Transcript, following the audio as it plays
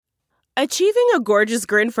Achieving a gorgeous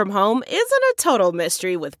grin from home isn't a total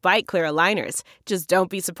mystery with Byte Clear aligners. Just don't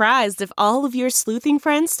be surprised if all of your sleuthing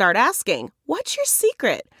friends start asking, "What's your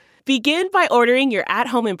secret?" Begin by ordering your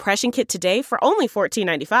at-home impression kit today for only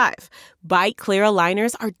 $14.95. Byte Clear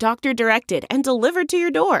aligners are doctor-directed and delivered to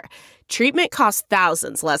your door. Treatment costs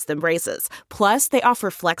thousands less than braces. Plus, they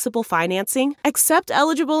offer flexible financing, accept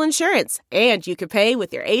eligible insurance, and you can pay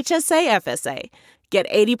with your HSA FSA. Get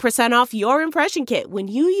 80% off your impression kit when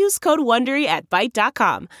you use code WONDERY at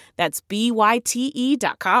Byte.com. That's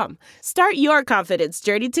BYTE.com. Start your confidence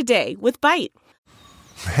journey today with Byte.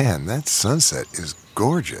 Man, that sunset is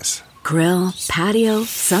gorgeous. Grill, patio,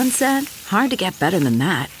 sunset. Hard to get better than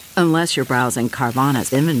that. Unless you're browsing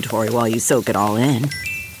Carvana's inventory while you soak it all in.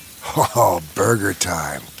 Oh, burger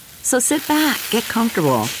time. So sit back, get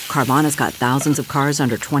comfortable. Carvana's got thousands of cars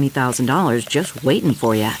under $20,000 just waiting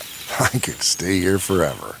for you. I could stay here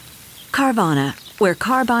forever. Carvana, where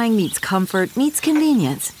car buying meets comfort, meets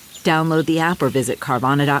convenience. Download the app or visit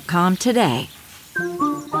Carvana.com today.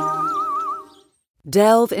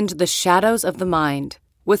 Delve into the shadows of the mind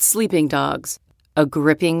with Sleeping Dogs, a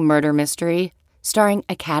gripping murder mystery starring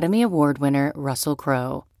Academy Award winner Russell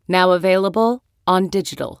Crowe. Now available on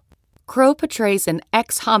digital. Crowe portrays an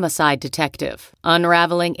ex-homicide detective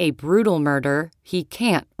unraveling a brutal murder he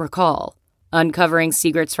can't recall. Uncovering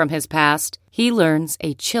secrets from his past, he learns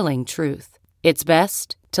a chilling truth. It's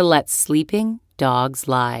best to let sleeping dogs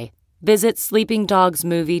lie. Visit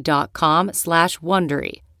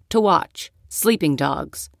sleepingdogsmovie.com/Wondery to watch Sleeping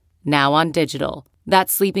Dogs, now on digital.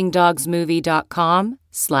 That's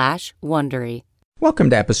sleepingdogsmovie.com/Wondery. Welcome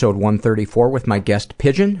to episode 134 with my guest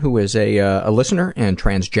Pigeon, who is a listener and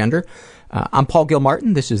transgender. I'm Paul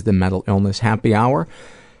Gilmartin. This is the Mental Illness Happy Hour.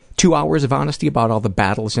 2 hours of honesty about all the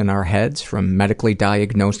battles in our heads, from medically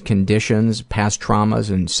diagnosed conditions, past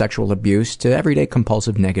traumas, and sexual abuse to everyday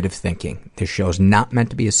compulsive negative thinking. This show's not meant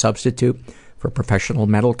to be a substitute for professional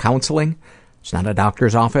mental counseling. It's not a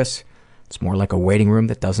doctor's office. It's more like a waiting room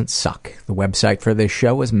that doesn't suck. The website for this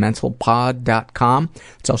show is mentalpod.com.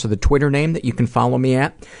 It's also the Twitter name that you can follow me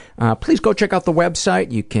at. Please go check out the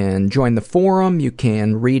website. You can join the forum. You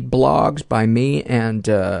can read blogs by me and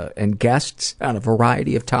guests on a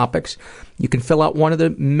variety of topics. You can fill out one of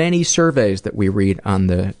the many surveys that we read on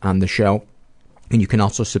the show. And you can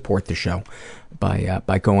also support the show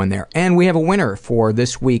by going there. And we have a winner for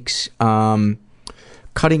this week's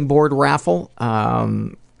cutting board raffle.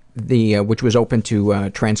 Which was open to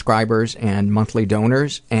transcribers and monthly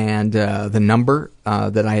donors, and the number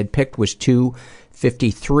that I had picked was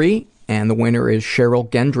 253, and the winner is Cheryl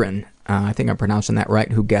Gendron. I think I'm pronouncing that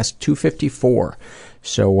right, who guessed 254.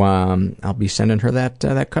 So I'll be sending her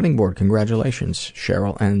that cutting board. Congratulations,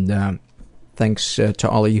 Cheryl, and thanks to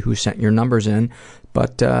all of you who sent your numbers in,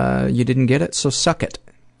 but you didn't get it, so suck it.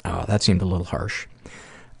 Oh, that seemed a little harsh.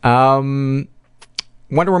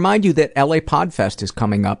 Want to remind you that LA Podfest is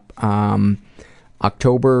coming up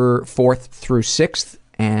October 4th through 6th,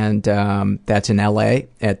 and that's in LA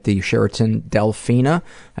at the Sheraton Delfina.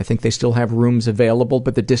 I think they still have rooms available,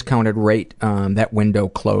 but the discounted rate, that window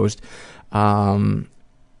closed. And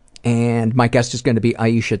my guest is going to be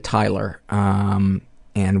Aisha Tyler,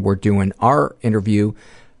 and we're doing our interview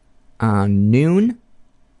on noon,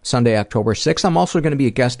 Sunday, October 6th. I'm also going to be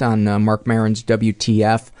a guest on Mark Maron's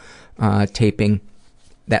WTF taping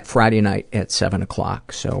that Friday night at 7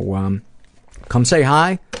 o'clock. So come say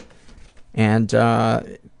hi, and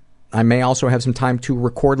I may also have some time to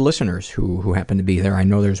record listeners who happen to be there. I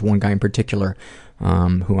know there's one guy in particular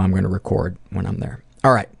who I'm going to record when I'm there.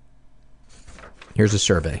 All right. Here's a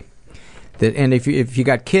survey. And if you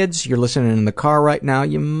got kids, you're listening in the car right now,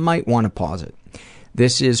 you might want to pause it.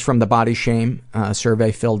 This is from the Body Shame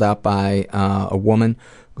survey filled out by a woman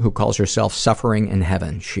who calls herself Suffering in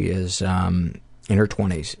Heaven. She is in her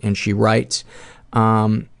 20s, and she writes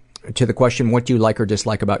to the question, what do you like or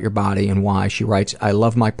dislike about your body and why? She writes, I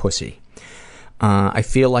love my pussy. I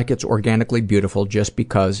feel like it's organically beautiful just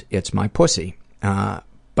because it's my pussy.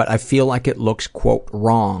 But I feel like it looks, quote,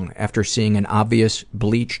 wrong after seeing an obvious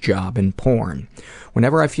bleach job in porn.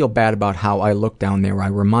 Whenever I feel bad about how I look down there, I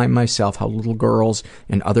remind myself how little girls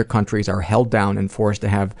in other countries are held down and forced to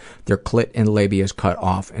have their clit and labias cut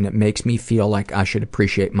off, and it makes me feel like I should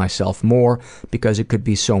appreciate myself more because it could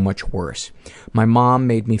be so much worse. My mom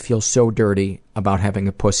made me feel so dirty about having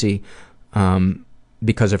a pussy,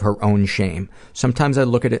 because of her own shame. Sometimes I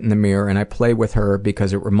look at it in the mirror and I play with her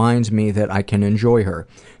because it reminds me that I can enjoy her.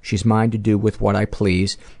 She's mine to do with what I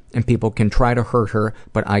please, and people can try to hurt her,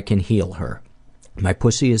 but I can heal her. My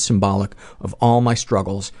pussy is symbolic of all my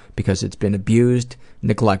struggles because it's been abused,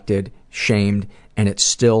 neglected, shamed, and it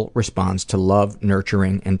still responds to love,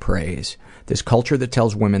 nurturing, and praise. This culture that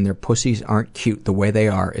tells women their pussies aren't cute the way they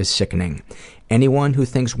are is sickening. Anyone who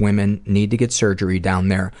thinks women need to get surgery down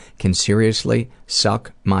there can seriously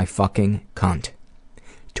suck my fucking cunt.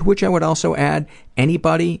 To which I would also add,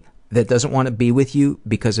 anybody that doesn't want to be with you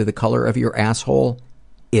because of the color of your asshole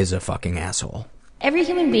is a fucking asshole. Every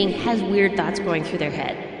human being has weird thoughts going through their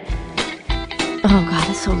head. Oh God,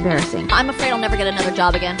 it's so embarrassing. I'm afraid I'll never get another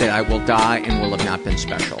job again. That I will die and will have not been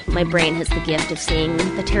special. My brain has the gift of seeing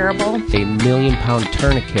the terrible. A million-pound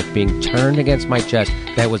tourniquet being turned against my chest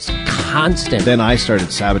that was constant. Then I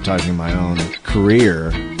started sabotaging my own career.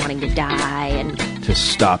 Wanting to die and... to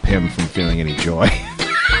stop him from feeling any joy.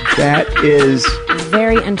 That is...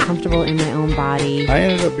 very uncomfortable in my own body. I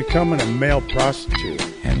ended up becoming a male prostitute.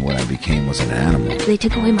 And what I became was an animal. They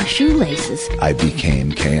took away my shoelaces. I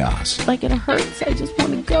became chaos. Like, it hurts. I just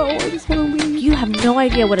want to go. I just want to leave. You have no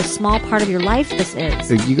idea what a small part of your life this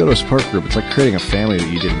is. If you go to a support group, it's like creating a family that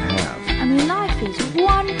you didn't have. I mean, life is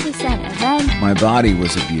 1% event, My body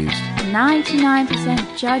was abused.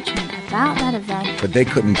 99% judgment about that event. But they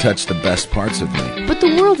couldn't touch the best parts of me. But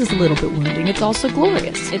the world is a little bit wounding. It's also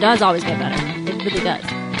glorious. It does always get better. It really does.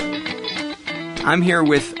 I'm here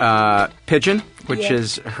with Pigeon, which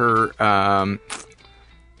is her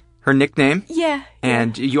her nickname. Yeah.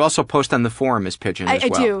 And you also post on the forum as Pigeon as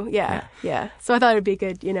well. I do, yeah. So I thought it'd be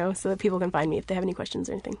good, so that people can find me if they have any questions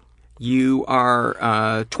or anything. You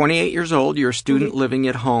are 28 years old. You're a student living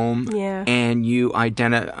at home. Yeah. And you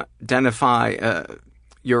identify,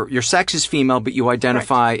 your sex is female, but you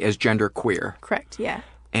identify as genderqueer. Correct, yeah.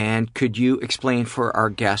 And could you explain for our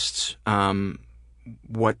guests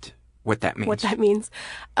what that means? What that means?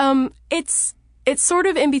 It's sort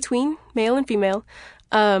of in between male and female.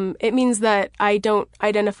 It means that I don't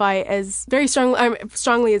identify as very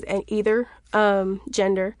strongly as either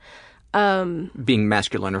gender. Being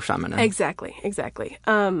masculine or feminine. Exactly.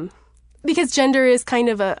 Because gender is kind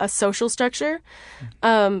of a social structure.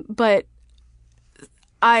 But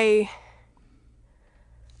I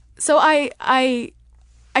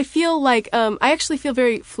feel like, I actually feel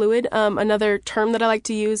very fluid. Another term that I like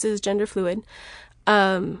to use is gender fluid.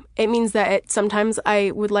 It means that sometimes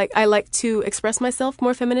I like to express myself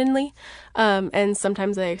more femininely, and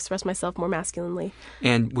sometimes I express myself more masculinely.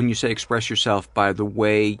 And when you say express yourself, by the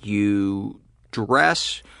way you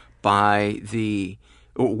dress, by the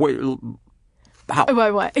how?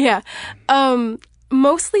 By what? Yeah.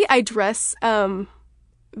 Mostly I dress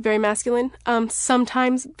very masculine.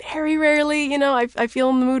 Sometimes, very rarely, I feel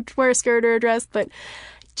in the mood to wear a skirt or a dress, but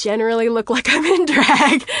generally look like I'm in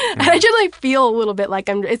drag. And I generally feel a little bit like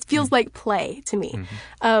it feels like play to me.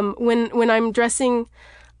 When I'm dressing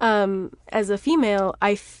as a female,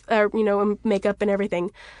 makeup and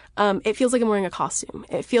everything, it feels like I'm wearing a costume.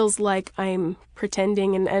 It feels like I'm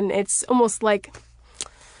pretending, and it's almost like,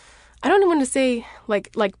 I don't want to say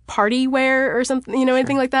like party wear or something,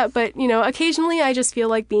 anything like that. But, occasionally I just feel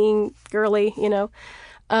like being girly,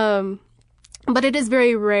 But it is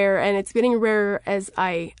very rare, and it's getting rarer as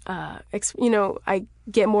I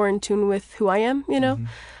get more in tune with who I am,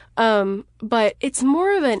 But it's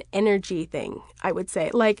more of an energy thing, I would say.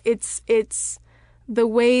 Like, it's the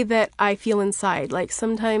way that I feel inside. Like,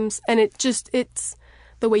 sometimes, and it's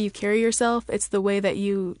the way you carry yourself. It's the way that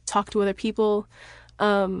you talk to other people.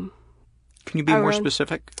 Can you be more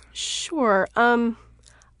specific? Sure.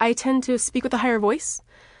 I tend to speak with a higher voice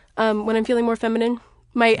when I'm feeling more feminine.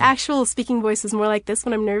 My actual speaking voice is more like this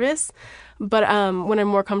when I'm nervous, but when I'm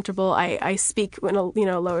more comfortable, I speak in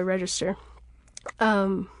a lower register.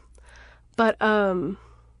 But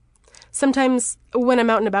sometimes when I'm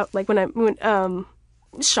out and about, like when I'm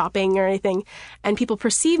shopping or anything, and people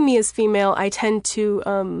perceive me as female, I tend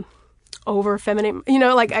to over feminine.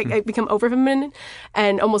 I become over feminine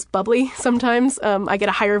and almost bubbly sometimes. I get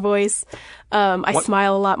a higher voice. I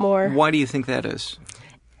smile a lot more. Why do you think that is?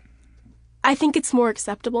 I think it's more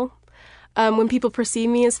acceptable. When people perceive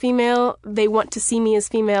me as female, they want to see me as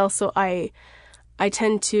female, so I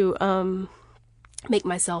tend to make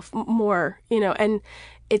myself more, and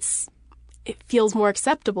it feels more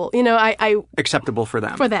acceptable. Acceptable for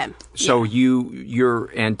them. For them. So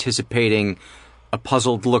you're anticipating a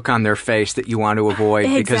puzzled look on their face that you want to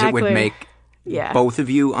avoid because it would make both of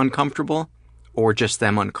you uncomfortable, or just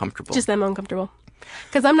them uncomfortable? Just them uncomfortable.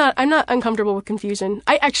 Because I'm not uncomfortable with confusion.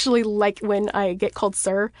 I actually like when I get called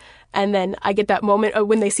sir, and then I get that moment of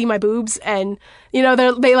when they see my boobs, and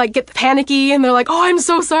they like get panicky, and they're like, "Oh, I'm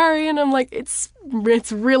so sorry," and I'm like, "It's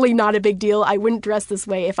really not a big deal. I wouldn't dress this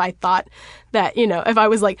way if I thought that if I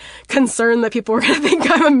was like concerned that people were gonna think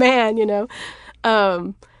I'm a man,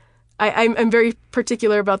 I'm very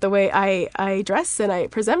particular about the way I dress and I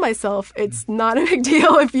present myself. It's not a big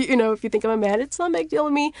deal if you think I'm a man. It's not a big deal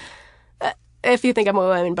to me if you think I'm a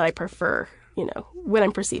woman, but I prefer, when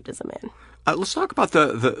I'm perceived as a man. Let's talk about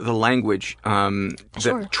the language. Sure.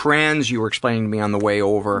 The trans, you were explaining to me on the way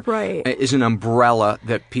over, right, is an umbrella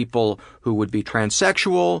that people who would be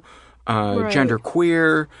transsexual, right,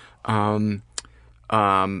 genderqueer,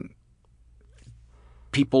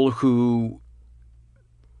 people who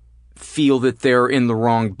feel that they're in the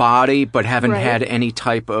wrong body but haven't right, had any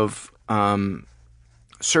type of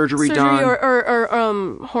surgery done.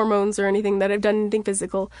 Or hormones or anything that have done anything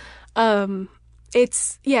physical. Trans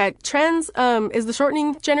is the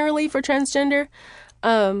shortening generally for transgender.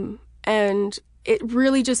 And it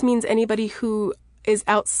really just means anybody who is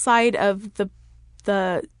outside of the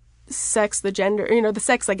sex, the gender, the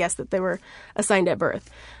sex, I guess, that they were assigned at birth.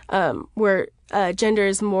 Where gender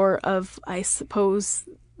is more of, I suppose,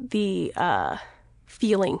 the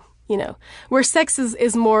feeling, where sex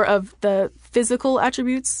is more of the physical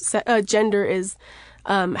attributes. Gender is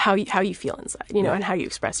how you feel inside, and how you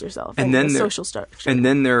express yourself, and then the social structure. And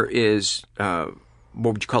then there is what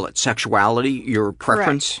would you call it? Sexuality, your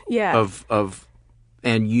preference. Correct. Yeah.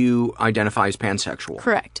 And you identify as pansexual.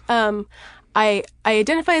 Correct. I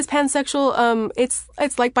identify as pansexual. It's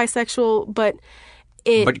like bisexual, but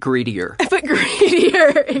greedier. But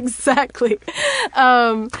greedier, exactly.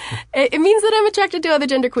 It means that I'm attracted to other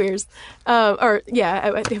genderqueers.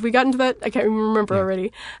 Have we gotten to that? I can't remember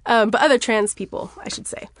already. But other trans people, I should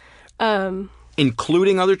say.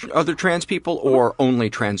 Including other trans people or only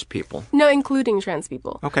trans people? No, including trans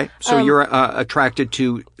people. Okay. So you're attracted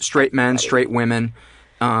to straight men, straight women.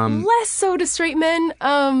 Less so to straight men.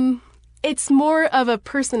 It's more of a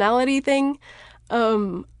personality thing.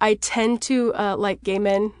 I tend to like gay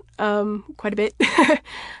men quite a bit.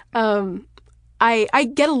 I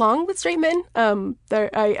get along with straight men.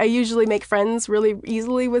 I usually make friends really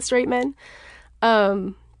easily with straight men.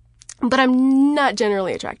 But I'm not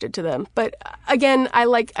generally attracted to them. But again, I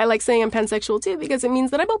like saying I'm pansexual too, because it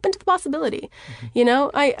means that I'm open to the possibility.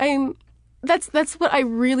 Mm-hmm. That's what I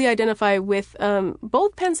really identify with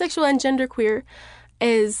both pansexual and genderqueer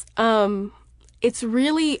is it's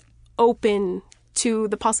really open to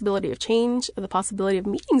the possibility of change, the possibility of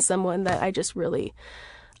meeting someone that I just really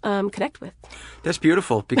connect with. That's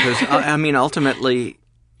beautiful because, ultimately,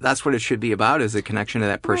 that's what it should be about, is the connection to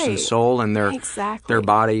that person's soul, and their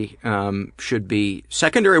body should be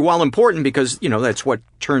secondary while important because, that's what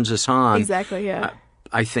turns us on. Exactly, yeah.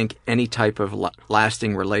 I think any type of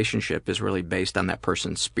lasting relationship is really based on that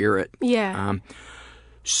person's spirit. Yeah.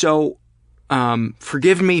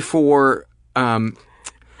 Forgive me for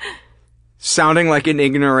sounding like an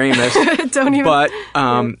ignoramus, but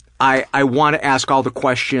I want to ask all the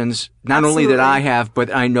questions, not only that I have,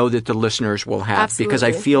 but I know that the listeners will have, because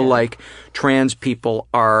I feel like trans people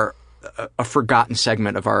are a forgotten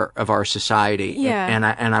segment of our society, and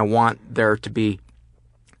I want there to be.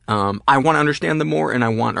 I want to understand them more, and I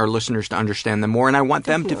want our listeners to understand them more, and I want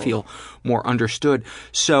them to feel more understood.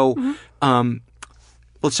 So,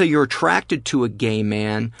 let's say you're attracted to a gay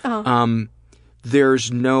man.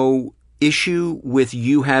 There's no issue with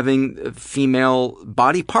you having female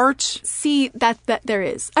body parts? See, that there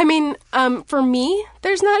is. I mean, for me,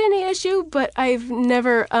 there's not any issue, but I've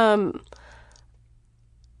never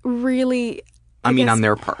really... on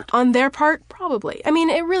their part. On their part, probably. I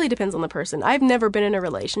mean, it really depends on the person. I've never been in a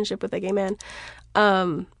relationship with a gay man.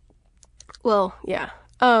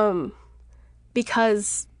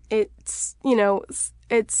 Because it's,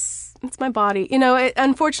 it's my body.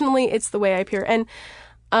 Unfortunately, it's the way I appear. And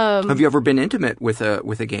have you ever been intimate with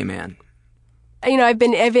a gay man? I've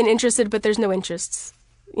been interested, but there's no interests,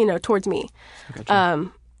 towards me.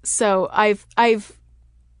 Gotcha. So I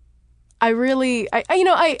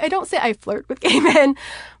don't say I flirt with gay men,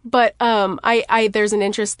 but there's an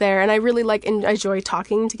interest there, and I really enjoy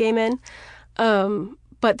talking to gay men.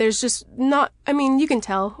 But there's just not. I mean, you can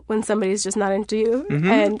tell when somebody's just not into you,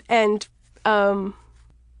 and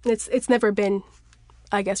it's never been,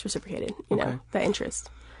 I guess, reciprocated. That interest.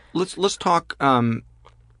 Let's talk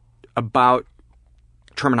about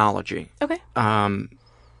terminology. Okay.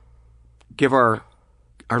 Give our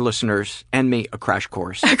listeners and me a crash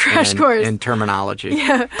course. A crash course in terminology.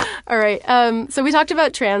 Yeah. All right. So we talked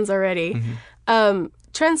about trans already.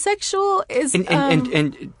 Transsexual is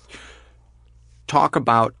and talk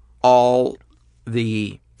about all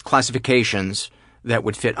the classifications that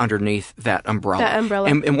would fit underneath that umbrella. That umbrella.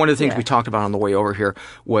 And one of the things we talked about on the way over here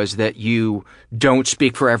was that you don't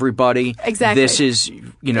speak for everybody. Exactly. This is,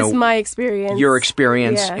 it's my experience. Your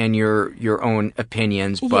experience and your own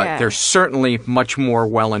opinions, but they're certainly much more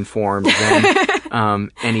well-informed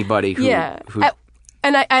than anybody who...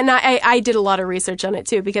 And I did a lot of research on it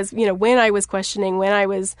too, because, when I was questioning, when I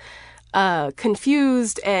was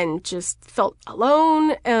confused and just felt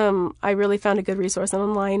alone, I really found a good resource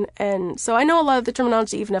online. And so I know a lot of the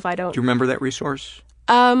terminology, even if I don't. Do you remember that resource?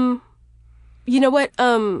 You know what?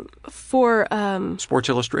 For Sports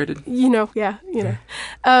Illustrated? But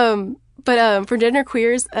for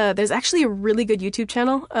genderqueers, there's actually a really good YouTube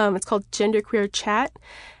channel. It's called Genderqueer Chat.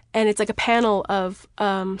 And it's like a panel of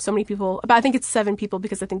so many people. But I think it's 7 people,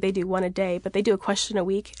 because I think they do one a day. But they do a question a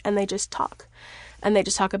week, and they just talk. And they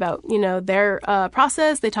just talk about, their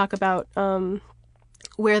process. They talk about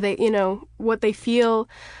where they, what they feel.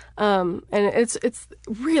 And it's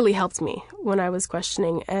really helped me when I was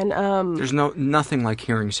questioning. And there's nothing like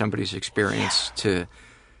hearing somebody's experience to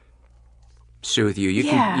soothe you.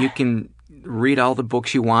 You can read all the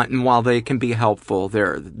books you want, and while they can be helpful,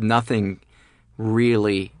 nothing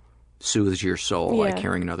really soothes your soul like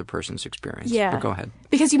hearing another person's experience. Yeah. But go ahead.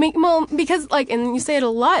 Because and you say it a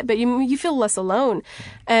lot, but you feel less alone.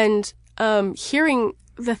 And hearing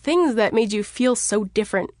the things that made you feel so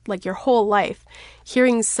different, like your whole life,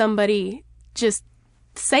 hearing somebody just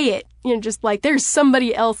say it, just like there's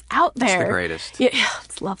somebody else out there. It's the greatest. Yeah,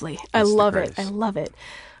 it's lovely. I love it.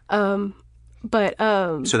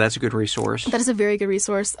 So that's a good resource. That is a very good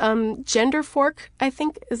resource. Genderfork, I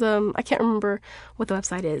think, is I can't remember what the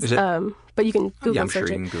website is. Is it? But you can Google I'm search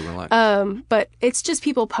sure it. You can Google it. But it's just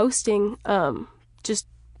people posting just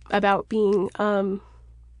about being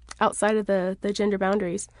outside of the gender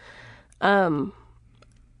boundaries. Other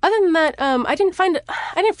than that, I didn't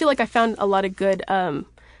feel like I found a lot of good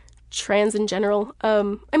trans in general.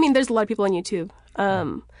 There's a lot of people on YouTube,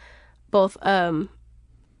 both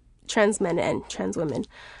trans men and trans women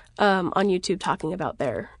on YouTube talking about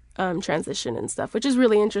their transition and stuff, which is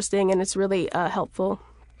really interesting, and it's really helpful.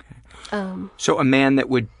 So a man that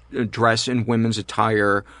would dress in women's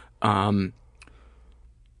attire,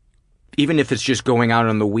 even if it's just going out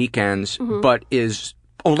on the weekends, but is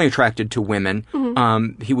only attracted to women,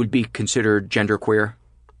 he would be considered genderqueer?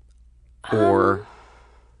 Or...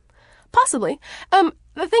 Possibly.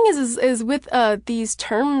 The thing is with these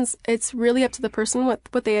terms, it's really up to the person what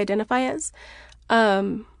they identify as.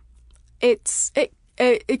 It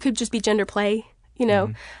could just be gender play,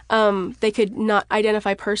 They could not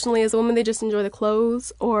identify personally as a woman; they just enjoy the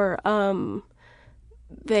clothes, or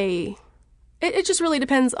It just really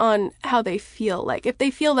depends on how they feel. Like if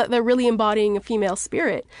they feel that they're really embodying a female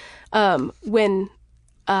spirit when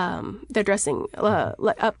they're dressing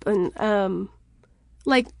up and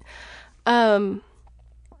like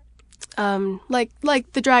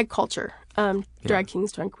the drag culture, drag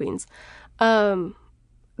kings, drag queens.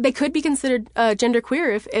 They could be considered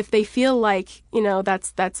genderqueer if they feel like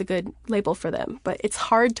that's a good label for them. But it's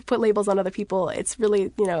hard to put labels on other people. It's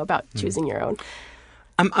really about choosing your own.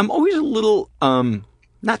 I'm always a little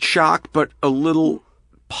not shocked, but a little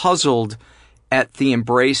puzzled at the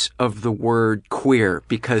embrace of the word queer,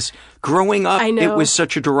 because growing up it was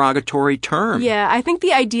such a derogatory term. Yeah, I think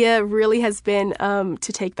the idea really has been to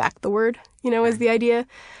take back the word, is the idea.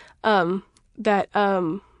 But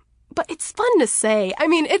it's fun to say. I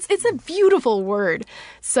mean, it's a beautiful word.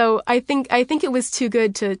 So I think it was too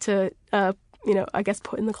good to I guess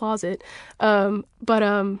put in the closet.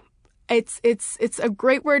 It's a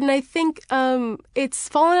great word, and I think it's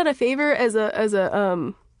fallen out of favor as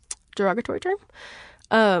a derogatory term.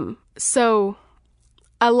 So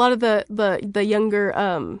a lot of the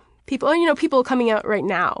younger people, people coming out right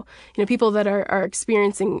now, people that are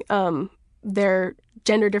experiencing their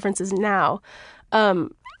gender differences now,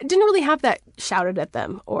 didn't really have that shouted at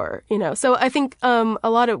them, or So I think with a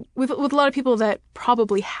lot of people that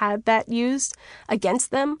probably had that used against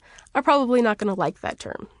them are probably not going to like that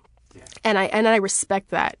term. Yeah. And I respect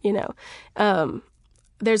that,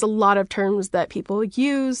 there's a lot of terms that people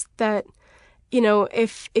use that,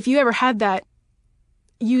 if you ever had that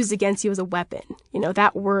used against you as a weapon,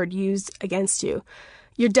 that word used against you,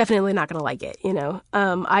 you're definitely not going to like it,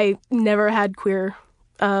 I never had queer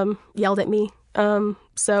yelled at me.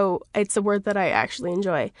 So it's a word that I actually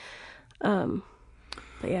enjoy. But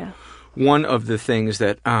yeah. One of the things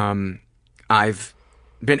that I've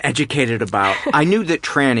been educated about. I knew that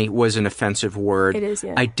tranny was an offensive word. It is,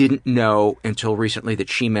 yeah. I didn't know until recently that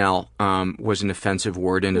shemale was an offensive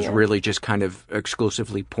word and is really just kind of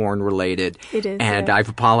exclusively porn related. It is, and I've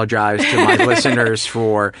apologized to my listeners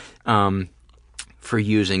for for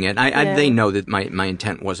using it. They know that my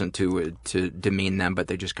intent wasn't to demean them, but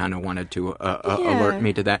they just kind of wanted to alert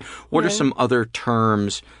me to that. What are some other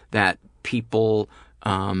terms that people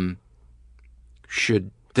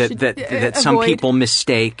should some people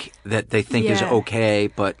mistake that they think is okay,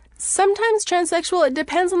 but sometimes transsexual, it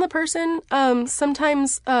depends on the person.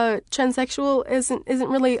 Sometimes transsexual isn't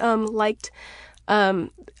really liked.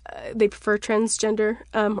 They prefer transgender,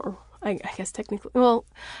 or I guess technically. Well,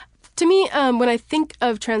 to me, when I think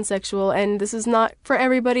of transsexual, and this is not for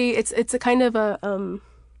everybody, it's a kind of a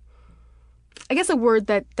I guess a word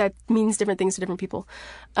that means different things to different people.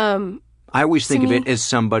 I always think of it as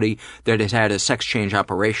somebody that has had a sex change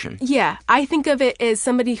operation. Yeah, I think of it as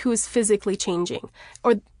somebody who is physically changing,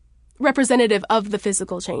 or representative of the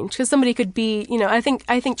physical change. Because somebody could be, I think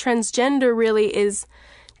transgender really is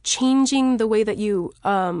changing the way that you,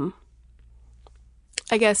 I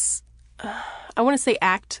guess, I want to say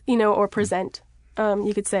act, or present,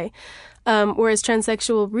 you could say. Whereas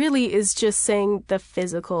transsexual really is just saying the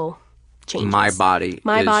physical changes. My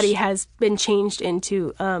body has been changed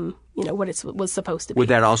into, what it was supposed to be. Would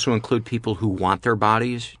that also include people who want their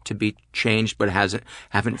bodies to be changed but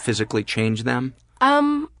haven't physically changed them?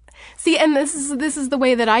 See, and this is the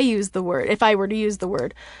way that I use the word. If I were to use the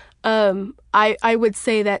word, I would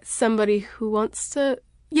say that somebody who wants to,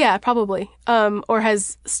 probably, or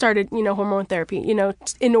has started, hormone therapy,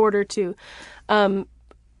 in order to, I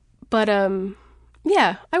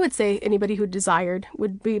would say anybody who desired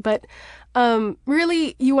would be, but,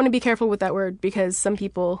 really you want to be careful with that word because some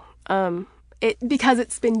people, because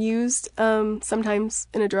it's been used, sometimes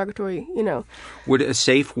in a derogatory, Would a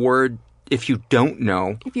safe word, if you don't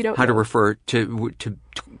know how to refer to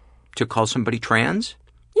call somebody trans?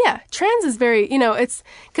 Yeah, trans is very, it's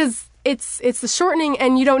because it's the shortening,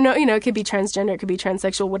 and you don't know, it could be transgender, it could be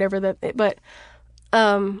transsexual, whatever but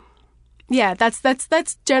that's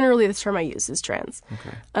generally the term I use is trans.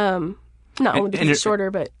 Okay. Not only because it's shorter,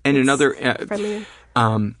 but another friendlier.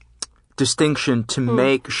 Distinction to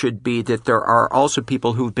make should be that there are also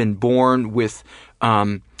people who've been born with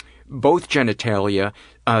both genitalia.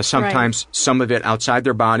 Sometimes some of it outside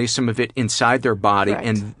their body, some of it inside their body, Correct.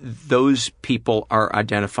 and those people are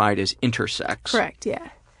identified as intersex. Correct. Yeah.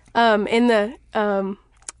 In the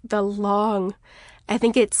long, I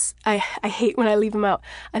think it's I hate when I leave them out.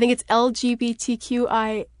 I think it's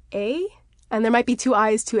LGBTQIA, and there might be 2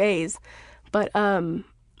 I's, 2 A's, but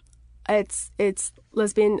it's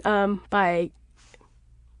lesbian, bi,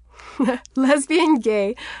 lesbian,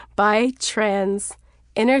 gay, bi, trans,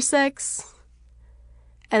 intersex.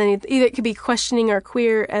 And then either it could be questioning or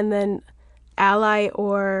queer, and then ally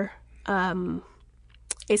or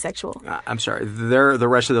asexual. I'm sorry. The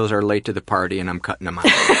rest of those are late to the party, and I'm cutting them out.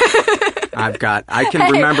 I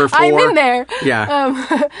can remember 4. I'm in there.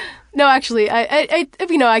 Yeah. No, actually, I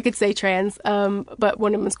could say trans, but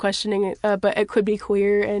one of them is questioning it, but it could be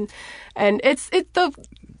queer, and I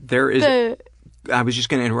was just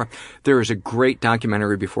going to interrupt. There is a great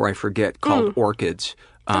documentary, before I forget, called Orchids.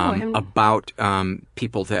 About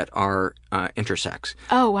people that are intersex.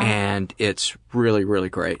 Oh, wow. And it's really, really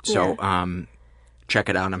great. Yeah. So check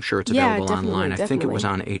it out. I'm sure it's available online. Definitely. I think it was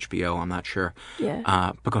on HBO. I'm not sure.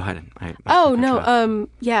 Yeah. But go ahead.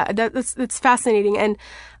 That's fascinating. And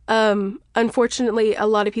unfortunately, a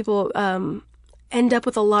lot of people end up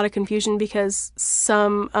with a lot of confusion because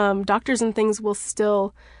some doctors and things will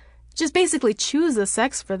still just basically choose a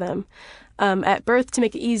sex for them. At birth to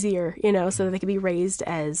make it easier, so that they can be raised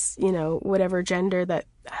as, whatever gender that,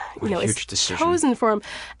 is chosen for them.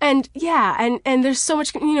 And and there's so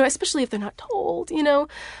much, especially if they're not told,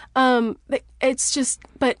 it's just,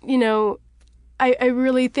 but, I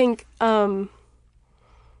really think,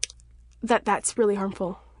 that's really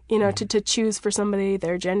harmful, to choose for somebody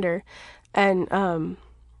their gender. And,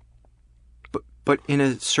 but in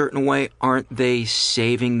a certain way, aren't they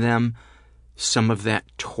saving them some of that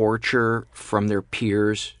torture from their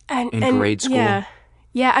peers in grade school? Yeah.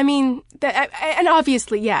 I mean, and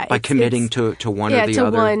obviously, by committing to one or the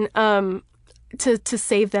other. One, to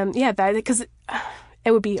save them. Yeah, because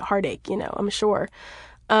it would be a heartache, I'm sure.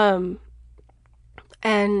 But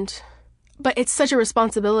it's such a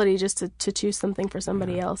responsibility just to choose something for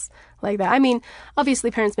somebody else like that. I mean,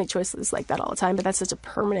 obviously parents make choices like that all the time, but that's such a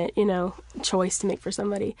permanent, choice to make for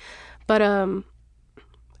somebody. But,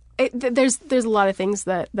 there's a lot of things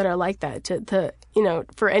that are like that to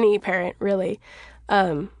for any parent really,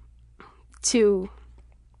 to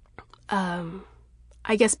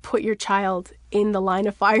I guess put your child in the line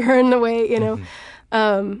of fire in a way,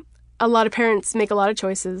 Mm-hmm. A lot of parents make a lot of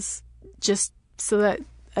choices just so that,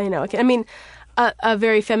 a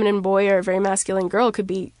very feminine boy or a very masculine girl could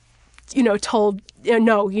be told,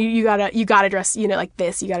 no, you gotta dress, like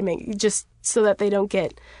this. You gotta make, just so that they don't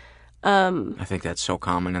get. I think that's so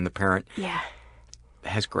common, and the parent. Yeah.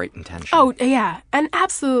 Has great intention. Oh yeah, and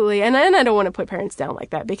absolutely, and I don't want to put parents down like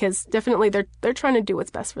that, because definitely they're trying to do what's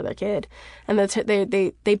best for their kid, and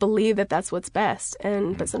they believe that that's what's best,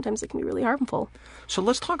 and but sometimes it can be really harmful. So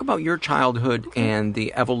let's talk about your childhood and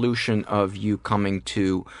the evolution of you coming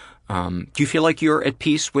to. Do you feel like you're at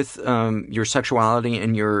peace with your sexuality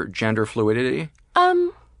and your gender fluidity?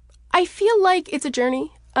 I feel like it's a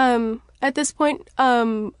journey. At this point,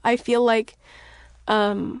 I feel like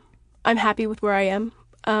I'm happy with where I am,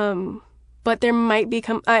 but there might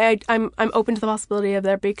become. I'm open to the possibility of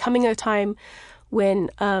there becoming a time when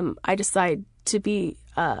I decide to be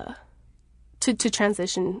to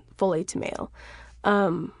transition fully to male.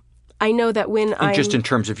 I know that when I just in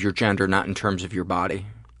terms of your gender, not in terms of your body.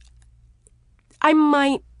 I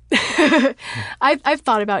might. I've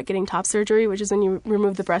thought about getting top surgery, which is when you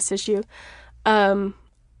remove the breast tissue. There's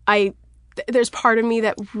part of me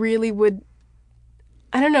that really would.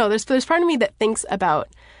 I don't know. There's part of me that thinks about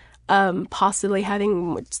possibly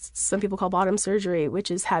having what some people call bottom surgery,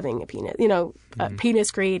 which is having a penis, a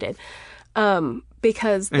penis created,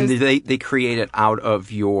 because and they create it out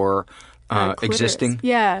of your existing.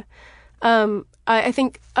 Yeah, I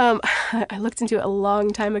think I looked into it a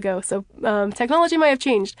long time ago, so technology might have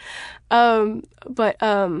changed, but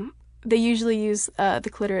they usually use the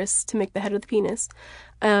clitoris to make the head of the penis.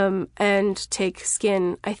 And take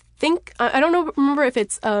skin. I think I don't remember if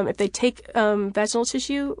it's if they take vaginal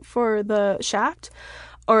tissue for the shaft,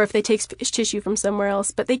 or if they take tissue from somewhere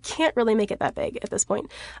else. But they can't really make it that big at this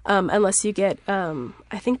point, unless you get.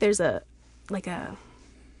 I think there's almost like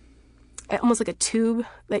a tube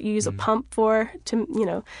that you use a pump for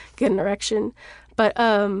to get an erection, but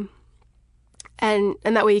and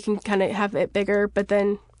that way you can kind of have it bigger. But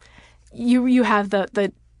then you have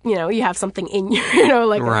the you have something in your,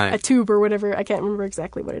 like right. a tube or whatever. I can't remember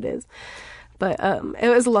exactly what it is. But it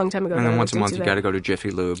was a long time ago. And then once a month you got to go to Jiffy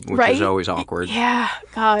Lube, which right? is always awkward. Yeah,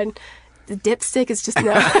 God. The dipstick is just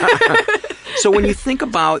no. So when you think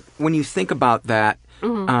about that,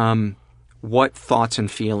 what thoughts and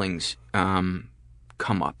feelings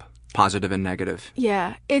come up, positive and negative?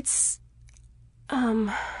 Yeah, it's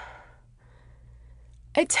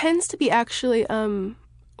it tends to be actually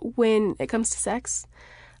when it comes to sex.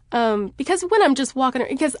 Because when I'm just walking,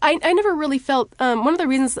 because I never really felt, one of the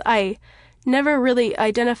reasons I never really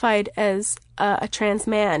identified as a trans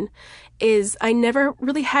man is I never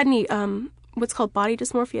really had any, what's called body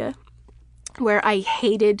dysmorphia, where I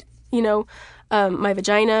hated, my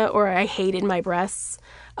vagina, or I hated my breasts.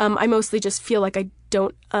 I mostly just feel like I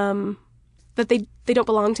don't, that they don't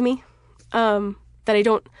belong to me, that I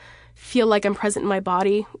don't feel like I'm present in my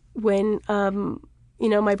body when,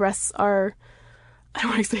 my breasts are, I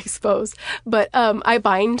don't want to say exposed, but I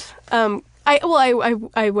bind.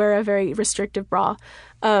 I wear a very restrictive bra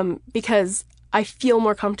because I feel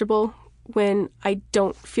more comfortable when I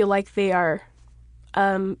don't feel like they are,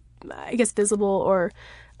 I guess, visible or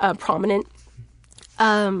prominent.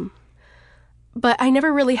 But I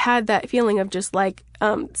never really had that feeling of just like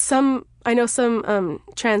some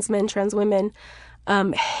trans men, trans women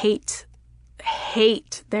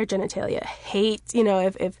hate their genitalia,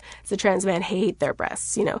 if it's a trans man, hate their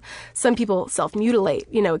breasts, some people self-mutilate,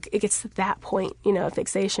 it gets to that point,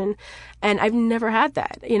 fixation. And I've never had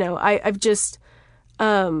that, I've just,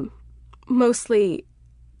 mostly,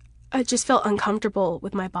 I just felt uncomfortable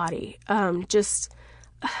with my body. Just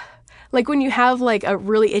like when you have like a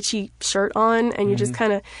really itchy shirt on and you just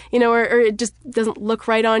kind of, or it just doesn't look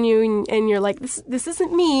right on you and you're like, this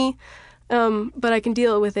isn't me. But I can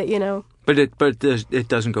deal with it, But it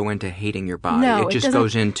doesn't go into hating your body. No, it just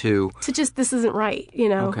goes into to just this isn't right,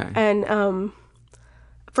 Okay. And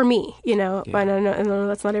for me, but I know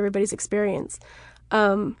that's not everybody's experience.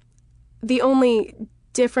 The only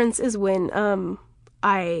difference is when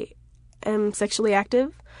I am sexually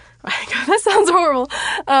active. God, that sounds horrible.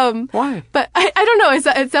 Why? But I don't know.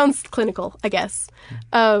 It sounds clinical, I guess.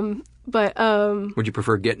 But would you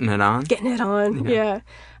prefer getting it on? Getting it on, yeah.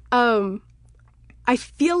 I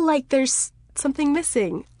feel like there's something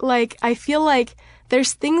missing. Like, I feel like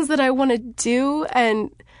there's things that I want to do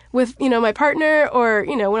and with, my partner or,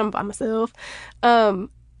 when I'm by myself,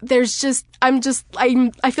 there's just, I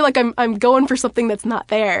feel like I'm going for something that's not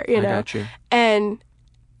there, I got you. And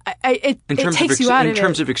it takes you out of it. In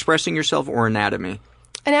terms of expressing yourself or anatomy?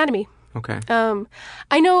 Anatomy. Okay.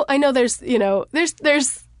 I know there's,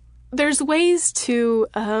 there's ways to,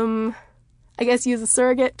 I guess, use a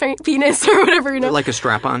surrogate penis or whatever, you know. Like a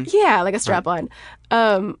strap-on? Yeah, like a strap-on.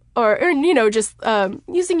 Or you know, just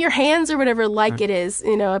using your hands or whatever like it is,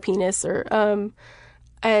 you know, a penis or...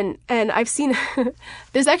 And I've seen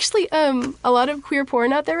there's actually a lot of queer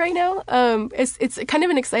porn out there right now. It's kind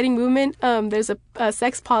of an exciting movement. There's a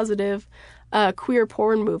sex positive queer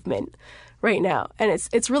porn movement right now, and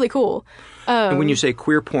it's really cool. And when you say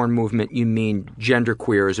queer porn movement, you mean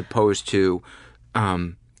genderqueer as opposed to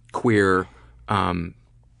queer,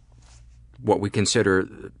 what we consider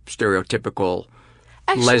stereotypical.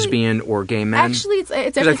 Actually, lesbian or gay men? Actually, it's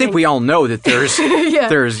everything. I think we all know that there's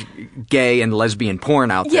there's gay and lesbian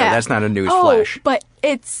porn out there. Yeah. That's not a news flash. But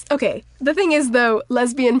it's okay. The thing is, though,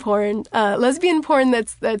 lesbian porn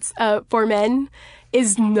that's for men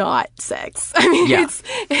is not sex. I mean,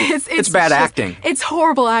 it's bad acting. It's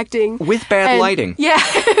horrible acting with bad lighting. Yeah,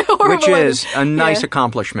 which is a nice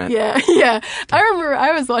accomplishment. Yeah. I remember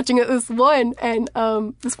I was watching this one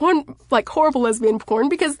like horrible lesbian porn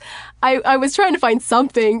because I was trying to find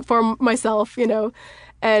something for myself, you know,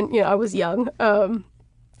 and you know I was young,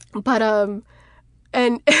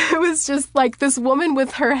 and it was just like this woman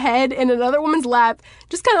with her head in another woman's lap,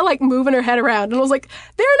 just kind of like moving her head around. And I was like,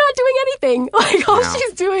 they're not doing anything. Like all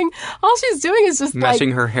she's doing is just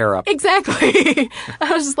messing her hair up. Exactly.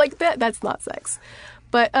 I was just like, that's not sex.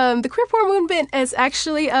 But the queer porn movement is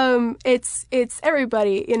actually it's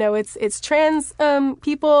everybody. You know, it's trans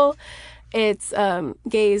people, it's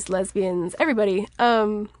gays, lesbians, everybody.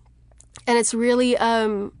 And it's really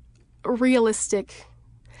realistic.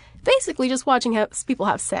 Basically just watching how people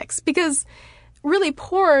have sex, because really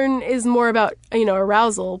porn is more about, you know,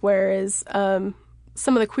 arousal, whereas some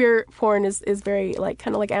of the queer porn is very like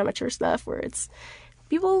kind of like amateur stuff where it's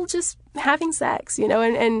people just having sex, you know,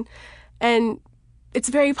 and it's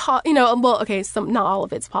very not all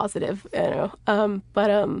of it's positive, you know,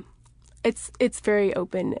 but it's very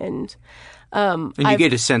open and you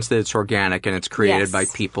get a sense that it's organic and it's created by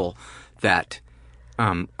people that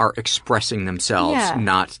are expressing themselves,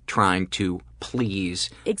 not trying to please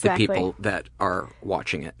the people that are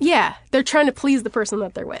watching it. Yeah, they're trying to please the person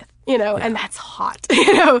that they're with, you know, and that's hot,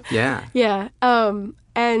 you know. Yeah. Yeah.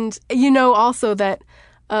 And you know also that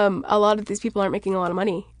a lot of these people aren't making a lot of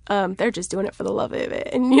money. They're just doing it for the love of it,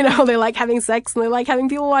 and you know they like having sex and they like having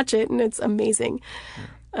people watch it, and it's amazing.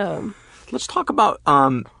 Let's talk about.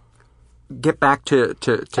 Get back to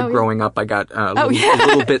growing up. I got a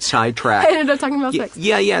little bit sidetracked. I ended up talking about sex.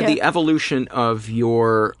 Yeah. The evolution of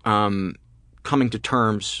your coming to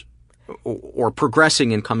terms or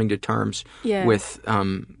progressing in coming to terms with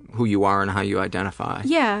who you are and how you identify.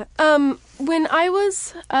 Yeah. When I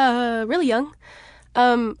was really young,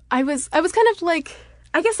 I was kind of like,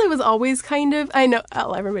 I guess I was always kind of, I know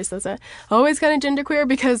everybody says that, always kind of genderqueer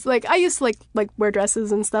because like I used to like wear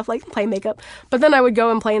dresses and stuff, like play makeup, but then I would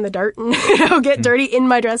go and play in the dirt and you know get dirty in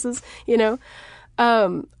my dresses, you know.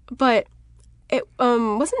 But it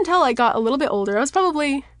wasn't until I got a little bit older. I was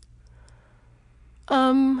probably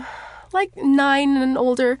like 9 and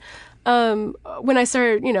older. When I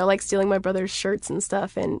started, you know, like stealing my brother's shirts and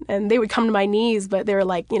stuff, and they would come to my knees, but they were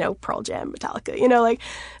like, you know, Pearl Jam, Metallica, you know, like,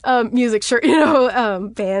 music shirt, you know,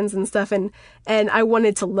 bands and stuff. And I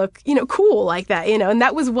wanted to look, you know, cool like that, you know, and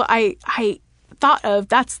that was what I thought of.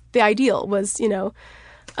 That's the ideal was, you know,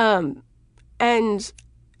 and,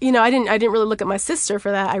 you know, I didn't really look at my sister for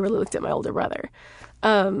that. I really looked at my older brother.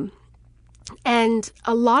 And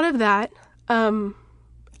a lot of that,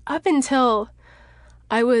 up until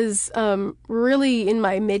I was really in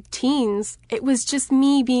my mid-teens, it was just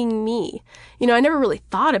me being me. You know, I never really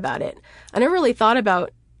thought about it. I never really thought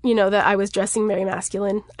about, you know, that I was dressing very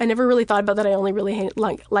masculine. I never really thought about that I only really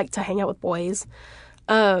like to hang out with boys.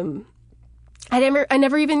 I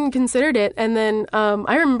never even considered it. And then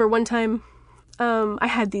I remember one time I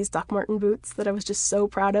had these Doc Marten boots that I was just so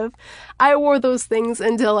proud of. I wore those things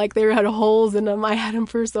until like they had holes in them. I had them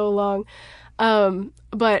for so long.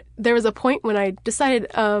 But there was a point when I decided,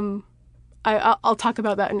 I'll talk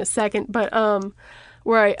about that in a second, but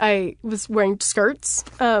where I was wearing skirts.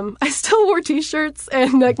 I still wore t-shirts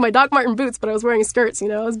and like my Doc Marten boots, but I was wearing skirts, you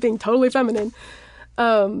know, I was being totally feminine.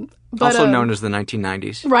 But, also known as the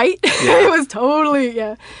 1990s. Right? Yeah. It was totally,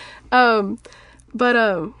 yeah. But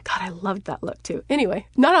God, I loved that look too. Anyway,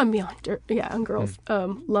 not on me, on girls.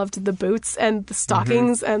 Loved the boots and the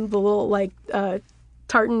stockings and the little like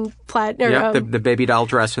tartan plaid. The baby doll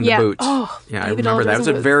dress and the boots. Oh, yeah, I remember that. It was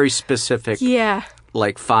a very specific,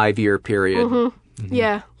 like 5-year period. Mm-hmm. Mm-hmm.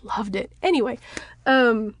 Yeah, loved it. Anyway,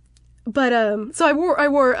 so I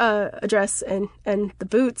wore a dress and the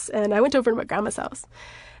boots, and I went over to my grandma's house,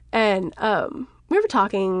 and we were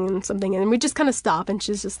talking and something, and we just kind of stopped, and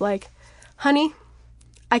she's just like, honey,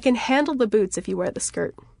 I can handle the boots if you wear the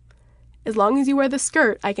skirt. As long as you wear the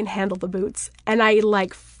skirt, I can handle the boots. And I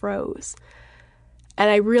froze. And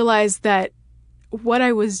I realized that what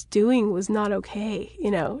I was doing was not okay,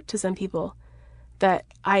 to some people. That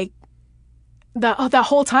that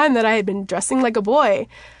whole time that I had been dressing like a boy,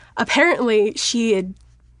 apparently she had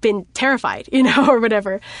been terrified, or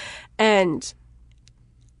whatever. And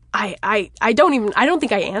I don't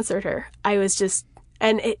think I answered her. I was just,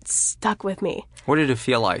 and it stuck with me. What did it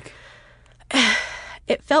feel like?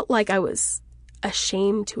 It felt like I was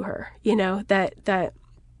ashamed to her, that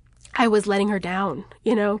I was letting her down,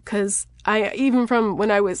 because even from when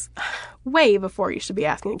I was way before you should be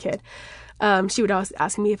asking a kid, she would always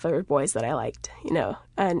ask me if there were boys that I liked, oh,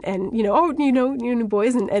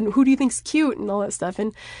 boys, and who do you think's cute and all that stuff.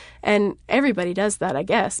 And everybody does that, I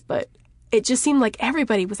guess. But it just seemed like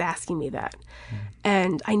everybody was asking me that.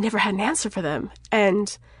 And I never had an answer for them.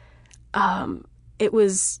 And it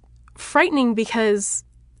was frightening because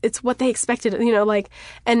it's what they expected, and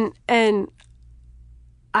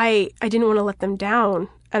I didn't want to let them down.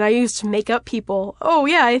 And I used to make up people. Oh,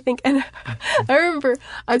 yeah, I think. And I remember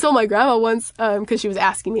I told my grandma once, because she was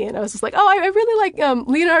asking me, and I was just like, oh, I really like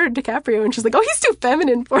Leonardo DiCaprio. And she's like, oh, he's too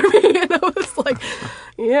feminine for me. And I was like,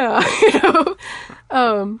 yeah,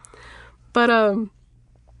 But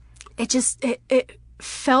it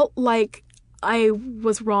felt like I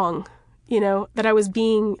was wrong, that I was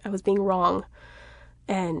being wrong.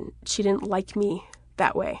 And she didn't like me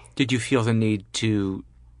that way. Did you feel the need to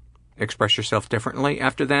express yourself differently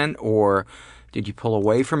after then, or did you pull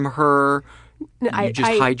away from her? You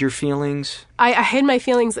just hide your feelings? I hid my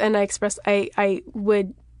feelings, and I expressed. I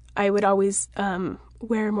would always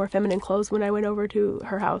wear more feminine clothes when I went over to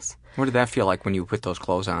her house. What did that feel like when you put those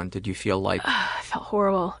clothes on? Did you feel like? I felt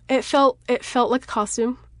horrible. It felt like a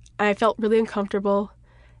costume. I felt really uncomfortable,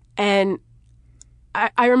 and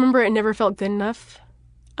I remember it never felt good enough.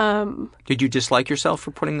 Did you dislike yourself for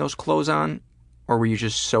putting those clothes on? Or were you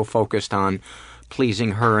just so focused on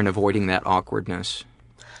pleasing her and avoiding that awkwardness?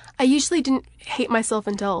 I usually didn't hate myself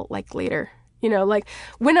until later.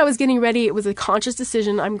 When I was getting ready, it was a conscious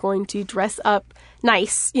decision. I'm going to dress up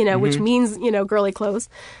nice, which means, girly clothes.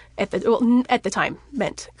 At the time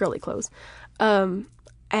meant girly clothes. And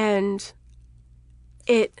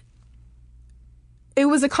it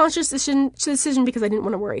was a conscious decision because I didn't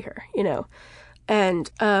want to worry her,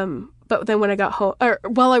 And but then when I got home, or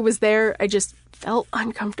while I was there, I just felt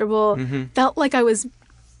uncomfortable, felt like I was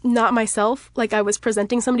not myself, like I was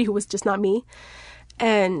presenting somebody who was just not me.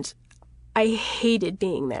 And I hated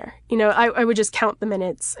being there. I would just count the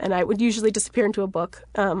minutes, and I would usually disappear into a book.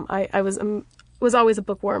 I was always a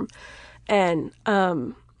bookworm. And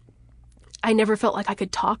I never felt like I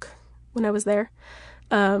could talk when I was there.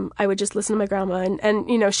 I would just listen to my grandma,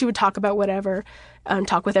 and she would talk about whatever,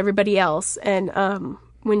 talk with everybody else. And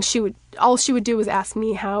when all she would do was ask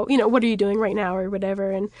me how, what are you doing right now or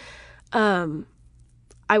whatever. And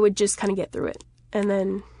I would just kind of get through it. And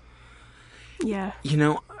then, yeah.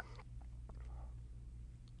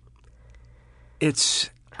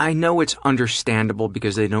 I know it's understandable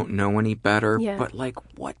because they don't know any better, but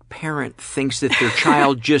what parent thinks that their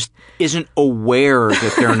child just isn't aware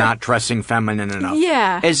that they're not dressing feminine enough?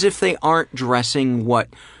 Yeah. As if they aren't dressing what,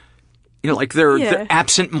 they're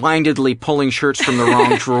absent-mindedly pulling shirts from the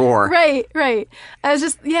wrong drawer. Right. I was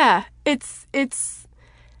just, it's,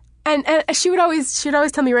 and she would always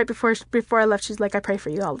tell me right before I left, she's like, I pray for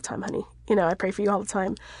you all the time, honey. I pray for you all the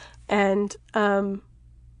time. And,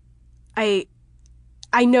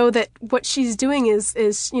 I know that what she's doing is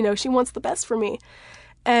she wants the best for me.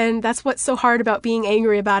 And that's what's so hard about being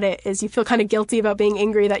angry about it, is you feel kind of guilty about being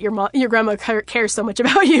angry that your grandma cares so much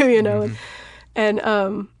about you, And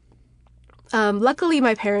luckily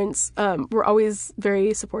my parents were always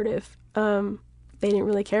very supportive. They didn't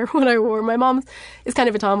really care what I wore. My mom is kind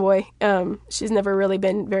of a tomboy. She's never really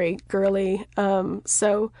been very girly.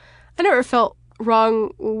 So I never felt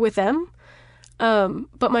wrong with them.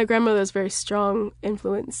 But my grandmother was a very strong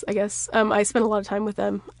influence, I guess. I spent a lot of time with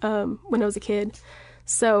them when I was a kid.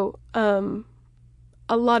 So a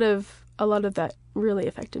lot of that really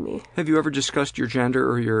affected me. Have you ever discussed your gender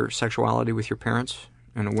or your sexuality with your parents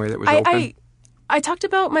in a way that was open? I talked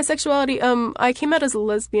about my sexuality. I came out as a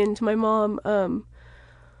lesbian to my mom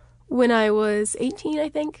when I was 18, I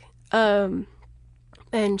think. And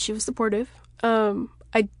she was supportive.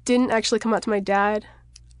 I didn't actually come out to my dad.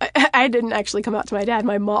 I didn't actually come out to my dad.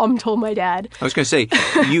 My mom told my dad. I was going to say,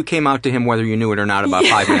 you came out to him whether you knew it or not about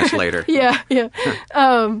 5 minutes later. Yeah.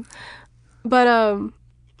 But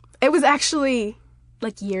it was actually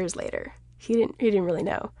years later. He didn't really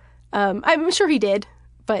know. I'm sure he did,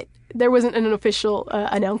 but there wasn't an official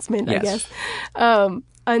announcement, I guess,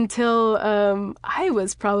 until I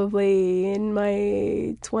was probably in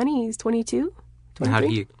my 20s, 22, 23. And how do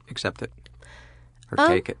you accept it or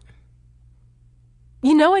take it?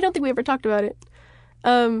 I don't think we ever talked about it.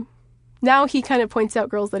 Now he kind of points out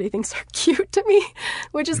girls that he thinks are cute to me,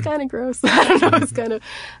 which is kind of gross. I don't know. It's kind of,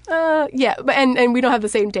 but and we don't have the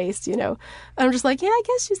same taste, I'm just like, yeah, I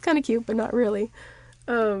guess she's kind of cute, but not really.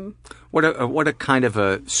 What a kind of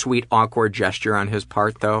a sweet, awkward gesture on his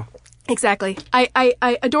part, though. Exactly.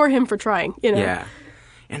 I adore him for trying, Yeah.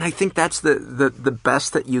 And I think that's the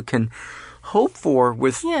best that you can hope for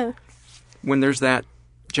with when there's that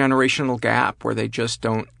generational gap where they just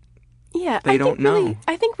don't. Yeah, they don't know. Really,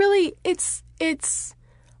 I think really it's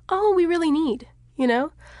all we really need,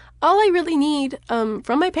 All I really need from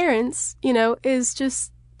my parents, is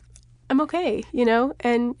just I'm okay,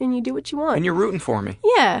 and you do what you want. And you're rooting for me.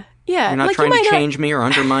 Yeah. You're not trying to change me or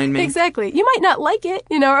undermine me. Exactly. You might not like it,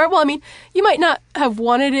 you might not have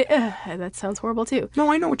wanted it. That sounds horrible too.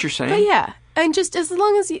 No, I know what you're saying. But yeah, and just as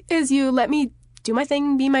long as you let me do my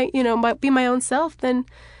thing, be my be my own self, then.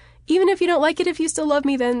 Even if you don't like it, if you still love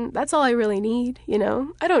me, then that's all I really need,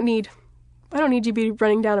 I don't need you to be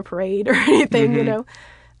running down a parade or anything,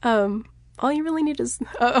 all you really need is,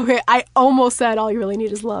 okay, I almost said all you really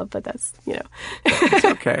need is love, but that's, It's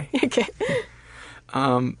okay. Okay.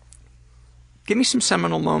 Give me some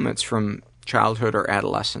seminal moments from childhood or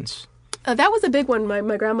adolescence. That was a big one,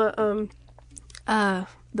 my grandma,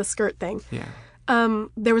 the skirt thing. Yeah.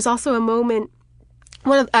 There was also a moment.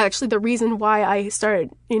 The reason why I started,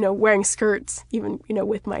 wearing skirts, even,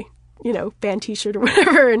 with my, band t-shirt or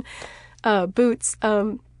whatever and boots.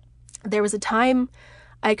 There was a time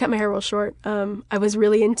I cut my hair real short. I was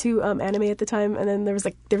really into anime at the time, and then there was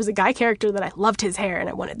a guy character that I loved his hair, and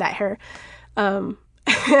I wanted that hair. And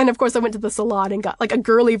of course I went to the salon and got like a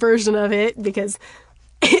girly version of it because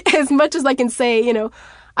as much as I can say,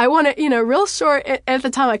 I want it, real short. At the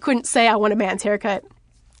time I couldn't say I want a man's haircut.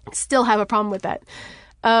 Still have a problem with that.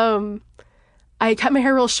 I cut my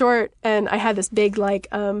hair real short and I had this big,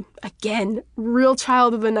 again, real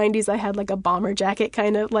child of the 90s. I had like a bomber jacket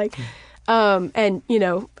kind of and,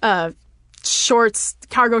 shorts,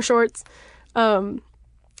 cargo shorts. And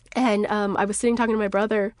I was sitting talking to my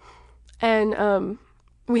brother and,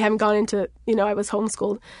 we haven't gone into, I was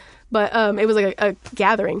homeschooled, but, it was like a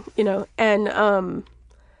gathering, and,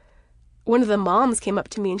 one of the moms came up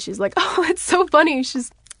to me and she's like, oh, it's so funny.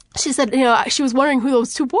 She said, she was wondering who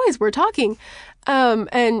those two boys were talking.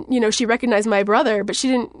 And, she recognized my brother, but she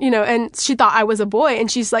didn't, and she thought I was a boy. And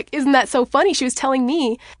she's like, isn't that so funny? She was telling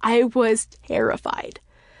me I was terrified.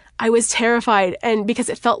 And because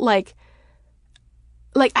it felt like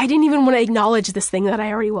I didn't even want to acknowledge this thing that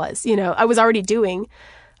I already was, I was already doing.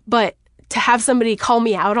 But to have somebody call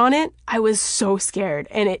me out on it, I was so scared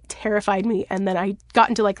and it terrified me. And then I got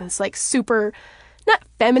into this super, not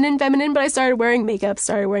feminine, but I started wearing makeup,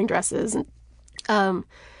 started wearing dresses, and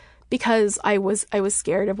because I was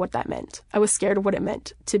scared of what that meant. I was scared of what it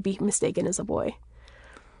meant to be mistaken as a boy.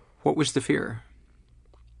 What was the fear?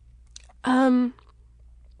 I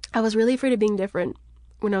was really afraid of being different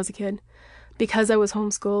when I was a kid because I was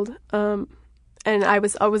homeschooled. And I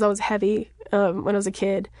was always heavy when I was a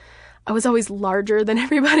kid. I was always larger than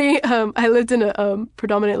everybody. I lived in a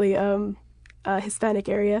predominantly Hispanic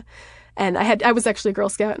area. And I was actually a Girl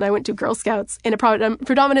Scout, and I went to Girl Scouts in a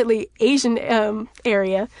predominantly Asian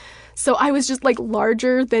area. So I was just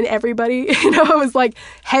larger than everybody. I was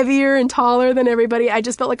heavier and taller than everybody. I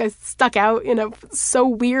just felt like I stuck out, so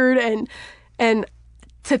weird. And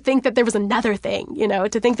to think that there was another thing,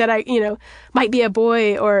 to think that I, might be a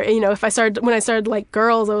boy, or, when I started like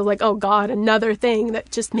girls, I was like, oh God, another thing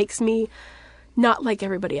that just makes me not like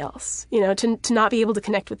everybody else, to not be able to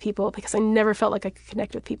connect with people, because I never felt like I could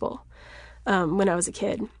connect with people when I was a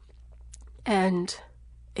kid. And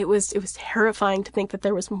it was terrifying to think that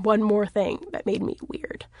there was one more thing that made me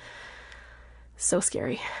weird. So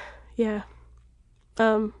scary. Yeah.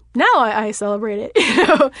 Now I celebrate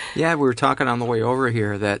it, Yeah, we were talking on the way over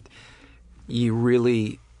here that you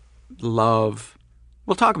really love,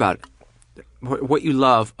 we'll talk about it, what you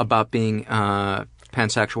love about being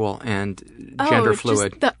pansexual and gender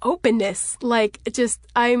fluid. Just the openness.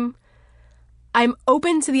 I'm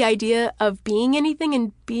open to the idea of being anything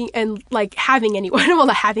and having anyone. Well,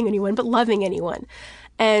 not having anyone, but loving anyone.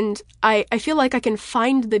 And I feel like I can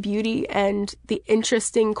find the beauty and the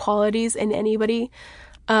interesting qualities in anybody.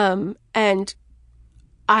 And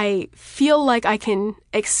I feel like I can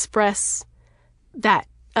express that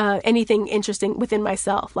anything interesting within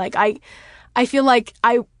myself. I feel like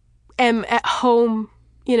I am at home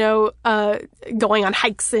you know, going on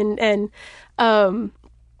hikes and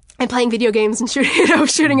playing video games and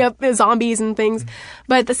shooting up zombies and things.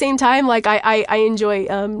 But at the same time, like I enjoy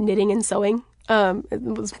knitting and sewing. It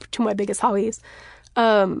was two of my biggest hobbies.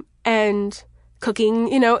 And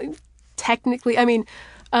cooking, you know, technically, I mean,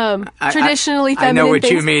 traditionally feminine I know what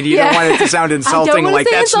things. you mean. You don't want it to sound insulting, like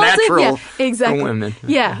that's insulting. natural Yeah, exactly. for women.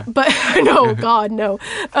 Yeah, but no, God, no.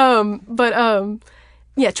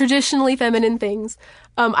 Yeah, traditionally feminine things.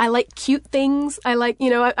 I like cute things. I like,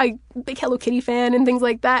 you know, I'm a big Hello Kitty fan and things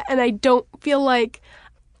like that. And I don't feel like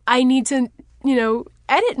I need to, you know,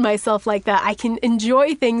 edit myself like that. I can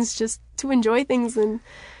enjoy things just to enjoy things, and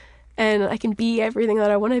I can be everything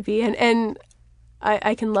that I want to be. And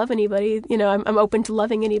I can love anybody. You know, I'm open to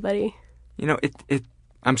loving anybody. You know,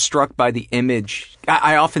 I'm struck by the image.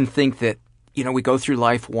 I often think that, you know, we go through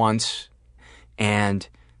life once, and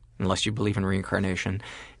unless you believe in reincarnation,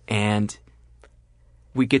 and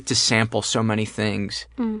we get to sample so many things.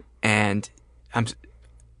 And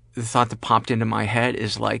the thought that popped into my head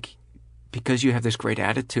is like, because you have this great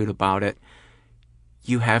attitude about it,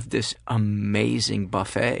 you have this amazing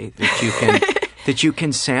buffet that you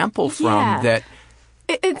can sample from. Yeah. That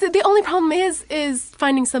the only problem is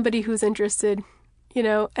finding somebody who's interested, you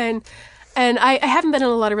know, and I haven't been in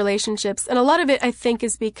a lot of relationships, and a lot of it I think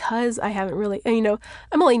is because I haven't really, you know,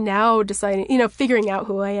 I'm only now deciding, you know, figuring out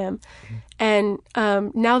who I am. And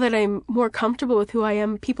now that I'm more comfortable with who I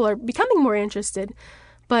am, people are becoming more interested.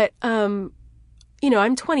 But, you know,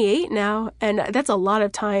 I'm 28 now, and that's a lot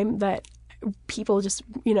of time that people just,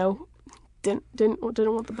 you know, didn't want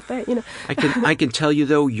the buffet, you know. I can tell you,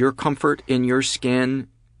 though, your comfort in your skin,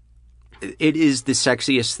 it is the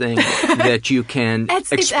sexiest thing that you can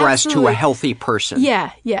express to a healthy person.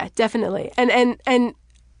 Yeah, definitely. And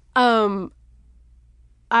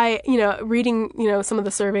I, you know, reading, you know, some of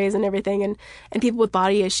the surveys and everything, and people with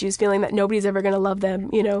body issues feeling that nobody's ever going to love them,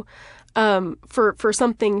 you know, for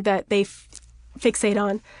something that they fixate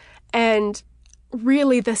on. And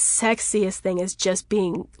really the sexiest thing is just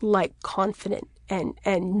being like confident and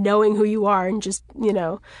knowing who you are, and just, you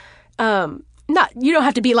know, you don't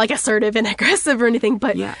have to be like assertive and aggressive or anything,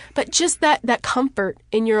 but just that comfort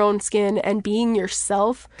in your own skin and being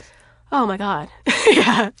yourself. Oh my God.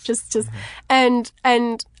 Yeah. Just, and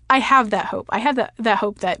I have that hope. I have that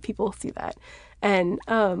hope that people see that. And,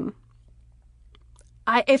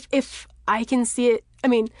 if I can see it, I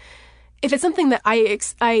mean, if it's something that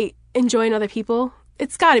I enjoy in other people,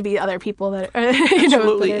 it's got to be other people that are, you know.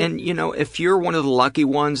 Absolutely. And, you know, if you're one of the lucky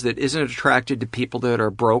ones that isn't attracted to people that are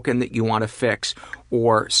broken that you want to fix,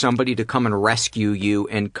 or somebody to come and rescue you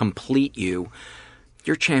and complete you,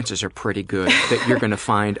 your chances are pretty good that you're going to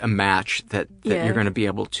find a match that you're going to be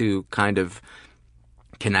able to kind of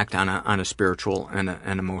connect on a spiritual and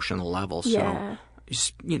an emotional level. So,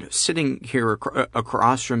 you know, sitting here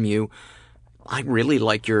across from you, I really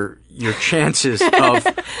like your chances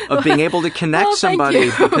of being able to connect somebody,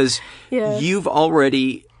 because you've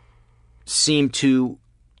already seemed to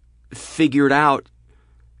figured out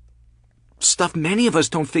stuff many of us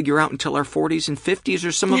don't figure out until our 40s and 50s,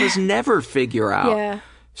 or some of us never figure out. Yeah.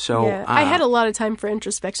 So I had a lot of time for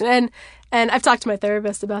introspection, and I've talked to my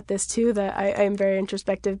therapist about this too, that I am very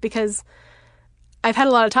introspective, because I've had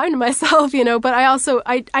a lot of time to myself, you know, but I also,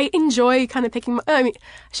 I enjoy kind of I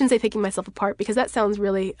shouldn't say picking myself apart, because that sounds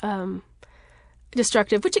really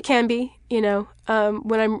destructive, which it can be, you know,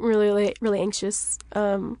 when I'm really, really anxious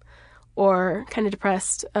or kind of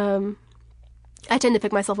depressed. I tend to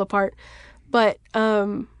pick myself apart, but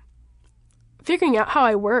figuring out how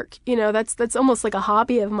I work, you know, that's almost like a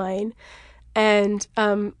hobby of mine, and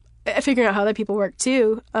figuring out how other people work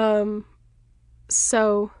too.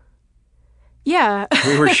 So... yeah.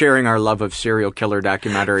 We were sharing our love of serial killer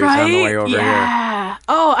documentaries right? on the way over here. Yeah.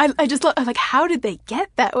 Oh, I just love, like, how did they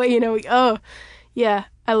get that way? You know, oh, yeah.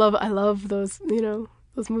 I love those, you know,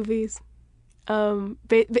 those movies.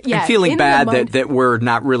 But yeah. I'm feeling bad that we're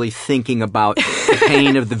not really thinking about the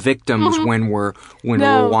pain of the victims when we're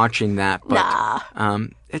watching that. But,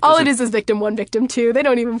 all it is victim 1, victim 2. They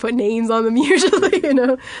don't even put names on them usually, you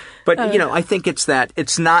know. But, you know, I think it's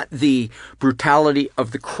not the brutality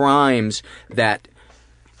of the crimes that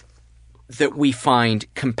we find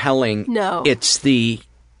compelling. No. It's the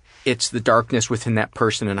darkness within that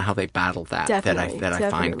person and how they battle that Definitely, I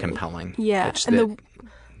find compelling. Yeah. And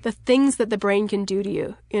the things that the brain can do to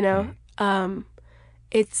you, you know.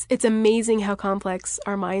 It's amazing how complex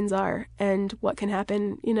our minds are, and what can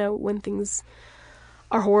happen, you know, when things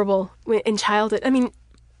are horrible in childhood. I mean,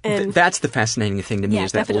 And that's the fascinating thing to me,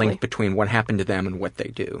 is that definitely. link between what happened to them and what they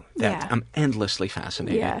do. I'm endlessly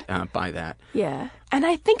fascinated by that. Yeah. And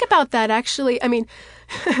I think about that, actually. I mean,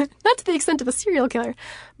 not to the extent of a serial killer,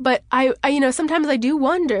 but I sometimes I do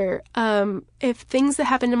wonder if things that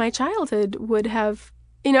happened in my childhood would have,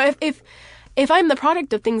 if I'm the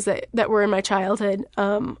product of things that were in my childhood,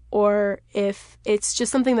 or if it's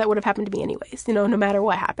just something that would have happened to me anyways, no matter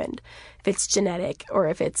what happened, if it's genetic or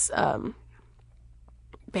if it's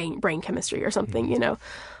brain chemistry or something,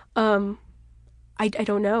 I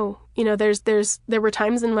don't know. There were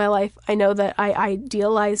times in my life I know that I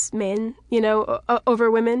idealized men,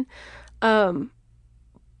 over women,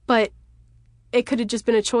 but it could have just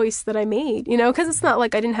been a choice that I made, because it's not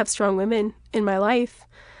like I didn't have strong women in my life.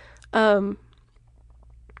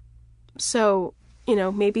 So,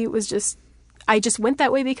 maybe it was just, I just went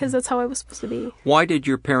that way because that's how I was supposed to be. Why did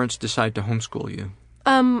your parents decide to homeschool you?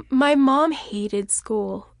 My mom hated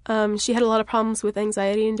school. She had a lot of problems with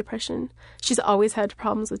anxiety and depression. She's always had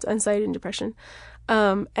problems with anxiety and depression.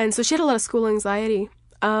 And so she had a lot of school anxiety.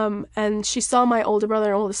 And she saw my older brother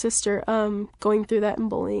and older sister, going through that and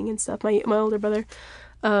bullying and stuff. My older brother,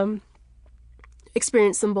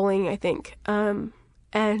 experienced some bullying, I think.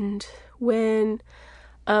 And when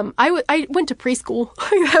I went to preschool,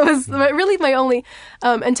 that was really my only,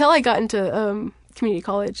 until I got into community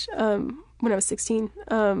college when I was 16.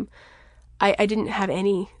 I didn't have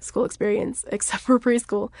any school experience except for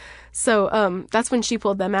preschool. So that's when she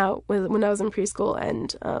pulled them out when I was in preschool,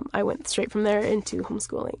 and I went straight from there into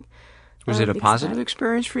homeschooling. Was it a positive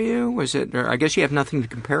experience for you? Was it? Or I guess you have nothing to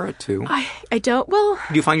compare it to. I don't. Well,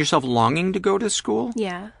 do you find yourself longing to go to school?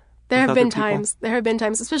 Yeah. There have been times,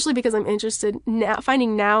 especially because I'm interested now,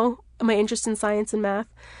 finding now my interest in science and math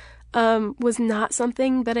was not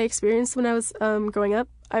something that I experienced when I was growing up.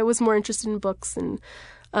 I was more interested in books and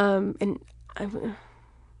I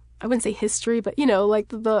wouldn't say history, but like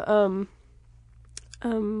the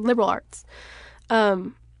liberal arts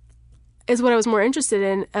is what I was more interested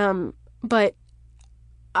in. But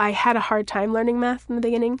I had a hard time learning math in the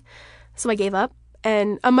beginning, so I gave up.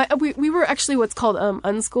 And we were actually what's called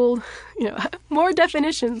unschooled, more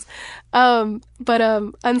definitions.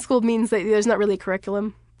 But unschooled means that there's not really a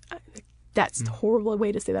curriculum. That's a horrible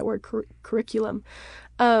way to say that word, curriculum.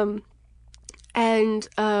 And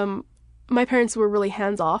my parents were really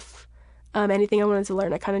hands off. Anything I wanted to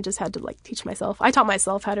learn, I kind of just had to teach myself. I taught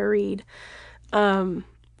myself how to read.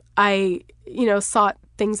 I sought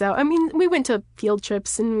things out. I mean, we went to field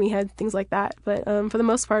trips and we had things like that. But for the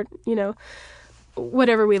most part,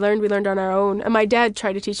 whatever we learned on our own. And my dad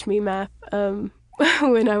tried to teach me math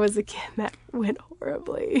when I was a kid. That went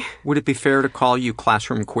horribly. Would it be fair to call you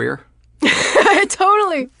classroom queer?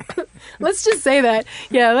 Totally. Let's just say that.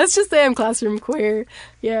 Yeah, let's just say I'm classroom queer.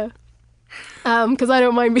 Yeah. Because I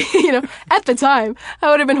don't mind being, at the time, I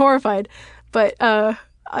would have been horrified. But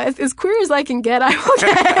as queer as I can get, I will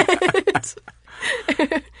get.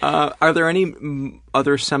 Are there any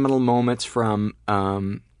other seminal moments from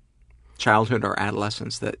childhood or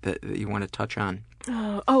adolescence that you want to touch on?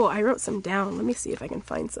 I wrote some down. Let me see if I can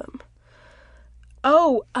find some.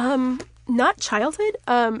 Not childhood.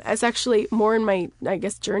 As actually more in my, I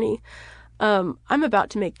guess, journey. I'm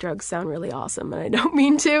about to make drugs sound really awesome, and I don't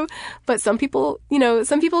mean to, but some people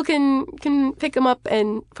can pick them up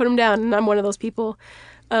and put them down, and I'm one of those people.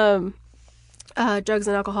 Drugs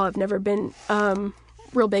and alcohol have never been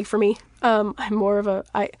real big for me. I'm more of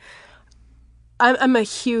I'm a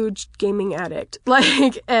huge gaming addict,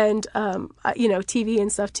 and TV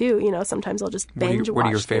and stuff too. Sometimes I'll just binge watch. What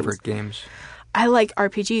are your favorite games? I like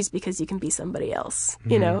RPGs because you can be somebody else,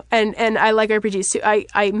 and I like RPGs too.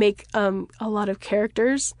 I make a lot of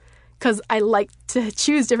characters because I like to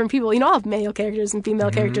choose different people. I'll have male characters and female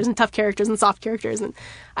characters and tough characters and soft characters, and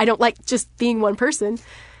I don't like just being one person.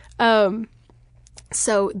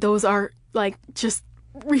 So those are just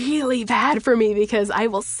really bad for me because I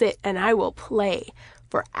will sit and I will play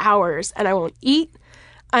for hours and I won't eat.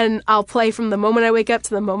 And I'll play from the moment I wake up to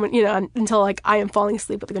the moment, until I am falling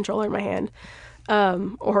asleep with the controller in my hand,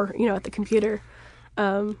 or at the computer.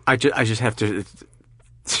 I just have to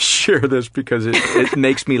share this because it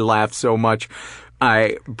makes me laugh so much.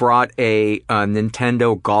 I brought a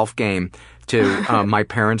Nintendo golf game to my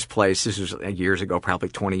parents' place. This was years ago, probably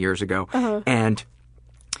 20 years ago,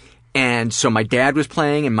 and so my dad was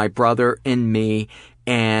playing, and my brother and me,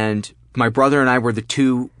 and my brother and I were the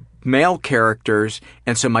two male characters,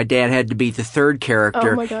 and so my dad had to be the third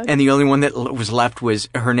character. Oh my God. And the only one that was left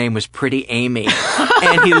her name was Pretty Amy.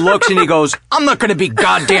 And he looks and he goes, "I'm not going to be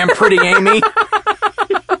goddamn Pretty Amy."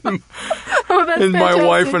 that's and my fantastic.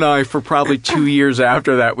 wife and I, for probably 2 years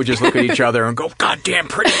after that, would just look at each other and go, "Goddamn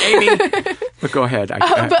pretty Amy." But go ahead. I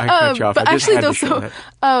cut you off. But I just actually, had though, to show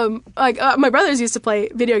that. my brothers used to play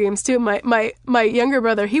video games too. My younger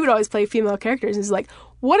brother, he would always play female characters. He's like,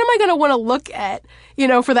 what am I going to want to look at,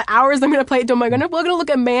 for the hours I'm going to play it? Am I going to look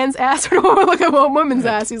at man's ass or do I want to look at a woman's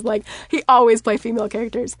ass? He's like, he always play female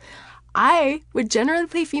characters. I would generally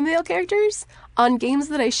play female characters on games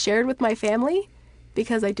that I shared with my family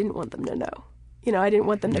because I didn't want them to know. I didn't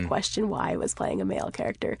want them to question why I was playing a male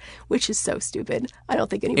character, which is so stupid. I don't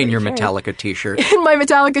think anybody In your cared. Metallica t-shirt. In my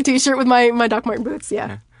Metallica t-shirt with my Doc Marten boots,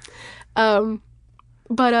 yeah.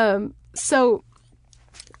 So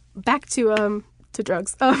back to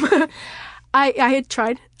drugs. I had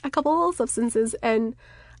tried a couple of substances, and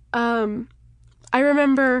I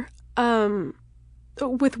remember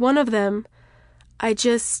with one of them, I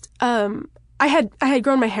just I had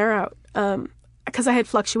grown my hair out because I had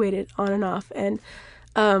fluctuated on and off, and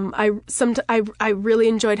I really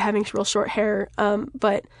enjoyed having real short hair,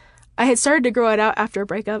 but I had started to grow it out after a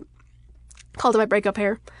breakup. Called it my breakup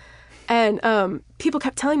hair. And people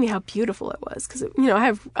kept telling me how beautiful it was because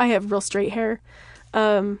I have real straight hair.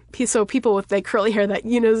 So people with like curly hair that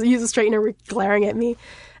use a straightener were glaring at me,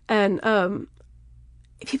 and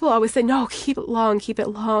people always say, "No, keep it long, keep it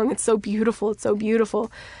long. It's so beautiful. It's so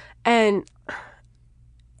beautiful." And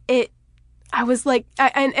I was like,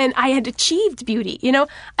 and I had achieved beauty.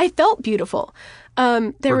 I felt beautiful.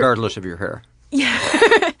 Regardless of your hair. Yeah.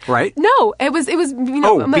 Right? No, it was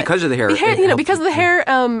because of the hair. Because of the hair,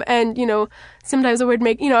 and sometimes I would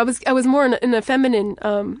make, I was more in a feminine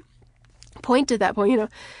point at that point,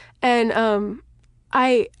 and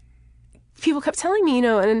people kept telling me,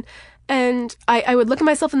 and I would look at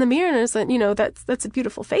myself in the mirror and I was like, that's a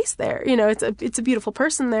beautiful face there, it's a beautiful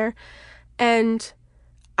person there, and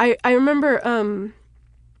I remember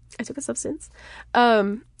I took a substance,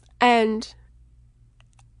 and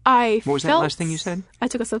what was that last thing you said? I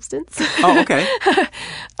took a substance. Oh, okay.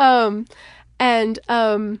 And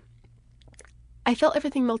I felt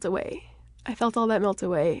everything melt away. I felt all that melt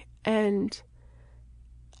away. And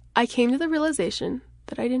I came to the realization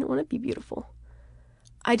that I didn't want to be beautiful.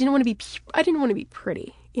 I didn't want to be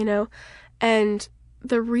pretty, And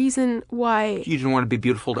the reason why... You didn't want to be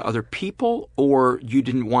beautiful to other people, or you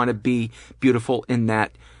didn't want to be beautiful in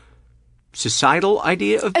that societal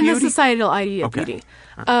idea of beauty? And the societal idea of beauty.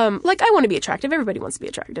 Like, I want to be attractive. Everybody wants to be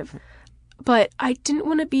attractive. But I didn't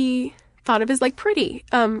want to be thought of as, like, pretty,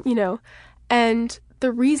 And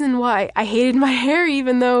the reason why I hated my hair,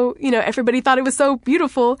 even though, everybody thought it was so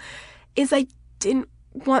beautiful, is I didn't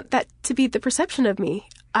want that to be the perception of me.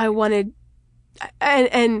 I wanted...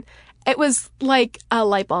 And it was like a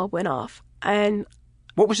light bulb went off. And...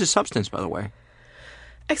 What was the substance, by the way?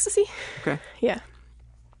 Ecstasy. Okay. Yeah.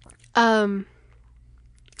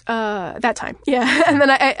 That time, yeah, and then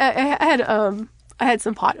I had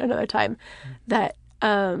some pot another time that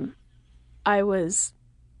I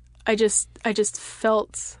just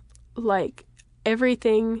felt like every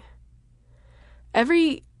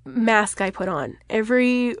mask I put on,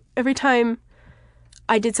 every time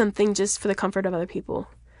I did something just for the comfort of other people,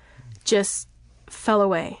 just fell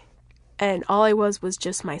away, and all I was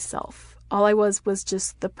just myself. All I was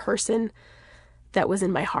just the person that was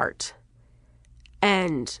in my heart.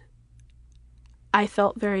 And I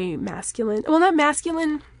felt very masculine. Well, not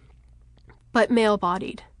masculine, but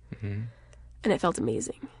male-bodied. Mm-hmm. And it felt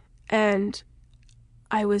amazing. And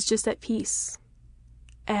I was just at peace.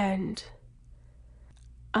 And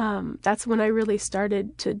that's when I really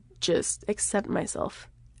started to just accept myself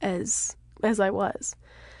as I was.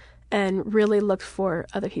 And really looked for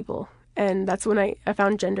other people. And that's when I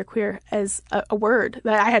found genderqueer as a word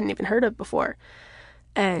that I hadn't even heard of before.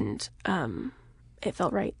 And it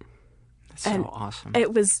felt right. That's so awesome.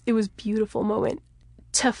 It was a beautiful moment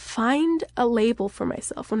to find a label for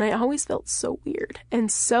myself when I always felt so weird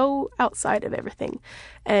and so outside of everything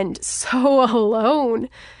and so alone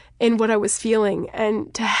in what I was feeling,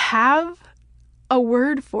 and to have a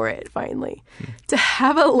word for it finally, to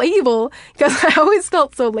have a label, because I always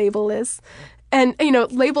felt so labelless. And,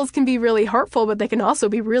 labels can be really hurtful, but they can also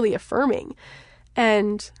be really affirming.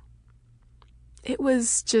 And it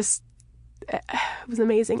was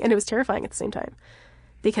amazing. And it was terrifying at the same time,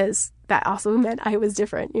 because that also meant I was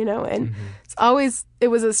different, and it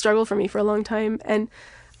was a struggle for me for a long time. And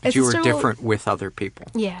but you were different with other people.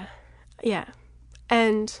 Yeah. Yeah.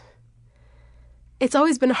 And it's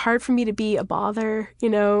always been hard for me to be a bother,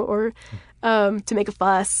 or to make a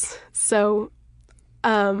fuss. So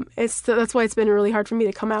that's why it's been really hard for me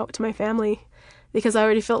to come out to my family, because I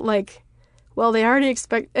already felt like well, they already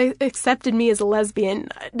accepted me as a lesbian.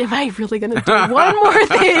 Am I really going to do one more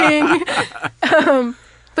thing?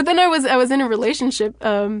 But then I was in a relationship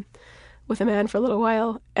with a man for a little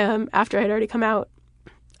while after I'd already come out.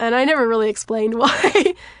 And I never really explained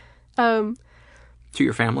why. To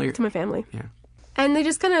your family? To my family. Yeah. And they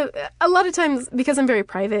just kind of, a lot of times, because I'm very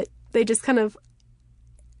private, they just kind of,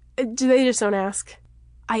 they just don't ask.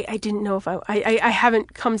 I didn't know if I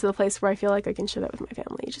haven't come to the place where I feel like I can share that with my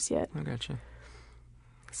family just yet. I gotcha.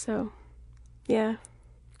 So, yeah.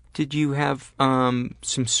 Did you have some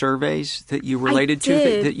surveys that you related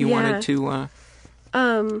to that you wanted to?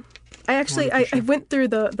 I went through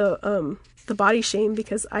the body shame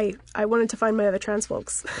because I wanted to find my other trans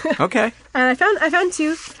folks. Okay. And I found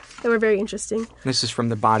 2 that were very interesting. This is from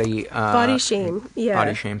the body shame. Yeah.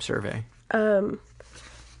 Body shame survey.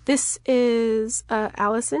 This is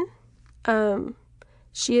Allison.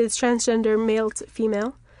 She is transgender, male to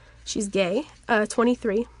female. She's gay,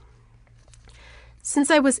 23. Since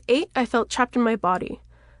I was 8, I felt trapped in my body.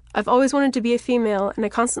 I've always wanted to be a female, and I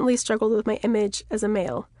constantly struggled with my image as a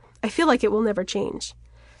male. I feel like it will never change.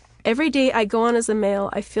 Every day I go on as a male,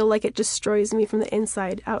 I feel like it destroys me from the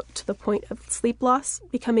inside out to the point of sleep loss,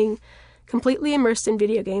 becoming completely immersed in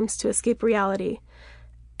video games to escape reality,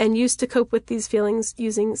 and used to cope with these feelings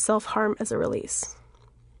using self-harm as a release.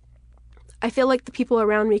 I feel like the people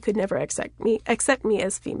around me could never accept me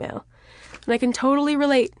as female. And I can totally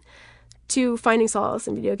relate to finding solace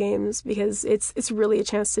in video games because it's really a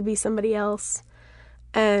chance to be somebody else.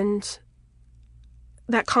 And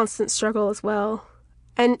that constant struggle as well.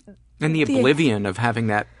 And the oblivion of having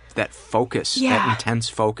that focus, that intense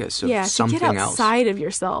focus of something else. To get outside of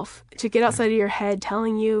yourself, to get outside of your head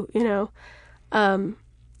telling you,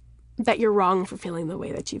 that you're wrong for feeling the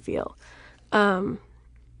way that you feel.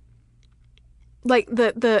 Like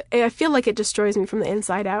I feel like it destroys me from the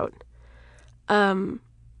inside out.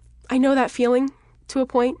 I know that feeling to a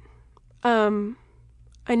point.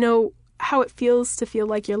 I know how it feels to feel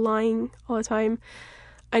like you're lying all the time.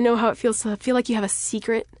 I know how it feels to feel like you have a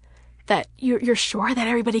secret that you're sure that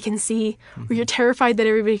everybody can see, or you're terrified that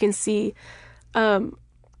everybody can see,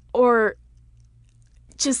 or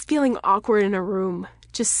just feeling awkward in a room,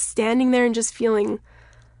 just standing there and just feeling.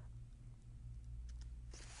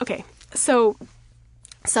 Okay, so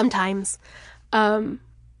sometimes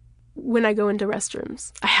when I go into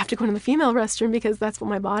restrooms, I have to go into the female restroom because that's what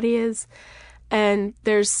my body is. And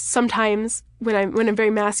there's sometimes when I'm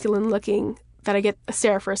very masculine looking that I get a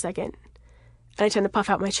stare for a second. And I tend to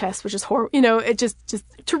puff out my chest, which is horrible. It just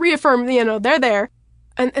to reaffirm, they're there.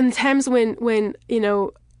 And times when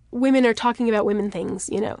women are talking about women things,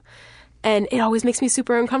 and it always makes me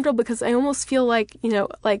super uncomfortable because I almost feel like,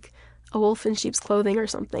 like a wolf in sheep's clothing or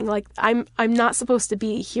something. Like I'm not supposed to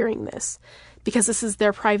be hearing this because this is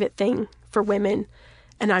their private thing for women,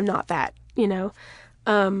 and I'm not that,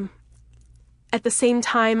 At the same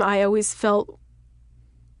time, I always felt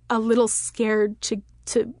a little scared to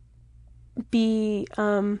be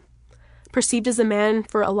perceived as a man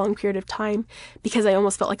for a long period of time because I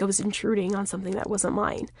almost felt like I was intruding on something that wasn't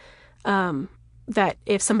mine. That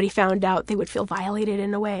if somebody found out, they would feel violated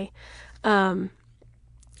in a way.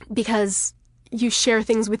 Because you share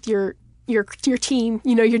things with your team,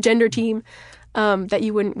 your gender team, that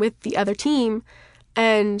you wouldn't with the other team.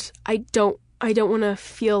 And I don't want to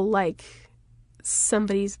feel like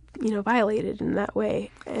somebody's, violated in that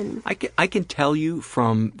way. And I can tell you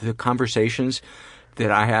from the conversations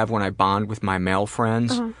that I have when I bond with my male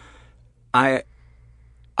friends, I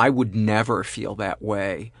would never feel that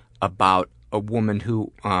way about a woman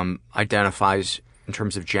who identifies in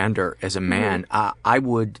terms of gender as a man. I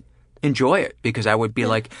would enjoy it because I would be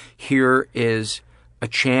like, here is a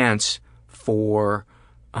chance for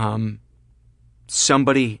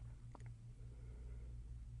somebody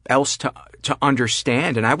else to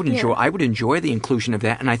understand, and I would enjoy the inclusion of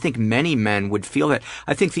that, and I think many men would feel that.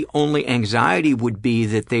 I think the only anxiety would be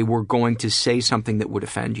that they were going to say something that would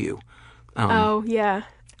offend you.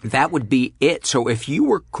 That would be it. So if you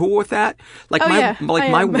were cool with that,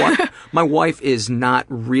 my wife is not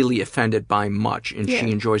really offended by much, and she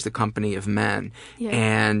enjoys the company of men.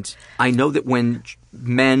 And I know that when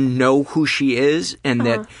men know who she is and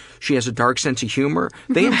that she has a dark sense of humor,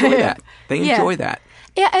 they enjoy that. They enjoy that.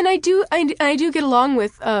 Yeah, and I do get along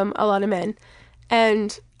with a lot of men,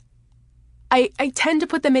 and I tend to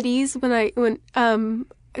put them at ease when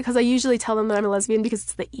because I usually tell them that I'm a lesbian because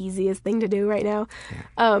it's the easiest thing to do right now.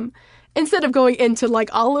 Instead of going into like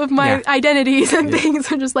all of my identities and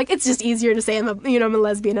things, I'm just like, it's just easier to say I'm a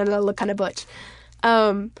lesbian and I look kind of butch.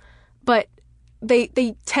 But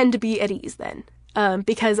they tend to be at ease then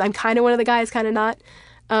because I'm kind of one of the guys, kind of not.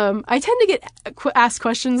 I tend to get asked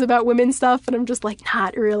questions about women stuff, and I'm just like,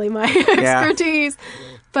 not really my expertise.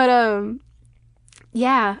 But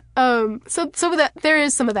so that there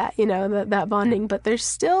is some of that, that bonding, but there's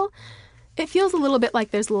still, it feels a little bit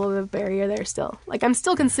like there's a little bit of barrier there still. Like I'm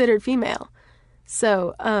still considered female.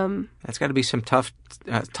 So that's got to be some tough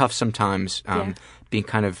sometimes, being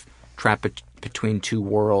kind of trapped between two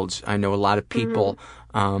worlds. I know a lot of people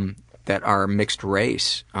that are mixed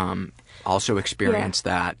race also experience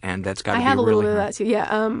that, and that's got to be really hard. I have a little bit of that too.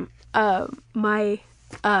 Yeah. My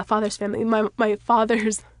father's family, my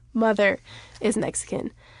father's mother is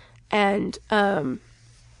Mexican, and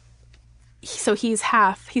so he's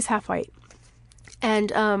half white.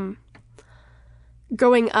 And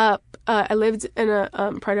growing up, I lived in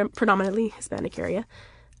a predominantly Hispanic area,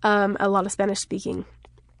 a lot of Spanish speaking,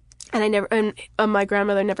 and my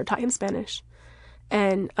grandmother never taught him Spanish.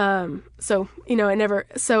 And but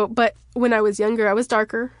when I was younger, I was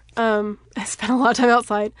darker. I spent a lot of time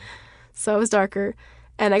outside, so I was darker.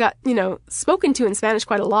 And I got, spoken to in Spanish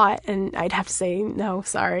quite a lot, and I'd have to say, no,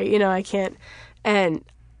 sorry, I can't. And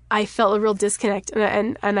I felt a real disconnect,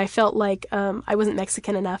 and I felt like I wasn't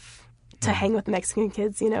Mexican enough to hang with Mexican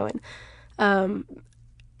kids, and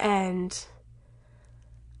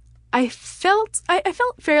I felt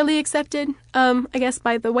fairly accepted, I guess,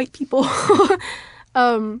 by the white people.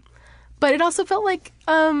 But it also felt like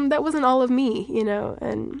that wasn't all of me,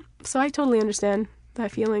 and so I totally understand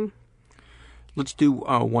that feeling. Let's do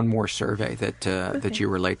one more survey that you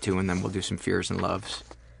relate to, and then we'll do some fears and loves.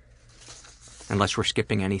 Unless we're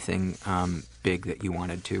skipping anything big that you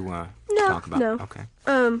wanted to talk about. No. Okay.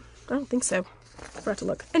 I don't think so. I forgot to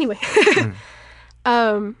look. Anyway.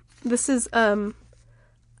 This is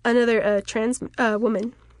another trans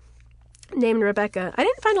woman named Rebecca. I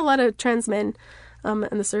didn't find a lot of trans men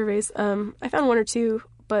in the surveys. I found one or two,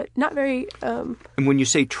 but not very... And when you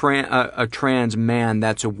say a trans man,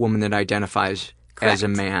 that's a woman that identifies as a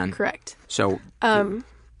man. Correct. So... Okay.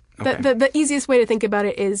 The easiest way to think about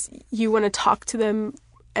it is you want to talk to them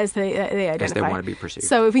as they identify. As they want to be perceived.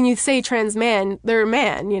 So when you say trans man, they're a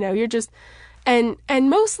man, you're just... And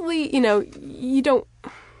mostly, you don't...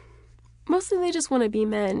 Mostly they just want to be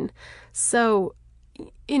men. So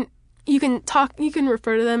you can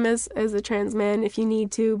refer to them as a trans man if you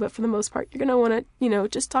need to, but for the most part, you're going to want to,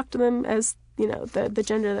 just talk to them as, the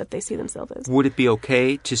gender that they see themselves as. Would it be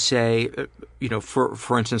okay to say,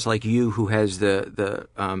 for instance, like you, who has the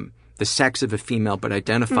sex of a female but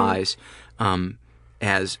identifies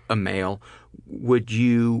as a male, would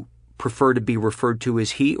you prefer to be referred to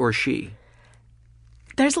as he or she?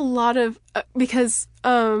 There's a lot of because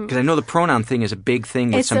I know the pronoun thing is a big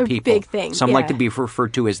thing with some people. It's a big thing. Some like to be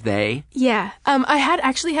referred to as they. Yeah. I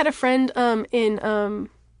had a friend in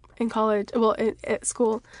college, at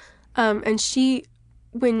school, and she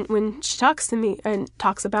when she talks to me and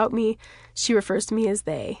talks about me, she refers to me as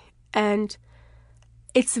they, and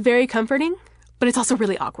it's very comforting. But it's also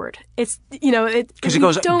really awkward. It's, because it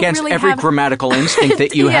goes against every grammatical instinct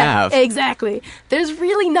that you have. Exactly. There's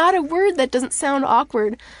really not a word that doesn't sound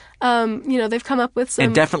awkward. They've come up with some...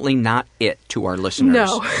 And definitely not it to our listeners.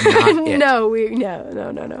 No. Not it. No.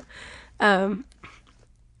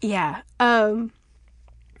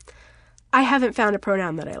 I haven't found a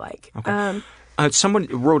pronoun that I like. Okay. Someone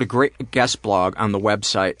wrote a great guest blog on the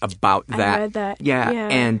website about that. I read that. Yeah.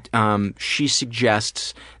 And she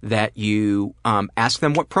suggests that you ask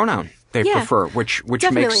them what pronoun they prefer, which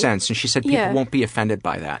makes sense. And she said people won't be offended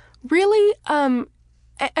by that. Really?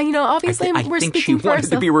 Obviously we're speaking for ourselves. I think she wanted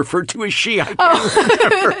to be referred to as she. I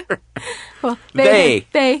can't remember. Well, they,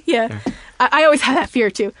 yeah. I always have that fear,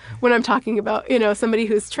 too, when I'm talking about, somebody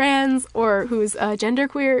who's trans or who's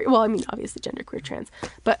genderqueer. Well, I mean, obviously genderqueer trans.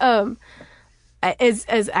 But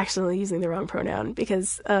as actually using the wrong pronoun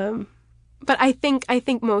because but I think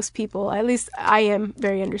most people, at least I am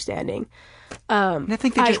very understanding. And I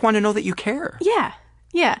think they just want to know that you care. Yeah.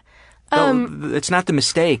 It's not the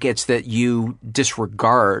mistake, it's that you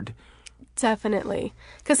disregard. Definitely.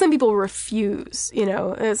 Because some people refuse,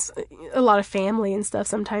 as a lot of family and stuff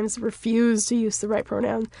sometimes refuse to use the right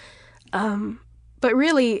pronoun. But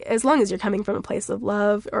really, as long as you're coming from a place of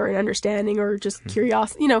love or an understanding or just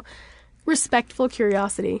curiosity, respectful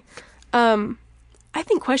curiosity. I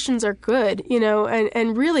think questions are good,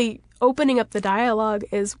 and really opening up the dialogue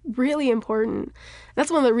is really important.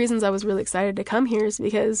 That's one of the reasons I was really excited to come here is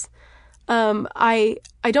because I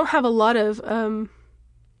don't have a lot of,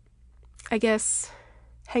 I guess,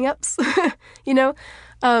 hang-ups, I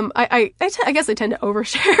guess I tend to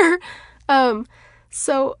overshare.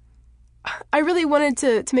 So I really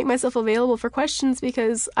wanted to make myself available for questions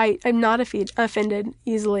because I'm not offended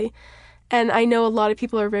easily. And I know a lot of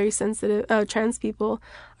people are very sensitive, trans people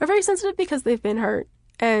are very sensitive because they've been hurt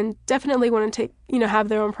and definitely want to have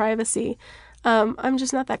their own privacy. I'm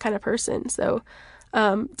just not that kind of person. So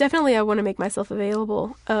definitely I want to make myself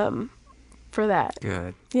available for that.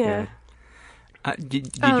 Good. Yeah. Good.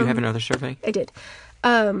 Did you have another survey? I did.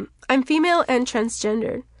 I'm female and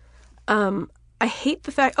transgender. I hate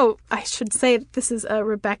the fact... Oh, I should say this is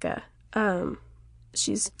Rebecca.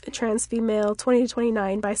 She's a trans female, 20 to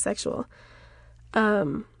 29, bisexual.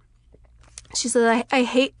 She said, I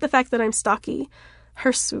hate the fact that I'm stocky.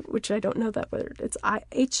 Which I don't know that word. It's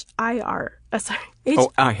H-I-R. Sorry.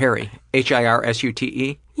 Hairy.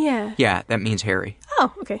 H-I-R-S-U-T-E? Yeah. Yeah, that means hairy.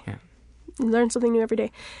 Oh, okay. Yeah. Learn something new every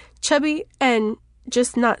day. Chubby and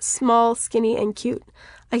just not small, skinny, and cute.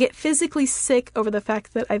 I get physically sick over the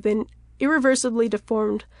fact that I've been irreversibly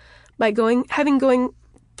deformed by going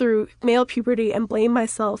through male puberty and blame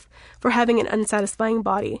myself for having an unsatisfying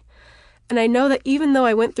body. And I know that even though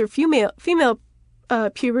I went through female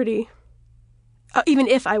puberty, even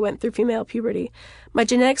if I went through female puberty, my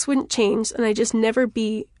genetics wouldn't change and I just never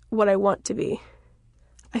be what I want to be.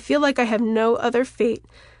 I feel like I have no other fate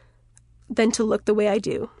than to look the way I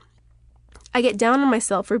do. I get down on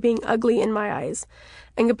myself for being ugly in my eyes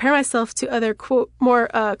and compare myself to other more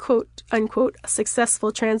quote unquote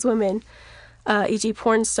successful trans women, e.g.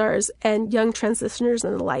 porn stars and young transitioners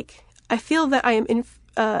and the like. I feel that I am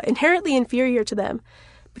inherently inferior to them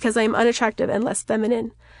because I am unattractive and less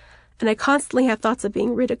feminine. And I constantly have thoughts of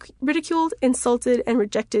being ridiculed, insulted, and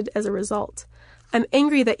rejected as a result. I'm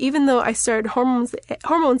angry that even though I started hormones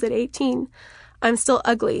at 18, I'm still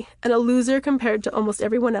ugly and a loser compared to almost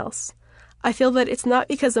everyone else. I feel that it's not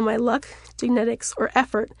because of my luck, genetics, or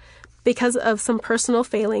effort, because of some personal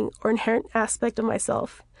failing or inherent aspect of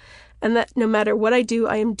myself, and that no matter what I do,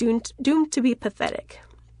 I am doomed to be pathetic.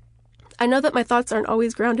 I know that my thoughts aren't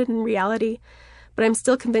always grounded in reality, but I'm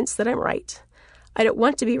still convinced that I'm right. I don't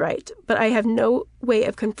want to be right, but I have no way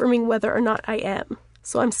of confirming whether or not I am.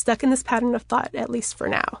 So I'm stuck in this pattern of thought, at least for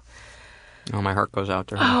now. Oh, my heart goes out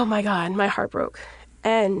to her. Oh, my God, my heart broke.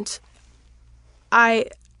 And I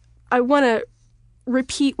want to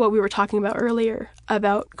repeat what we were talking about earlier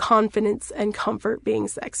about confidence and comfort being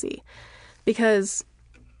sexy. Because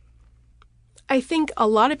I think a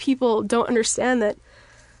lot of people don't understand that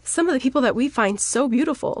some of the people that we find so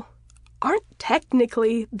beautiful aren't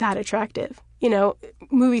technically that attractive.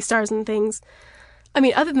 Movie stars and things. I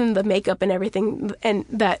mean, other than the makeup and everything and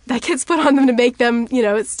that gets put on them to make them,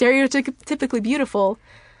 stereotypically beautiful,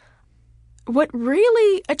 what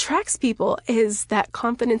really attracts people is that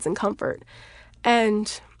confidence and comfort.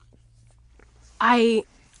 And I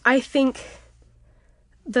think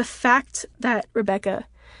the fact that Rebecca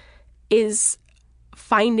is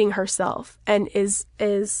finding herself and is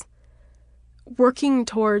working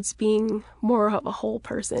towards being more of a whole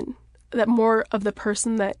person, that more of the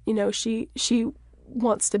person that, she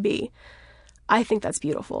wants to be, I think that's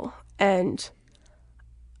beautiful. And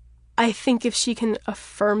I think if she can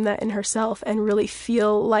affirm that in herself and really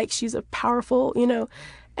feel like she's a powerful,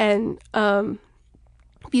 and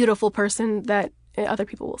beautiful person, that other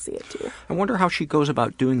people will see it too. I wonder how she goes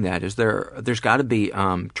about doing that. There's got to be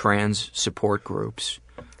trans support groups.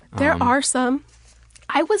 There are some.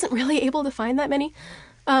 I wasn't really able to find that many.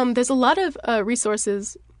 There's a lot of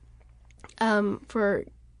resources for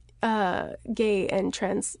gay and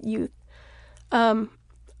trans youth.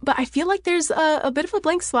 But I feel like there's a bit of a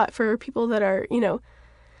blank spot for people that are,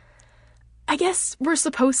 I guess we're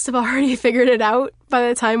supposed to have already figured it out by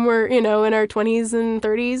the time we're, in our 20s and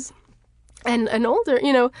 30s and older.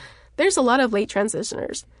 There's a lot of late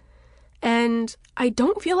transitioners. And I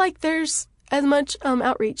don't feel like there's as much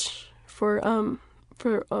outreach for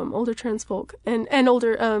older trans folk and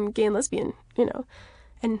older gay and lesbian,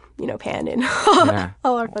 and pan and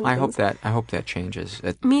all our fun things. I hope that changes.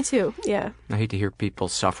 Me too. Yeah. I hate to hear people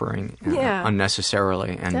suffering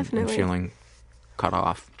unnecessarily and feeling cut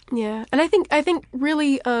off. Yeah, and I think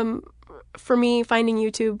really for me, finding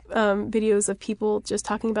YouTube videos of people just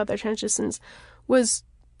talking about their transitions was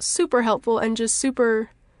super helpful and just super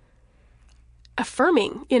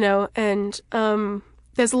affirming, and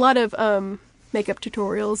there's a lot of makeup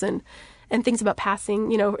tutorials and things about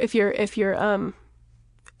passing, if you're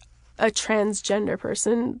a transgender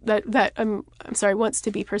person that wants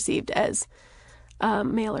to be perceived as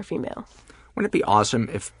male or female. Wouldn't it be awesome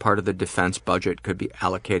if part of the defense budget could be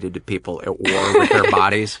allocated to people at war with their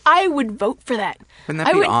bodies? I would vote for that. Wouldn't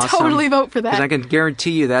that be awesome? I would totally vote for that. Because I can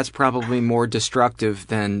guarantee you that's probably more destructive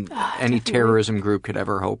than any terrorism group could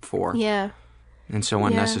ever hope for. Yeah. And so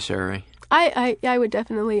unnecessary. I would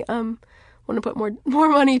definitely want want to put more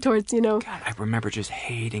money towards, God, I remember just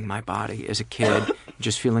hating my body as a kid,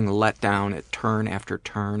 just feeling let down at turn after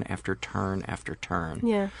turn after turn after turn.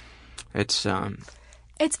 Yeah. It's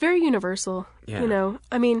very universal,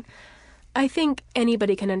 I mean, I think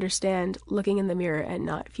anybody can understand looking in the mirror and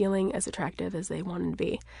not feeling as attractive as they wanted to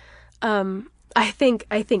be. I think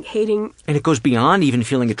hating... And it goes beyond even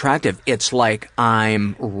feeling attractive. It's like,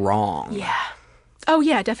 I'm wrong. Yeah. Oh,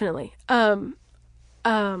 yeah, definitely. But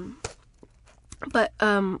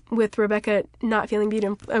with Rebecca not feeling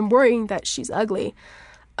beautiful and worrying that she's ugly,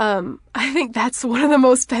 I think that's one of the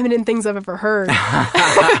most feminine things I've ever heard.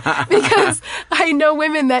 Because I know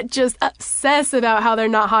women that just obsess about how they're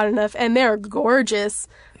not hot enough, and they're gorgeous,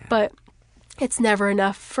 but it's never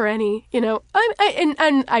enough for any,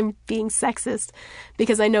 I'm being sexist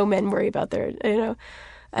because I know men worry about their,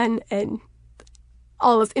 and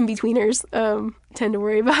all of us in-betweeners tend to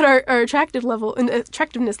worry about our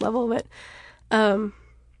attractiveness level, but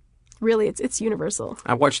really it's universal.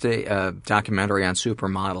 I watched a documentary on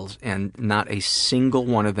supermodels, and not a single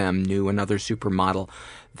one of them knew another supermodel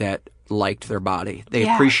that liked their body. They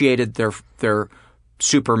appreciated their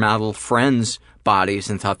supermodel friends' bodies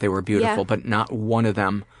and thought they were beautiful, but not one of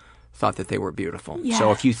them thought that they were beautiful. Yeah.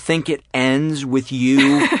 So if you think it ends with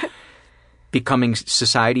you becoming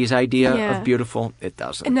society's idea of beautiful, it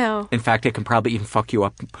doesn't. No. In fact, it can probably even fuck you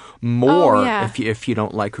up more if you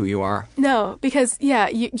don't like who you are. No, because,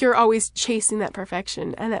 you're always chasing that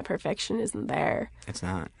perfection, and that perfection isn't there. It's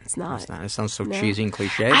not. It's not. It sounds so cheesy and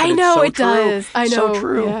cliche, but I know, it's so it true. does. I know. So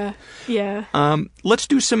true. Yeah. Let's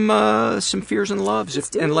do some fears and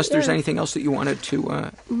loves, unless there's anything else that you wanted to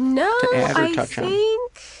add or touch on.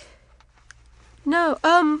 No.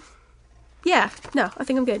 I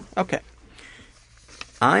think I'm good. Okay.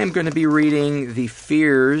 I am going to be reading the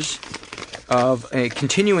fears of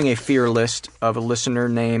continuing a fear list of a listener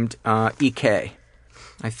named EK.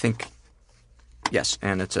 I think, yes,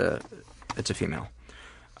 and it's a female.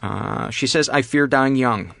 She says, I fear dying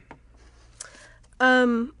young.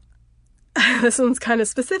 This one's kind of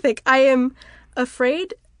specific. I am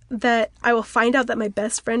afraid that I will find out that my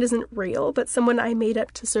best friend isn't real, but someone I made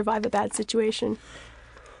up to survive a bad situation.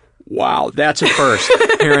 Wow, that's a first.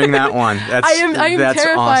 Hearing that one, that's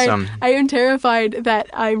terrified. Awesome. I am terrified that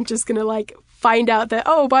I'm just gonna find out that,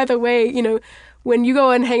 oh, by the way, when you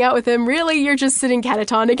go and hang out with him, really you're just sitting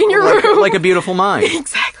catatonic in your room, like A Beautiful Mind.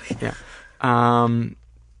 Exactly. Yeah.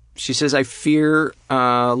 She says, I fear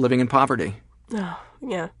living in poverty. Oh,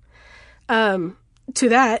 yeah. To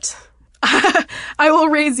that, I will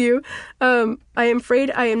raise you. I am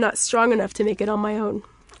afraid I am not strong enough to make it on my own.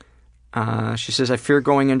 She says, I fear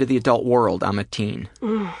going into the adult world. I'm a teen.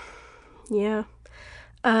 Yeah.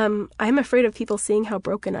 I'm afraid of people seeing how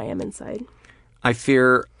broken I am inside. I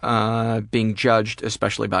fear being judged,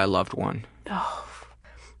 especially by a loved one. Oh.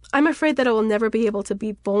 I'm afraid that I will never be able to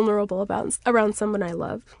be vulnerable around someone I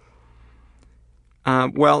love.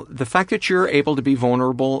 Well, the fact that you're able to be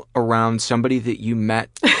vulnerable around somebody that you met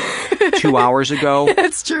 2 hours ago,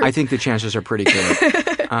 that's true. I think the chances are pretty good.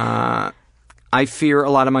 I fear a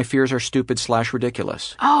lot of my fears are stupid /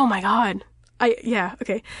 ridiculous. Oh my God.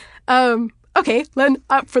 Okay. Okay, then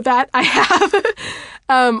for that I have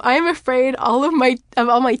I am afraid of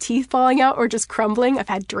all my teeth falling out or just crumbling. I've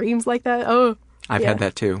had dreams like that. Oh. I've had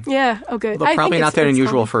that too. Yeah, oh good. But probably not that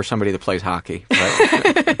unusual for somebody that plays hockey.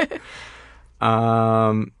 Right?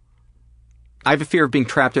 I have a fear of being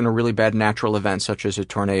trapped in a really bad natural event such as a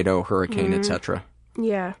tornado, hurricane, etc.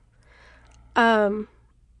 Yeah.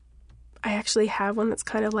 I actually have one that's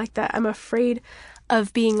kind of like that. I'm afraid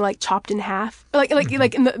of being chopped in half, like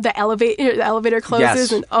in the elevator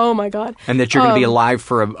closes, and oh my God, and that you're going to be alive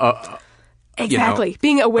for exactly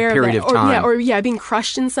being aware a period of time, or being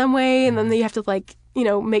crushed in some way, and then you have to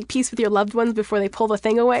make peace with your loved ones before they pull the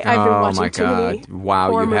thing away. I've been watching too many.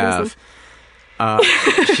 Wow, you have.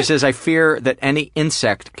 She says, I fear that any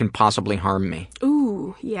insect can possibly harm me.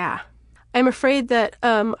 Ooh, yeah. I'm afraid that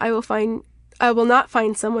I will not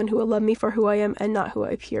find someone who will love me for who I am and not who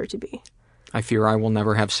I appear to be. I fear I will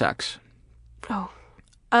never have sex. Oh.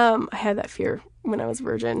 I had that fear when I was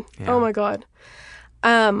virgin. Yeah. Oh my God.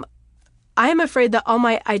 I am afraid that all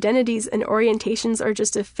my identities and orientations are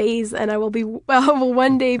just a phase, and I will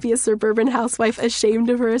one day be a suburban housewife ashamed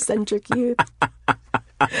of her eccentric youth.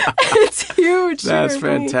 It's huge. That's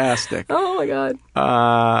fantastic. Oh my God.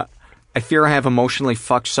 I fear I have emotionally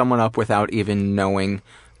fucked someone up without even knowing,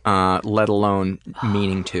 let alone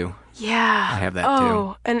meaning to. Yeah. I have that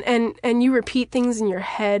too. And you repeat things in your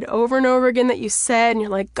head over and over again that you said, and you're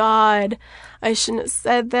like, God, I shouldn't have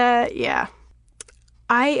said that. Yeah.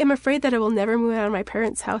 I am afraid that I will never move out of my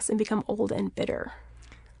parents' house and become old and bitter.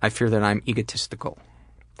 I fear that I'm egotistical.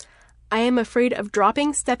 I am afraid of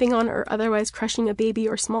dropping, stepping on, or otherwise crushing a baby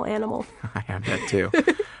or small animal. I have that too.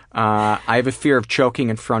 I have a fear of choking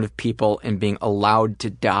in front of people and being allowed to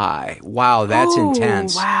die. Wow, that's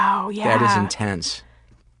intense. Wow, yeah. That is intense.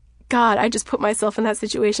 God, I just put myself in that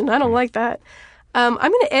situation. I don't like that. I'm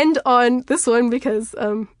going to end on this one because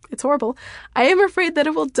it's horrible. I am afraid that I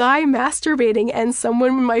will die masturbating and someone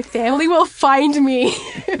in my family will find me.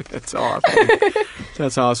 That's awesome.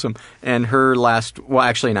 That's awesome. And her last, well,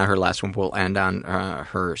 actually not her last one, we'll end on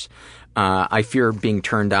hers. I fear being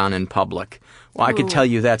turned on in public. Well, I can tell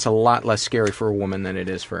you that's a lot less scary for a woman than it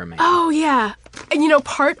is for a man. Oh, yeah. And,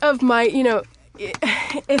 part of my,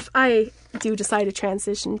 if I do decide to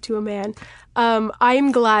transition to a man,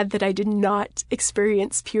 I'm glad that I did not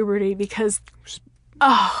experience puberty because,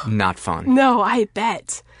 not fun. No, I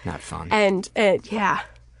bet. Not fun. And yeah.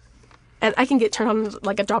 And I can get turned on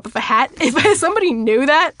like a drop of a hat. If somebody knew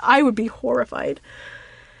that, I would be horrified.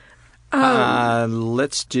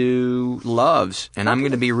 Let's do loves. And I'm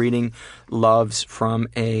going to be reading loves from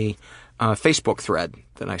a Facebook thread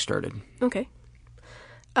that I started. Okay.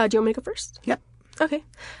 Do you want me to go first? Yep. Okay.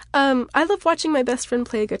 I love watching my best friend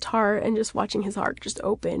play a guitar and just watching his heart just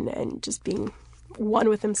open and just being one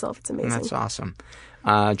with himself. It's amazing. That's awesome.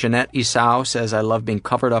 Jeanette Isao says, I love being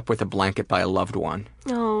covered up with a blanket by a loved one.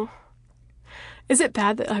 Oh. Is it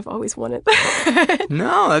bad that I've always wanted that?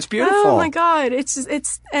 No, that's beautiful. Oh my God.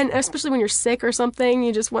 And especially when you're sick or something,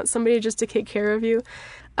 you just want somebody just to take care of you.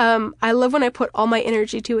 I love when I put all my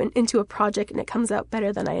energy into a project and it comes out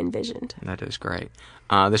better than I envisioned. That is great.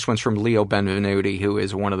 This one's from Leo Benvenuti, who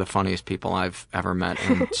is one of the funniest people I've ever met,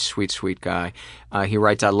 and sweet, sweet guy. He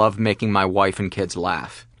writes, I love making my wife and kids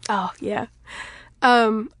laugh. Oh, yeah.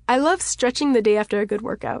 I love stretching the day after a good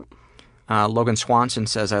workout. Logan Swanson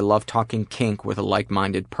says, I love talking kink with a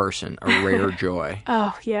like-minded person, a rare joy.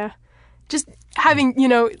 Oh, yeah. Just having,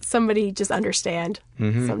 somebody just understand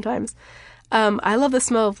sometimes. I love the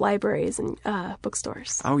smell of libraries and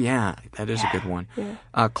bookstores. Oh, yeah. That is a good one.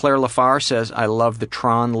 Yeah. Claire Lafar says, I love the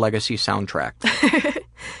Tron Legacy soundtrack.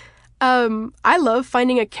 I love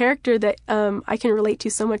finding a character that I can relate to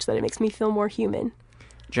so much that it makes me feel more human.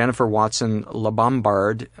 Jennifer Watson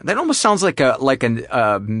LaBombard. That almost sounds like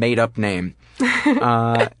a made-up name.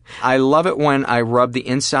 I love it when I rub the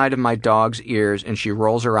inside of my dog's ears and she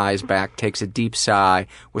rolls her eyes back, takes a deep sigh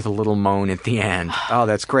with a little moan at the end. Oh,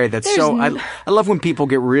 that's great. I love when people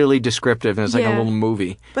get really descriptive and it's like a little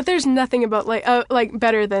movie. But there's nothing about like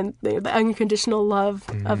better than the unconditional love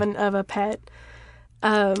of a pet.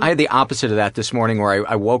 I had the opposite of that this morning where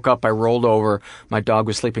I woke up, I rolled over, my dog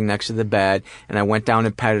was sleeping next to the bed, and I went down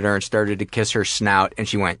and petted her and started to kiss her snout, and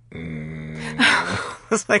she went, I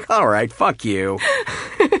was like, all right, fuck you.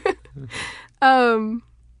 It's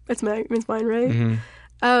mine, right?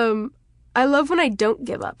 Mm-hmm. I love when I don't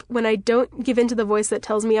give up, when I don't give in to the voice that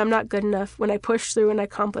tells me I'm not good enough, when I push through and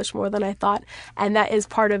accomplish more than I thought. And that is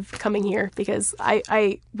part of coming here because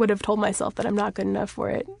I would have told myself that I'm not good enough for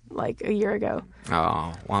it like a year ago.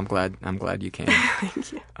 Oh, well, I'm glad you came.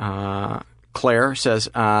 Thank you. Claire says,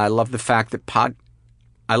 I love the fact that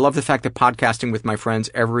podcasting with my friends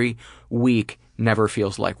every week never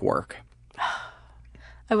feels like work.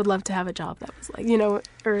 I would love to have a job that was like,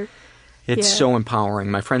 It's so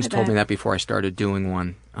empowering. My friends told me that before I started doing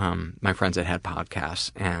one. My friends that had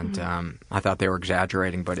podcasts, and I thought they were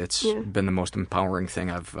exaggerating, but it's been the most empowering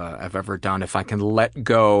thing I've ever done. If I can let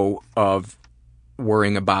go of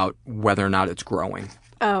worrying about whether or not it's growing.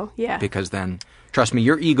 Oh, yeah. Because then, trust me,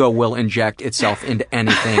 your ego will inject itself into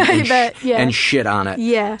anything and shit on it.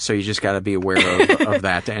 Yeah. So you just got to be aware of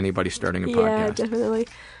that to anybody starting a podcast. Yeah, definitely.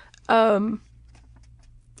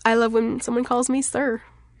 I love when someone calls me sir.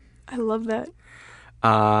 I love that.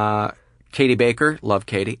 Katie Baker. Love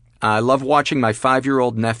Katie. I love watching my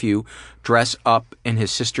 5-year-old nephew dress up in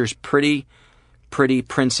his sister's pretty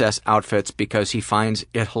princess outfits because he finds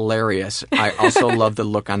it hilarious. I also love the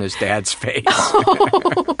look on his dad's face.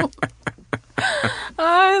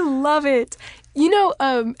 I love it.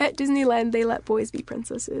 At Disneyland, they let boys be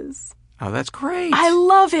princesses. Oh, that's great. I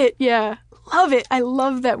love it. Yeah. Love it. I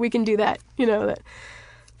love that we can do that.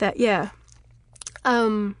 Yeah.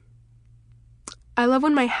 I love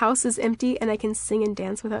when my house is empty and I can sing and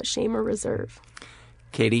dance without shame or reserve.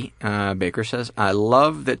 Katie Baker says, I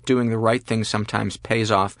love that doing the right thing sometimes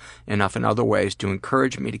pays off enough in other ways to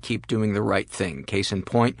encourage me to keep doing the right thing. Case in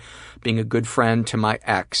point, being a good friend to my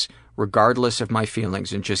ex, regardless of my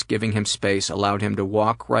feelings, and just giving him space allowed him to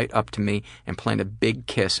walk right up to me and plant a big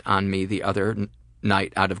kiss on me the other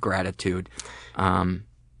night out of gratitude.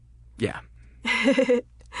 Yeah.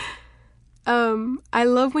 I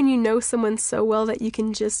love when you know someone so well that you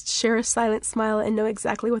can just share a silent smile and know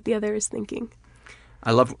exactly what the other is thinking.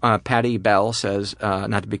 I love, Patty Bell says,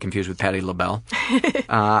 not to be confused with Patty LaBelle.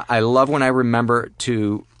 I love when I remember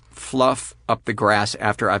to fluff up the grass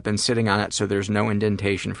after I've been sitting on it so there's no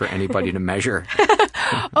indentation for anybody to measure.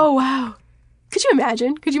 Oh, wow. Could you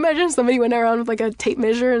imagine? Could you imagine if somebody went around with like a tape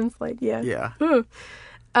measure and it's like, yeah. Yeah.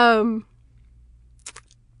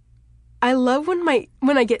 I love when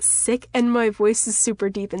I get sick and my voice is super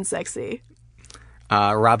deep and sexy.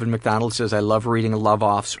 Robin McDonald says, I love reading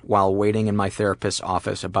love-offs while waiting in my therapist's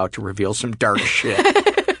office about to reveal some dark shit.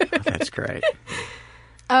 That's great.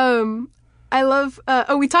 I love,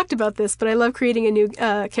 we talked about this, but I love creating a new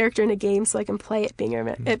character in a game so I can play it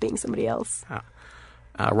being somebody else.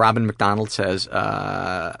 Robin McDonald says,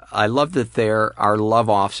 I love that there are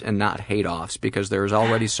love-offs and not hate-offs because there is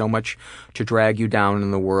already so much to drag you down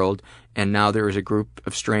in the world, and now there is a group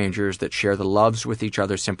of strangers that share the loves with each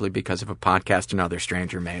other simply because of a podcast another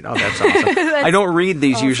stranger made. Oh, that's awesome. I don't read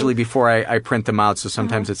these usually before I print them out, so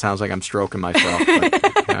sometimes it sounds like I'm stroking myself.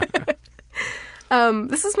 But,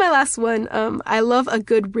 this is my last one. I love a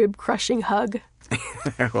good rib-crushing hug.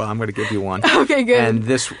 Well, I'm going to give you one. Okay, good. And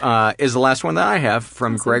this is the last one that I have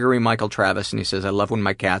from Gregory Michael Travis, and he says, I love when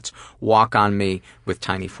my cats walk on me with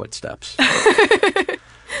tiny footsteps.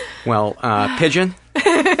 Well, Pigeon,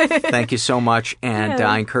 thank you so much, and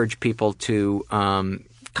I encourage people to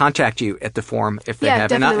contact you at the forum if they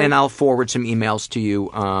have, and I'll forward some emails to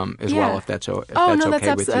you as well if that's okay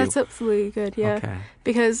with you. That's absolutely good, yeah.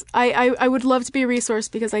 Because I would love to be a resource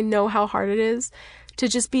because I know how hard it is to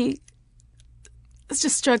just be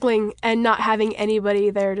struggling and not having anybody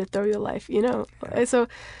there to throw your life, you know. Yeah. So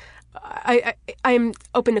I'm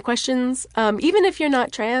open to questions, even if you're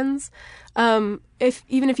not trans.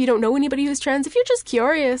 Even if you don't know anybody who's trans, if you're just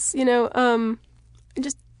curious, you know,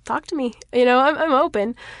 just talk to me. You know, I'm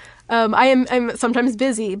open. I'm sometimes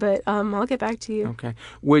busy, but I'll get back to you. Okay.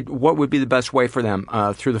 What would be the best way for them?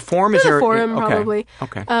 Through the forum? Through the forum, okay. Probably.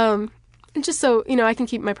 Okay. Just so you know, I can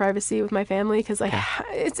keep my privacy with my family because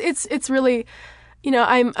it's really, you know,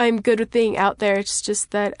 I'm good with being out there. It's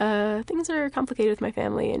just that things are complicated with my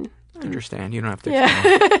family and. I understand. You don't have to.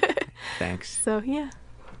 Yeah. Thanks. So yeah.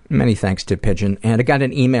 Many thanks to Pigeon. And I got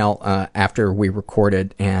an email after we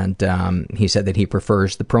recorded, and he said that he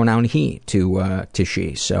prefers the pronoun he to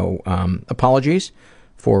she. So apologies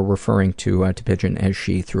for referring to Pigeon as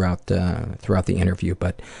she throughout the interview,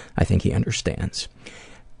 but I think he understands.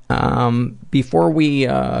 Before we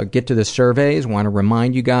get to the surveys, I want to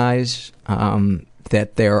remind you guys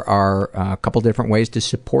that there are a couple different ways to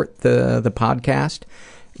support the podcast.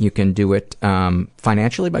 You can do it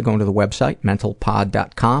financially by going to the website,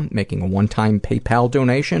 mentalpod.com, making a one-time PayPal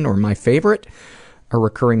donation, or my favorite, a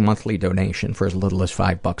recurring monthly donation for as little as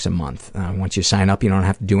 $5 a month. Once you sign up, you don't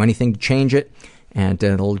have to do anything to change it, and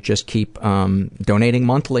it'll just keep donating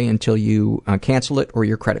monthly until you cancel it or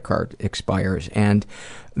your credit card expires. And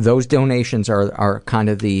those donations are kind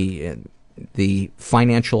of the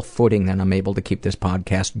financial footing that I'm able to keep this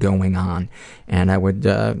podcast going on. And I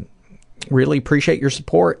would really appreciate your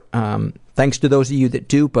support. Thanks to those of you that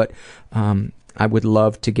do, but I would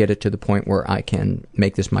love to get it to the point where I can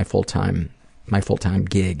make this my full-time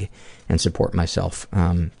gig and support myself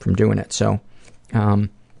from doing it. So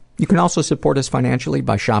you can also support us financially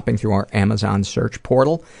by shopping through our Amazon search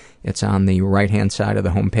portal. It's on the right-hand side of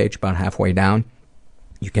the homepage, about halfway down.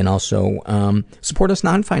 You can also support us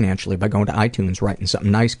non-financially by going to iTunes, writing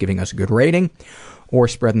something nice, giving us a good rating, or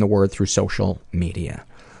spreading the word through social media.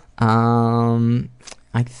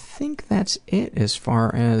 I think that's it as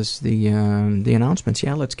far as the announcements.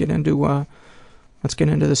 Yeah, let's get into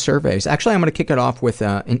the surveys. Actually, I'm going to kick it off with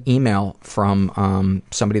an email from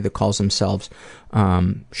somebody that calls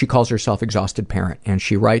she calls herself Exhausted Parent, and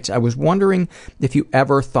she writes, I was wondering if you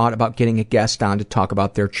ever thought about getting a guest on to talk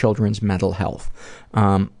about their children's mental health.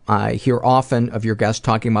 I hear often of your guests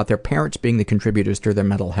talking about their parents being the contributors to their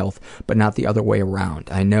mental health, but not the other way around.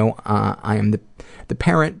 I know I am the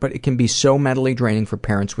parent, but it can be so mentally draining for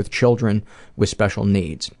parents with children with special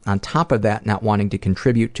needs. On top of that, not wanting to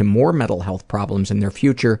contribute to more mental health problems in their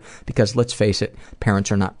future, because let's face it, parents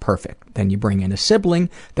are not perfect. Then you bring in a sibling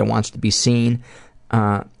that wants to be seen,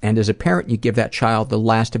 and as a parent, you give that child the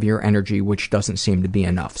last of your energy, which doesn't seem to be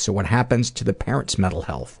enough. So what happens to the parent's mental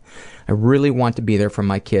health? I really want to be there for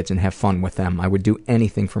my kids and have fun with them. I would do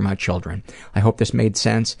anything for my children. I hope this made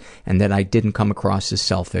sense and that I didn't come across as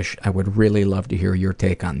selfish. I would really love to hear your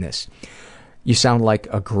take on this. You sound like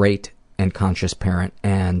a great and conscious parent,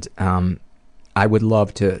 and I would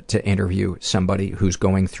love to interview somebody who's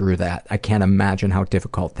going through that. I can't imagine how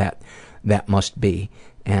difficult that must be.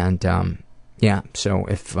 And Yeah, so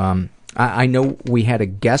if I know we had a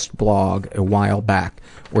guest blog a while back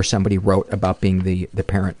where somebody wrote about being the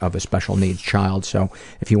parent of a special needs child. So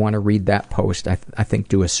if you want to read that post, I think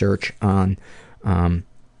do a search on the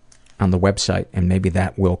website, and maybe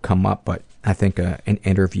that will come up. But I think an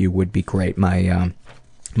interview would be great. My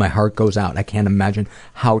heart goes out. I can't imagine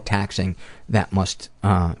how taxing that must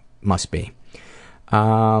be.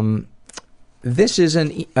 This is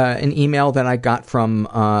an email that I got from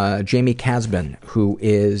Jamie Casbin, who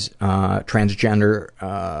is transgender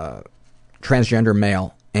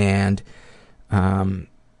male, and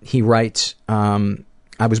he writes,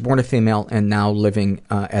 I was born a female and now living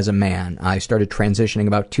as a man. I started transitioning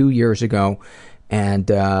about 2 years ago,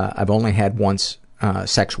 and I've only had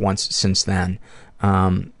sex once since then.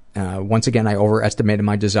 Once again, I overestimated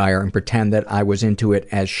my desire and pretend that I was into it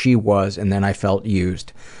as she was, and then I felt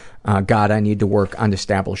used. God, I need to work on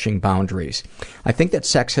establishing boundaries. I think that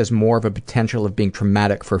sex has more of a potential of being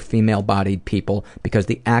traumatic for female-bodied people because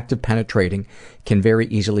the act of penetrating can very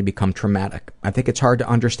easily become traumatic. I think it's hard to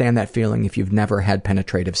understand that feeling if you've never had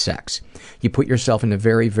penetrative sex. You put yourself in a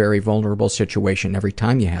very, very vulnerable situation every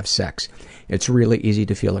time you have sex. It's really easy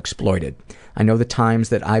to feel exploited. I know the times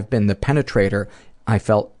that I've been the penetrator, I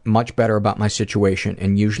felt much better about my situation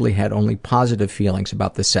and usually had only positive feelings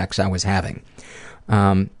about the sex I was having.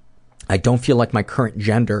 I don't feel like my current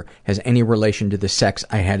gender has any relation to the sex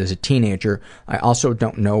I had as a teenager. I also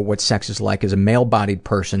don't know what sex is like as a male-bodied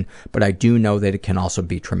person, but I do know that it can also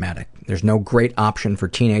be traumatic. There's no great option for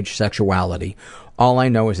teenage sexuality. All I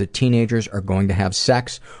know is that teenagers are going to have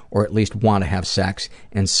sex, or at least want to have sex,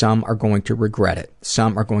 and some are going to regret it.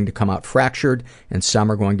 Some are going to come out fractured, and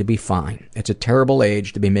some are going to be fine. It's a terrible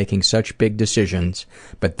age to be making such big decisions,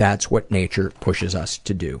 but that's what nature pushes us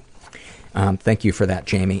to do. Thank you for that,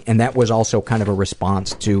 Jamie. And that was also kind of a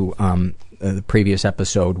response to the previous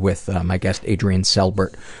episode with my guest, Adrian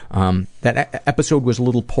Selbert. That episode was a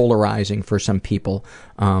little polarizing for some people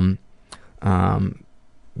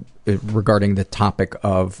regarding the topic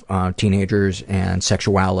of teenagers and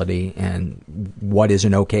sexuality and what is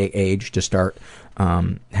an okay age to start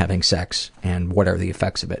having sex and what are the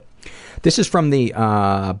effects of it. This is from the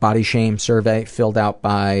body shame survey filled out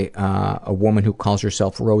by a woman who calls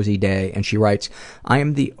herself Rosie Day, and she writes, I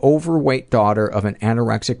am the overweight daughter of an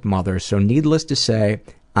anorexic mother, so needless to say,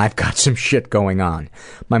 I've got some shit going on.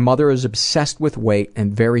 My mother is obsessed with weight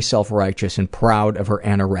and very self-righteous and proud of her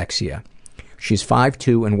anorexia. She's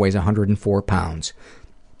 5'2" and weighs 104 pounds.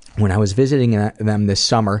 When I was visiting them this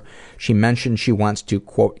summer, she mentioned she wants to,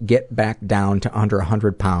 quote, get back down to under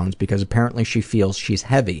 100 pounds because apparently she feels she's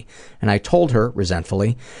heavy. And I told her,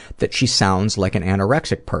 resentfully, that she sounds like an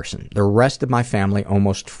anorexic person. The rest of my family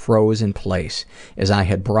almost froze in place as I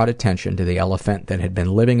had brought attention to the elephant that had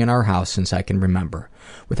been living in our house since I can remember.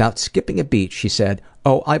 Without skipping a beat, she said,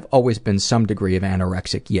 oh, I've always been some degree of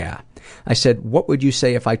anorexic, yeah. I said, what would you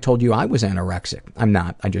say if I told you I was anorexic? I'm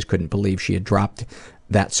not. I just couldn't believe she had dropped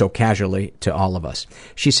that so casually to all of us.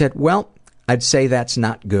 She said, well, I'd say that's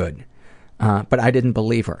not good. But I didn't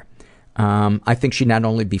believe her. I think she'd not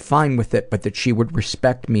only be fine with it, but that she would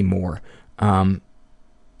respect me more.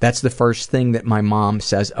 That's the first thing that my mom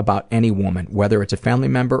says about any woman, whether it's a family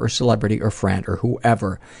member or celebrity or friend or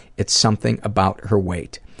whoever. It's something about her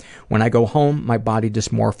weight. When I go home, my body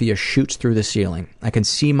dysmorphia shoots through the ceiling. I can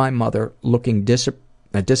see my mother looking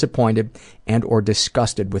disappointed and or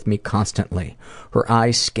disgusted with me constantly. Her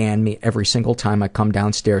eyes scan me every single time I come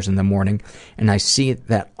downstairs in the morning, and I see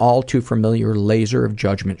that all too familiar laser of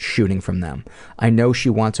judgment shooting from them. I know she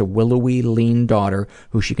wants a willowy, lean daughter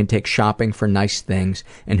who she can take shopping for nice things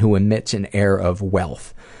and who emits an air of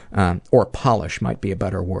wealth. Or polish might be a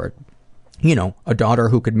better word. You know, a daughter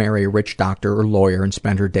who could marry a rich doctor or lawyer and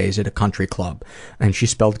spend her days at a country club. And she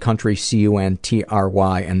spelled country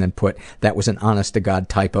C-U-N-T-R-Y and then put, that was an honest-to-God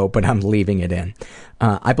typo, but I'm leaving it in.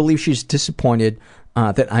 I believe she's disappointed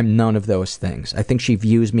that I'm none of those things. I think she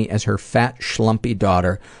views me as her fat, schlumpy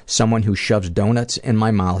daughter, someone who shoves donuts in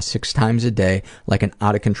my mouth 6 times a day like an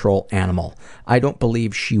out-of-control animal. I don't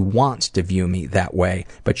believe she wants to view me that way,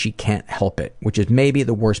 but she can't help it, which is maybe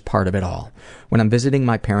the worst part of it all. When I'm visiting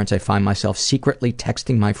my parents, I find myself secretly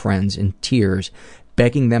texting my friends in tears,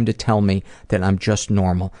 begging them to tell me that I'm just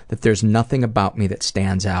normal, that there's nothing about me that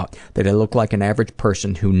stands out, that I look like an average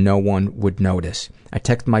person who no one would notice. I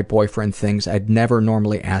text my boyfriend things I'd never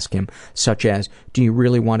normally ask him, such as, do you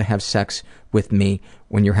really want to have sex with me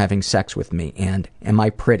when you're having sex with me? And, am I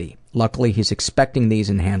pretty? Luckily, he's expecting these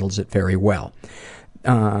and handles it very well.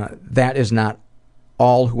 That is not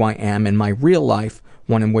all who I am in my real life,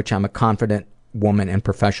 one in which I'm a confident woman and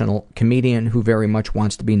professional comedian who very much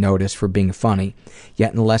wants to be noticed for being funny.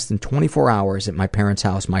 Yet in less than 24 hours at my parents'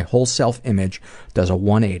 house, my whole self-image does a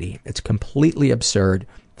 180. It's completely absurd.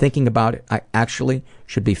 Thinking about it, I actually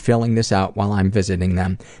should be filling this out while I'm visiting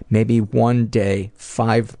them. Maybe on day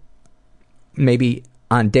 5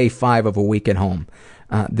 of a week at home.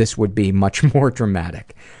 This would be much more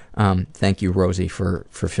dramatic. Thank you, Rosie, for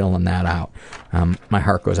filling that out. My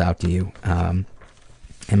heart goes out to you.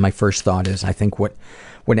 And my first thought is, I think what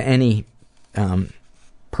any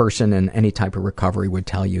person in any type of recovery would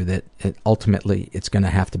tell you, that ultimately it's going to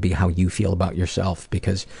have to be how you feel about yourself,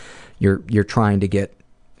 because you're trying to get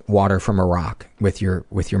water from a rock with your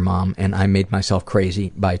mom, and I made myself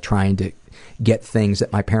crazy by trying to get things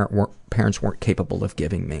that my parents weren't capable of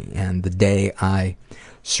giving me. And the day I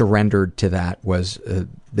surrendered to that was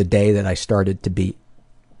the day that I started to be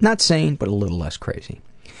not sane, but a little less crazy.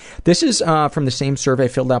 This is from the same survey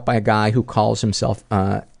filled out by a guy who calls himself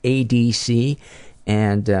ADC,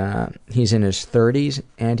 and he's in his 30s,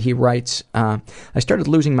 and he writes, I started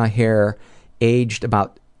losing my hair aged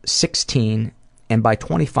about 16, and by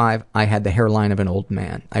 25 I had the hairline of an old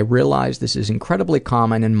man. I realize this is incredibly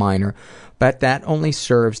common and minor, but that only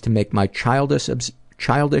serves to make my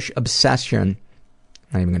childish obsession,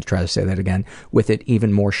 I'm not even going to try to say that again, with it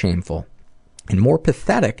even more shameful and more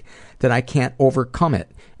pathetic that I can't overcome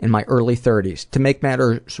it in my early 30s. To make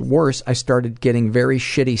matters worse, I started getting very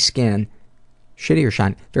shitty skin. Shitty or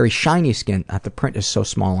shiny? Very shiny skin. The print is so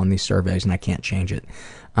small on these surveys and I can't change it.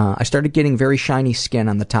 I started getting very shiny skin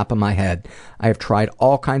on the top of my head. I have tried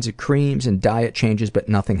all kinds of creams and diet changes, but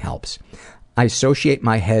nothing helps. I associate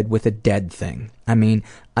my head with a dead thing. I mean,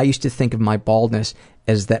 I used to think of my baldness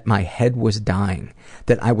as that my head was dying,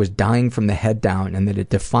 that I was dying from the head down, and that it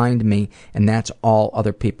defined me, and that's all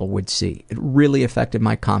other people would see. It really affected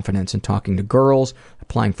my confidence in talking to girls,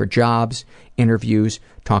 applying for jobs, interviews,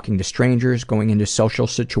 talking to strangers, going into social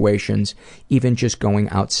situations, even just going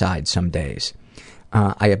outside some days.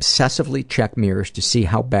 I obsessively check mirrors to see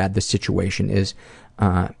how bad the situation is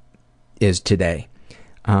today.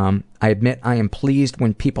 I admit I am pleased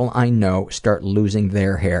when people I know start losing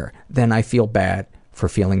their hair. Then I feel bad for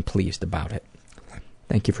feeling pleased about it.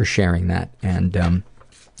 Thank you for sharing that, and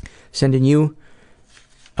sending you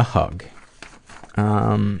a hug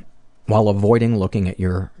while avoiding looking at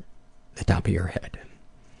the top of your head,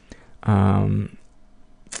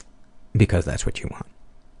 because that's what you want.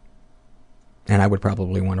 And I would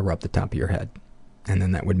probably want to rub the top of your head, and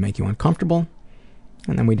then that would make you uncomfortable,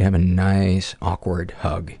 and then we'd have a nice, awkward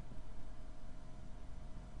hug.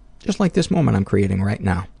 Just like this moment I'm creating right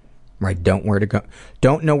now, where I don't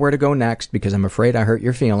know where to go next because I'm afraid I hurt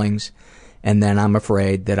your feelings, and then I'm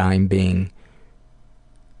afraid that I'm being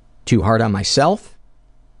too hard on myself,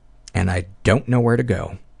 and I don't know where to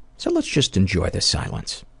go. So let's just enjoy this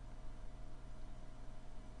silence.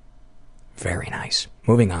 Very nice.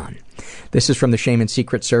 Moving on. This is from the Shame and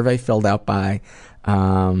Secret survey filled out by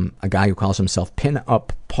a guy who calls himself Pin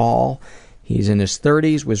Up Paul. He's in his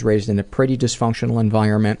 30s, was raised in a pretty dysfunctional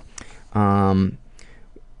environment.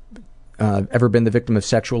 Ever been the victim of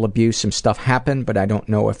sexual abuse? Some stuff happened, but I don't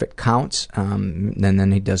know if it counts. And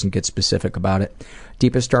then he doesn't get specific about it.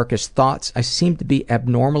 Deepest, darkest thoughts. I seem to be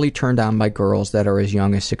abnormally turned on by girls that are as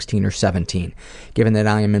young as 16 or 17. Given that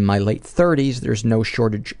I am in my late 30s, there's no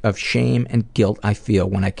shortage of shame and guilt I feel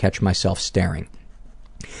when I catch myself staring.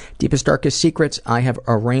 Deepest, darkest secrets. I have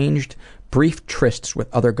arranged brief trysts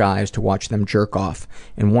with other guys to watch them jerk off.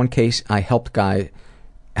 In one case, I helped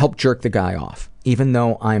jerk the guy off. Even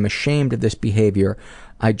though I am ashamed of this behavior,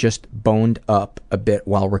 I just boned up a bit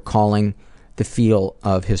while recalling the feel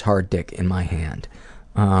of his hard dick in my hand.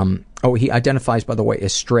 He identifies, by the way,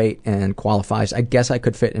 as straight and qualifies. I guess I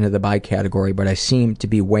could fit into the bi category, but I seem to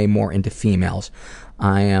be way more into females.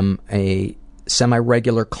 I am a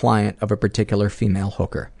semi-regular client of a particular female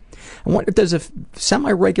hooker. And what does a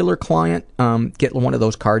semi-regular client get one of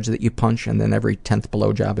those cards that you punch and then every 10th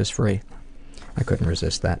blowjob is free? I couldn't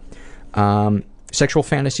resist that. Sexual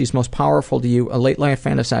fantasies most powerful to you. Lately I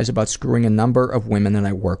fantasize about screwing a number of women that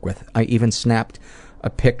I work with. I even snapped a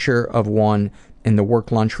picture of one in the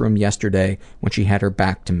work lunchroom yesterday when she had her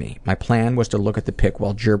back to me. My plan was to look at the pic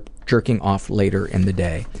while jerking off later in the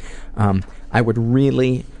day. I would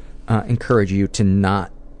really encourage you to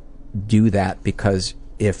not do that, because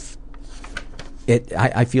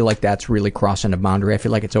I feel like that's really crossing a boundary. I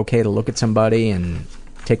feel like it's okay to look at somebody and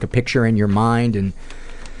take a picture in your mind and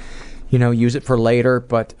use it for later,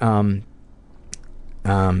 but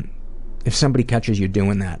if somebody catches you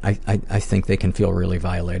doing that, I think they can feel really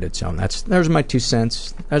violated. So there's my 2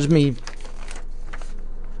 cents. There's me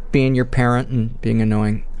being your parent and being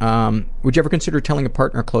annoying. Would you ever consider telling a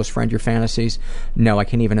partner or close friend your fantasies? No, I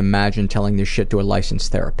can't even imagine telling this shit to a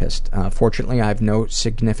licensed therapist. Fortunately, I have no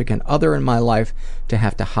significant other in my life to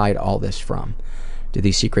have to hide all this from. Do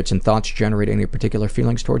these secrets and thoughts generate any particular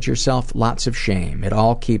feelings towards yourself? Lots of shame. It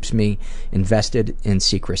all keeps me invested in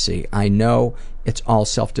secrecy. I know it's all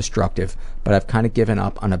self-destructive, but I've kind of given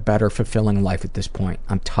up on a better, fulfilling life at this point.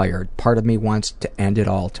 I'm tired. Part of me wants to end it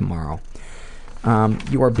all tomorrow.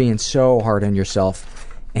 You are being so hard on yourself,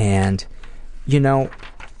 and, you know,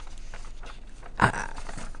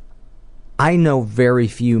 I know very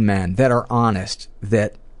few men that are honest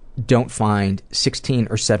that don't find 16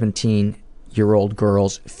 or 17-year-old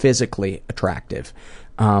girls physically attractive.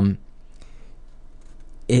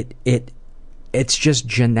 It's just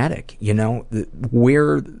genetic, you know.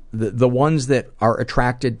 We're the ones that are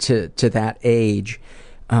attracted to that age.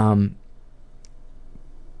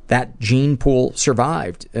 That gene pool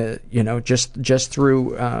survived, you know, just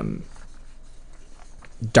through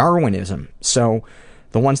Darwinism. So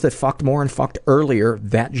the ones that fucked more and fucked earlier,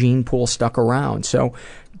 that gene pool stuck around. So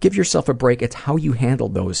give yourself a break. It's how you handle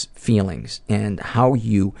those feelings and how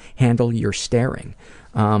you handle your staring.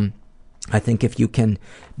 I think if you can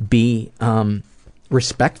be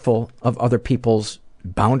respectful of other people's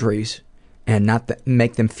boundaries and not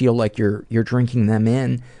make them feel like you're drinking them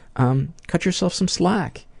in, cut yourself some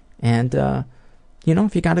slack. And, you know,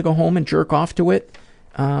 if you got to go home and jerk off to it,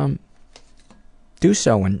 do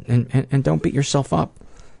so and don't beat yourself up.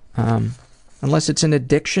 Unless it's an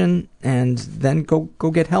addiction, and then go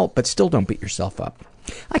get help, but still don't beat yourself up.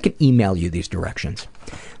 I can email you these directions.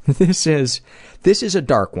 This is a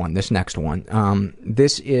dark one, this next one.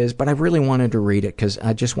 But I really wanted to read it because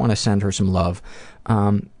I just want to send her some love.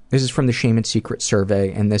 This is from the Shame and Secret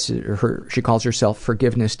survey, and she calls herself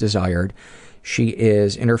Forgiveness Desired. She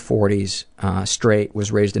is in her 40s, straight,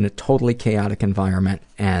 was raised in a totally chaotic environment,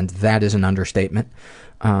 and that is an understatement.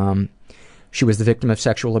 She was the victim of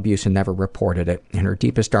sexual abuse and never reported it. In her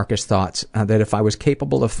deepest, darkest thoughts, that if I was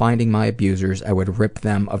capable of finding my abusers, I would rip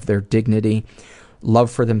them of their dignity,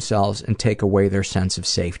 love for themselves, and take away their sense of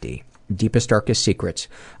safety. Deepest, darkest secrets.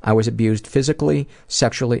 I was abused physically,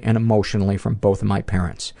 sexually, and emotionally from both of my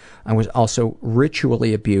parents. I was also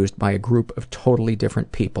ritually abused by a group of totally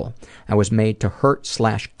different people. I was made to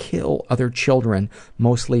hurt/kill other children,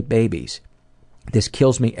 mostly babies. This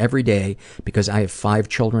kills me every day because I have 5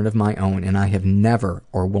 children of my own, and I have never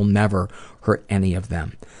or will never hurt any of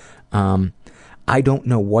them. I don't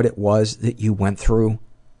know what it was that you went through,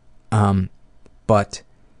 but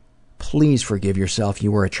please forgive yourself.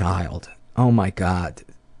 You were a child. Oh my God.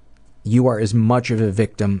 You are as much of a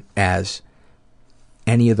victim as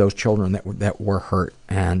any of those children that were hurt.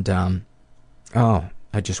 And,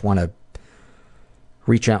 I just want to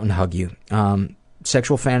reach out and hug you.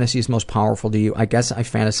 Sexual fantasies most powerful to you. I guess I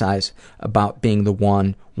fantasize about being the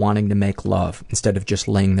one wanting to make love instead of just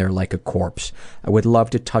laying there like a corpse. I would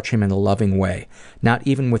love to touch him in a loving way, not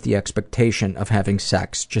even with the expectation of having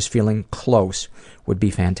sex. Just feeling close would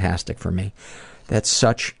be fantastic for me. That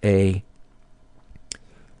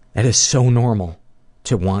is so normal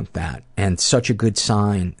to want that, and such a good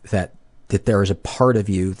sign that there is a part of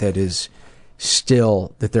you that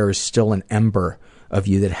there is still an ember of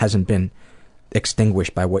you that hasn't been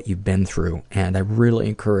extinguished by what you've been through. And I really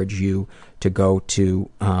encourage you to go to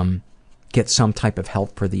get some type of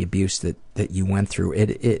help for the abuse that you went through.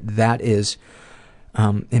 That is,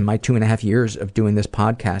 in my 2.5 years of doing this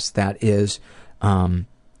podcast, that is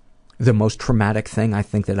the most traumatic thing I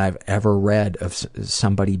think that I've ever read of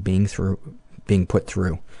somebody being put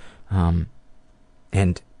through.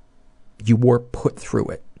 And you were put through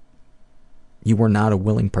it. You were not a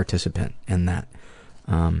willing participant in that.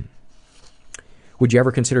 Would you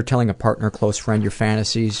ever consider telling a partner or close friend your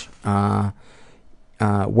fantasies?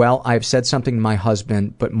 Well, I've said something to my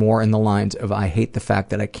husband, but more in the lines of, I hate the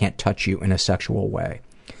fact that I can't touch you in a sexual way.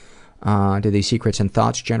 Do these secrets and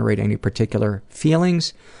thoughts generate any particular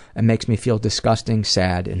feelings? It makes me feel disgusting,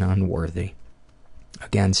 sad, and unworthy.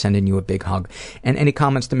 Again, sending you a big hug. And any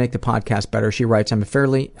comments to make the podcast better? She writes, I'm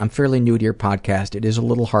fairly new to your podcast. It is a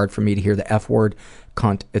little hard for me to hear the F word,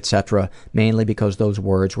 cunt, etc., mainly because those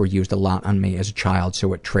words were used a lot on me as a child,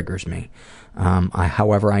 so it triggers me.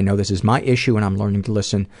 However, I know this is my issue, and I'm learning to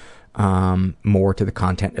listen more to the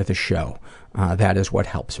content of the show. That is what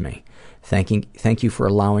helps me. Thank you for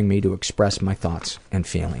allowing me to express my thoughts and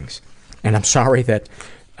feelings. And I'm sorry that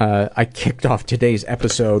I kicked off today's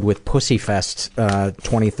episode with Pussyfest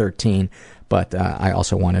 2013, but I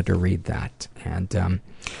also wanted to read that. And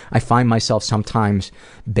I find myself sometimes,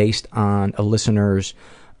 based on a listener's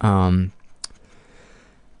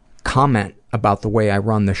comment about the way I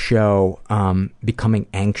run the show, becoming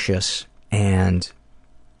anxious and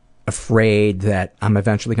afraid that I'm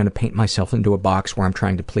eventually going to paint myself into a box where I'm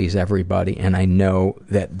trying to please everybody, and I know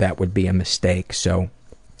that that would be a mistake. So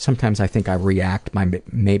sometimes I think I react by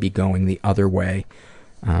maybe going the other way.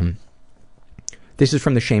 This is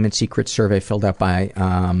from the Shame and Secrets survey filled out by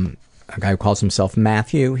a guy who calls himself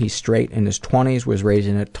Matthew. He's straight, in his 20s, was raised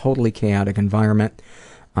in a totally chaotic environment,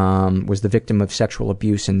 was the victim of sexual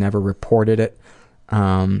abuse and never reported it.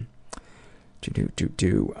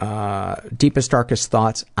 Deepest, darkest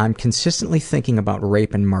thoughts. I'm consistently thinking about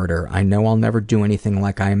rape and murder. I know I'll never do anything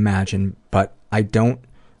like I imagine, but I don't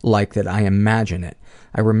like that I imagine it.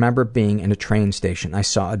 I remember being in a train station. I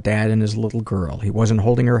saw a dad and his little girl. He wasn't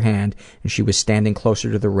holding her hand, and she was standing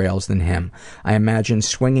closer to the rails than him. I imagined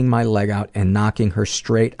swinging my leg out and knocking her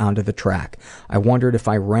straight onto the track. I wondered if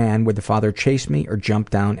I ran, would the father chase me or jump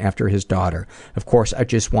down after his daughter? Of course, I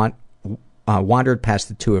just wandered past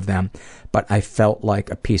the two of them, but I felt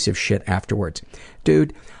like a piece of shit afterwards.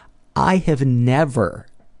 Dude, I have never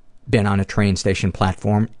been on a train station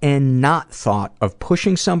platform and not thought of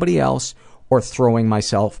pushing somebody else or throwing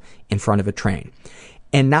myself in front of a train.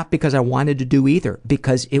 And not because I wanted to do either,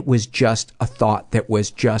 because it was just a thought that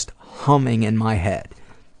was just humming in my head.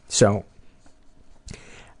 So,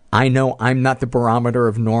 I know I'm not the barometer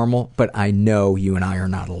of normal, but I know you and I are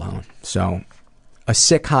not alone. So, a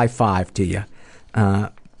sick high five to you.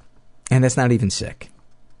 And that's not even sick.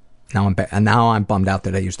 Now I'm bummed out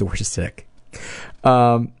that I used the word sick.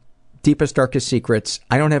 Deepest, darkest secrets.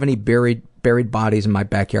 I don't have any buried bodies in my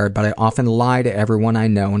backyard, but I often lie to everyone I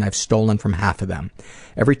know, and I've stolen from half of them.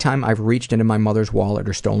 Every time I've reached into my mother's wallet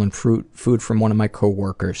or stolen food from one of my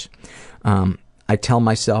coworkers, I tell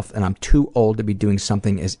myself that I'm too old to be doing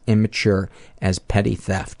something as immature as petty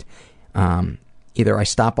theft. Either I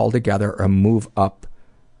stop altogether or move up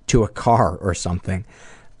to a car or something.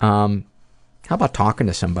 How about talking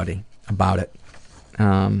to somebody about it?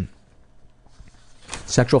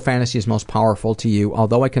 Sexual fantasy is most powerful to you.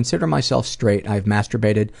 Although I consider myself straight, I've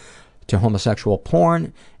masturbated to homosexual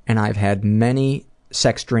porn, and I've had many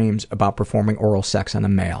sex dreams about performing oral sex on a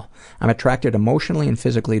male. I'm attracted emotionally and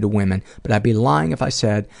physically to women, but I'd be lying if I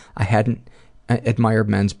said I hadn't admired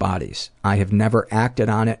men's bodies. I have never acted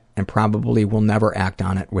on it and probably will never act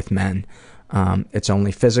on it with men. It's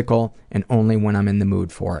only physical and only when I'm in the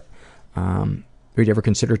mood for it. Would you ever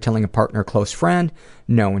consider telling a partner or close friend?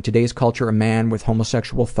 No. In today's culture, a man with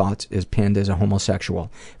homosexual thoughts is pinned as a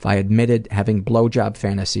homosexual. If I admitted having blowjob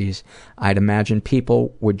fantasies, I'd imagine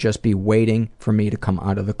people would just be waiting for me to come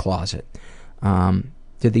out of the closet.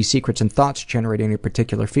 Did these secrets and thoughts generate any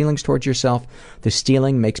particular feelings towards yourself? The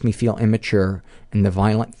stealing makes me feel immature, and the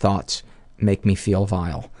violent thoughts make me feel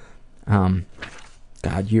vile. God,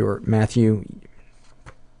 Matthew,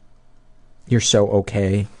 you're so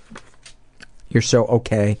okay. You're so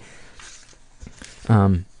okay.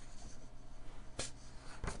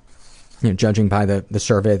 Judging by the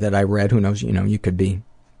survey that I read, who knows, you could be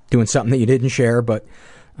doing something that you didn't share, but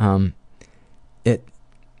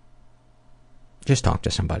just talk to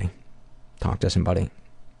somebody. Talk to somebody.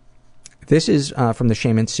 This is from the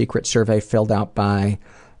Shame and Secret survey filled out by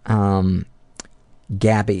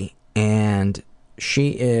Gabby, and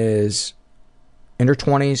she is in her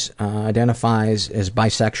 20s, identifies as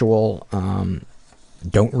bisexual,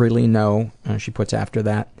 don't really know, she puts after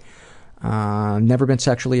that. Never been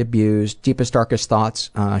sexually abused. Deepest, darkest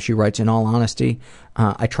thoughts, she writes, in all honesty,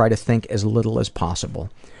 I try to think as little as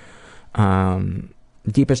possible.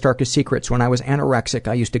 Deepest, darkest secrets, when I was anorexic,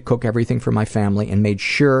 I used to cook everything for my family and made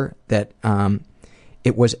sure that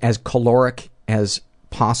it was as caloric as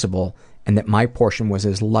possible and that my portion was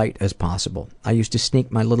as light as possible. I used to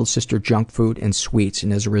sneak my little sister junk food and sweets,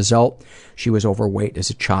 and as a result, she was overweight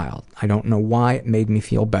as a child. I don't know why, it made me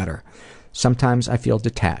feel better. Sometimes I feel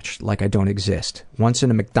detached, like I don't exist. Once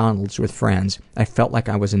in a McDonald's with friends, I felt like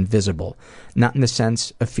I was invisible. Not in the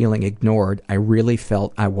sense of feeling ignored, I really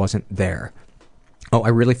felt I wasn't there. I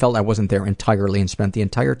really felt I wasn't there entirely and spent the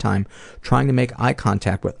entire time trying to make eye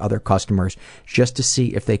contact with other customers just to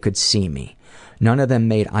see if they could see me. None of them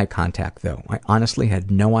made eye contact, though. I honestly had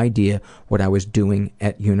no idea what I was doing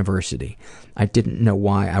at university. I didn't know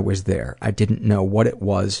why I was there. I didn't know what it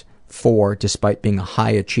was for, despite being a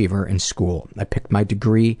high achiever in school. I picked my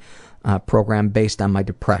degree program based on my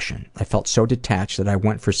depression. I felt so detached that I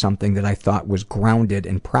went for something that I thought was grounded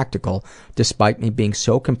and practical, despite me being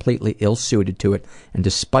so completely ill-suited to it, and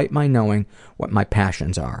despite my knowing what my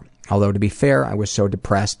passions are. Although, to be fair, I was so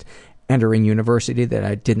depressed entering university that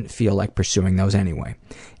I didn't feel like pursuing those anyway.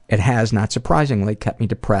 It has, not surprisingly, kept me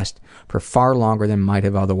depressed for far longer than might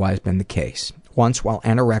have otherwise been the case. Once, while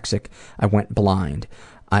anorexic, I went blind.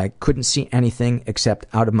 I couldn't see anything except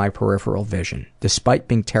out of my peripheral vision. Despite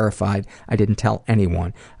being terrified, I didn't tell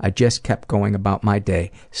anyone. I just kept going about my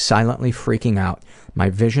day, silently freaking out. My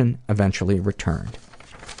vision eventually returned.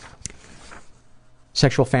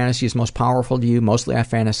 Sexual fantasies most powerful to you? Mostly I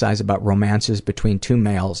fantasize about romances between two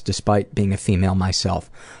males, despite being a female myself.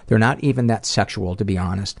 They're not even that sexual, to be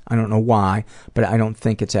honest. I don't know why, but I don't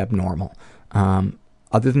think it's abnormal.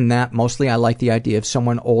 Other than that, mostly I like the idea of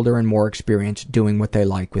someone older and more experienced doing what they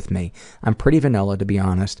like with me. I'm pretty vanilla, to be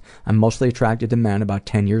honest. I'm mostly attracted to men about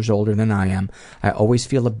 10 years older than I am. I always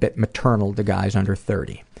feel a bit maternal to guys under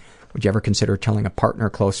 30. Would you ever consider telling a partner or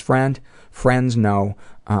close friend? Friends, no.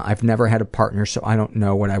 I've never had a partner, so I don't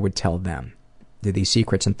know what I would tell them. Do these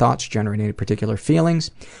secrets and thoughts generate any particular feelings?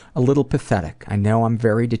 A little pathetic. I know I'm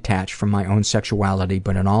very detached from my own sexuality,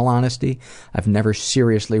 but in all honesty, I've never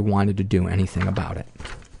seriously wanted to do anything about it.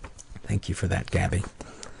 Thank you for that, Gabby.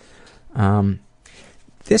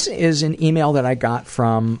 This is an email that I got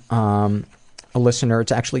from a listener.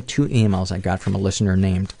 It's actually 2 emails I got from a listener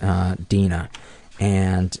named Dina.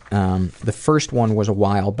 And the first one was a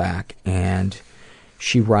while back, and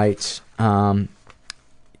she writes,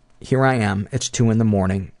 here I am, it's 2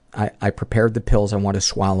 a.m. I prepared the pills I want to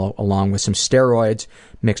swallow along with some steroids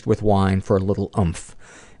mixed with wine for a little oomph.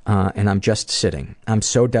 And I'm just sitting. I'm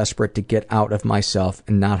so desperate to get out of myself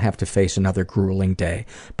and not have to face another grueling day,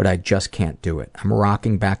 but I just can't do it. I'm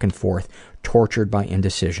rocking back and forth, tortured by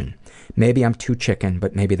indecision. Maybe I'm too chicken,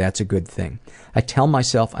 but maybe that's a good thing. I tell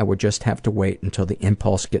myself I would just have to wait until the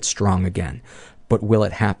impulse gets strong again. But will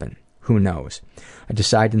it happen? Who knows? I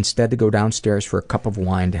decide instead to go downstairs for a cup of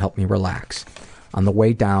wine to help me relax. On the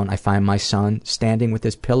way down, I find my son standing with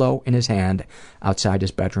his pillow in his hand outside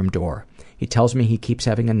his bedroom door. He tells me he keeps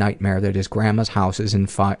having a nightmare that his grandma's house is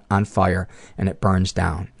on fire and it burns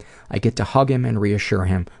down. I get to hug him and reassure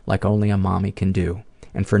him like only a mommy can do.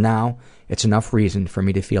 And for now, it's enough reason for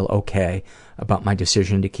me to feel okay about my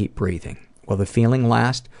decision to keep breathing. Will the feeling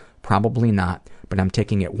last? Probably not, but I'm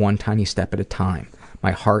taking it one tiny step at a time.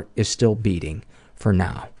 My heart is still beating for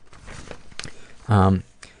now. And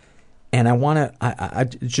I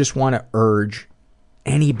just want to urge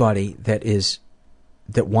anybody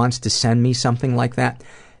that wants to send me something like that.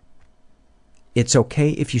 It's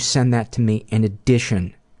okay if you send that to me in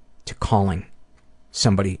addition to calling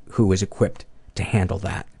somebody who is equipped to handle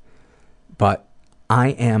that. But I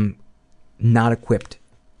am not equipped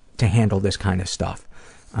to handle this kind of stuff.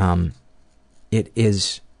 It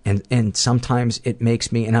is, and sometimes it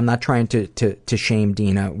makes me, and I'm not trying to shame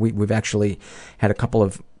Dina. We've actually had a couple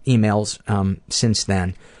of emails since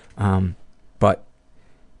then. But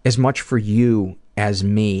as much for you as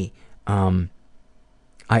me,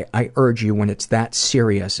 I urge you, when it's that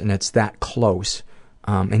serious and it's that close,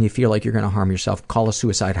 and you feel like you're going to harm yourself, call a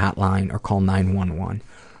suicide hotline or call 911.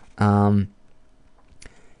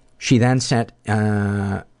 She then sent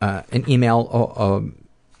an email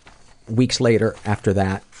weeks later after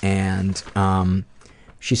that, and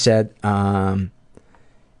she said,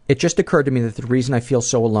 it just occurred to me that the reason I feel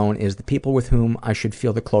so alone is the people with whom I should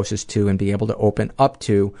feel the closest to and be able to open up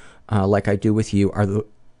to, like I do with you,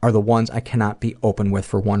 are the ones I cannot be open with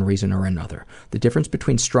for one reason or another. The difference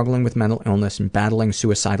between struggling with mental illness and battling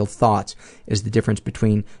suicidal thoughts is the difference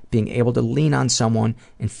between being able to lean on someone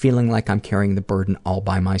and feeling like I'm carrying the burden all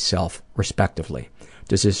by myself, respectively.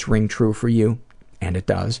 Does this ring true for you? And it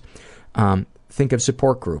does. Think of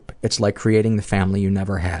support group. It's like creating the family you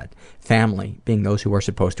never had. Family being those who are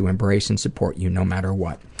supposed to embrace and support you no matter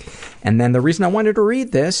what. And then the reason I wanted to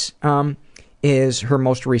read this is her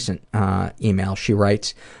most recent email. She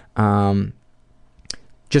writes,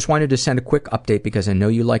 just wanted to send a quick update because I know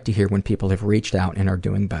you like to hear when people have reached out and are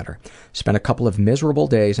doing better. Spent a couple of miserable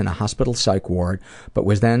days in a hospital psych ward, but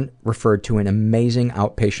was then referred to an amazing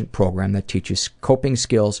outpatient program that teaches coping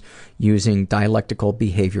skills using dialectical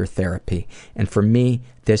behavior therapy. And for me,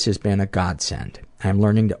 this has been a godsend. I'm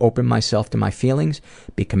learning to open myself to my feelings,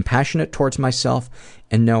 be compassionate towards myself,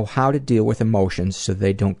 and know how to deal with emotions so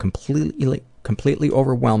they don't completely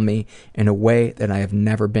overwhelm me in a way that I have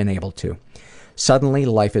never been able to. Suddenly,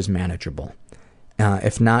 life is manageable,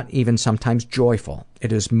 if not even sometimes joyful.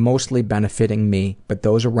 It is mostly benefiting me, but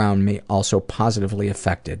those around me also positively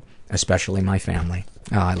affected, especially my family.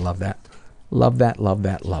 Oh, I love that. Love that, love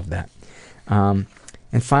that, love that. And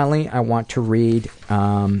finally, I want to read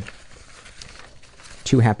 2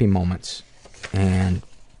 happy moments. And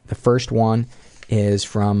the first one is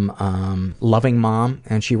from Loving Mom,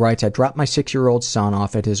 and she writes, I dropped my 6-year-old son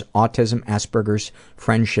off at his Autism Asperger's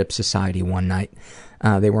Friendship Society one night.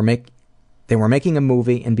 They were making a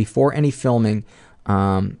movie, and before any filming,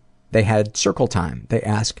 They had circle time. They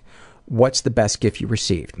asked, "What's the best gift you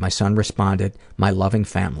received?" My son responded, "My loving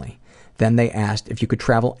family." Then they asked, "If you could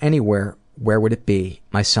travel anywhere, where would it be?"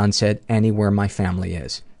 My son said, "Anywhere my family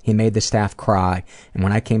is." He made the staff cry, and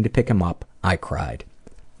when I came to pick him up, I cried.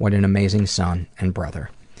 What an amazing son and brother.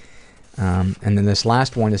 And then this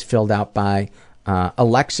last one is filled out by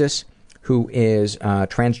Alexis, who is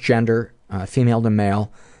transgender, female to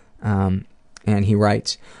male. And he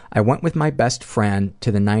writes, "I went with my best friend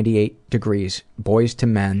to the 98 Degrees Boys to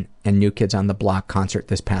Men and New Kids on the Block concert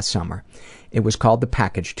this past summer. It was called the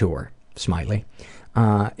Package Tour." Smiley.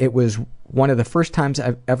 "It was one of the first times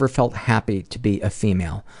I've ever felt happy to be a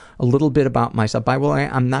female. A little bit about myself." By the way,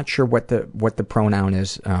 I'm not sure what the pronoun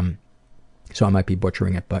is, so I might be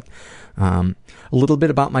butchering it, but a little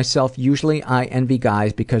bit about myself. Usually I envy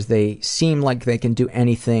guys because they seem like they can do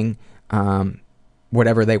anything,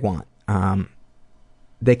 whatever they want.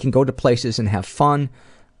 They can go to places and have fun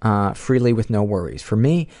freely with no worries. For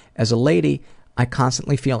me, as a lady, I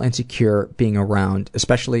constantly feel insecure being around,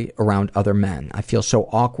 especially around other men. I feel so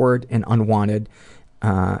awkward and unwanted,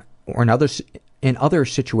 or in other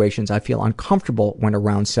situations I feel uncomfortable when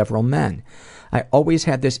around several men. I always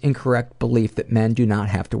had this incorrect belief that men do not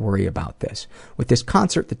have to worry about this. With this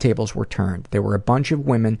concert, the tables were turned. There were a bunch of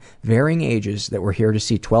women, varying ages, that were here to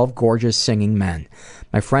see 12 gorgeous singing men.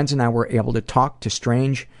 My friends and I were able to talk to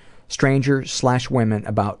strangers/women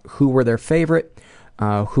about who were their favorite,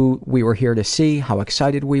 who we were here to see, how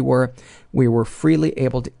excited we were. We were freely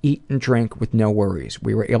able to eat and drink with no worries.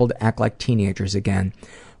 We were able to act like teenagers again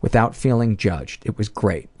without feeling judged. It was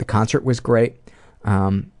great. The concert was great.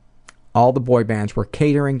 All the boy bands were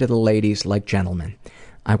catering to the ladies like gentlemen.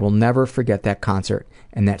 I will never forget that concert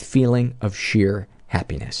and that feeling of sheer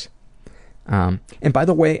happiness. And by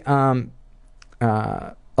the way,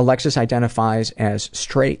 Alexis identifies as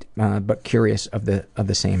straight, but curious of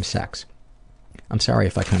the same sex. I'm sorry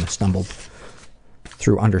if I kind of stumbled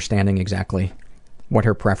through understanding exactly what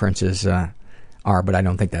her preferences are, but I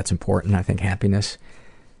don't think that's important. I think happiness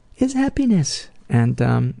is happiness. And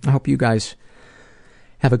I hope you guys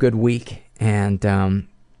have a good week, and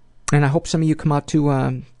I hope some of you come out to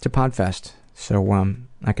Podfest so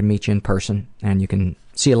I can meet you in person and you can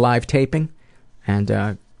see a live taping. And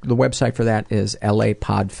the website for that is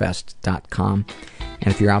lapodfest.com.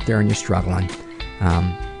 And if you're out there and you're struggling,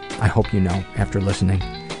 I hope you know after listening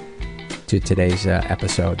to today's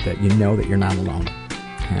episode that you know that you're not alone.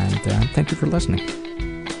 And thank you for listening.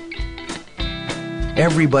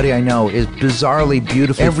 Everybody I know is bizarrely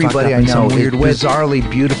beautifully fucked up in some weird way. Bizarrely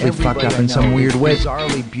beautifully fucked up in some weird way.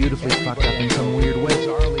 Bizarrely beautifully fucked up in some weird way.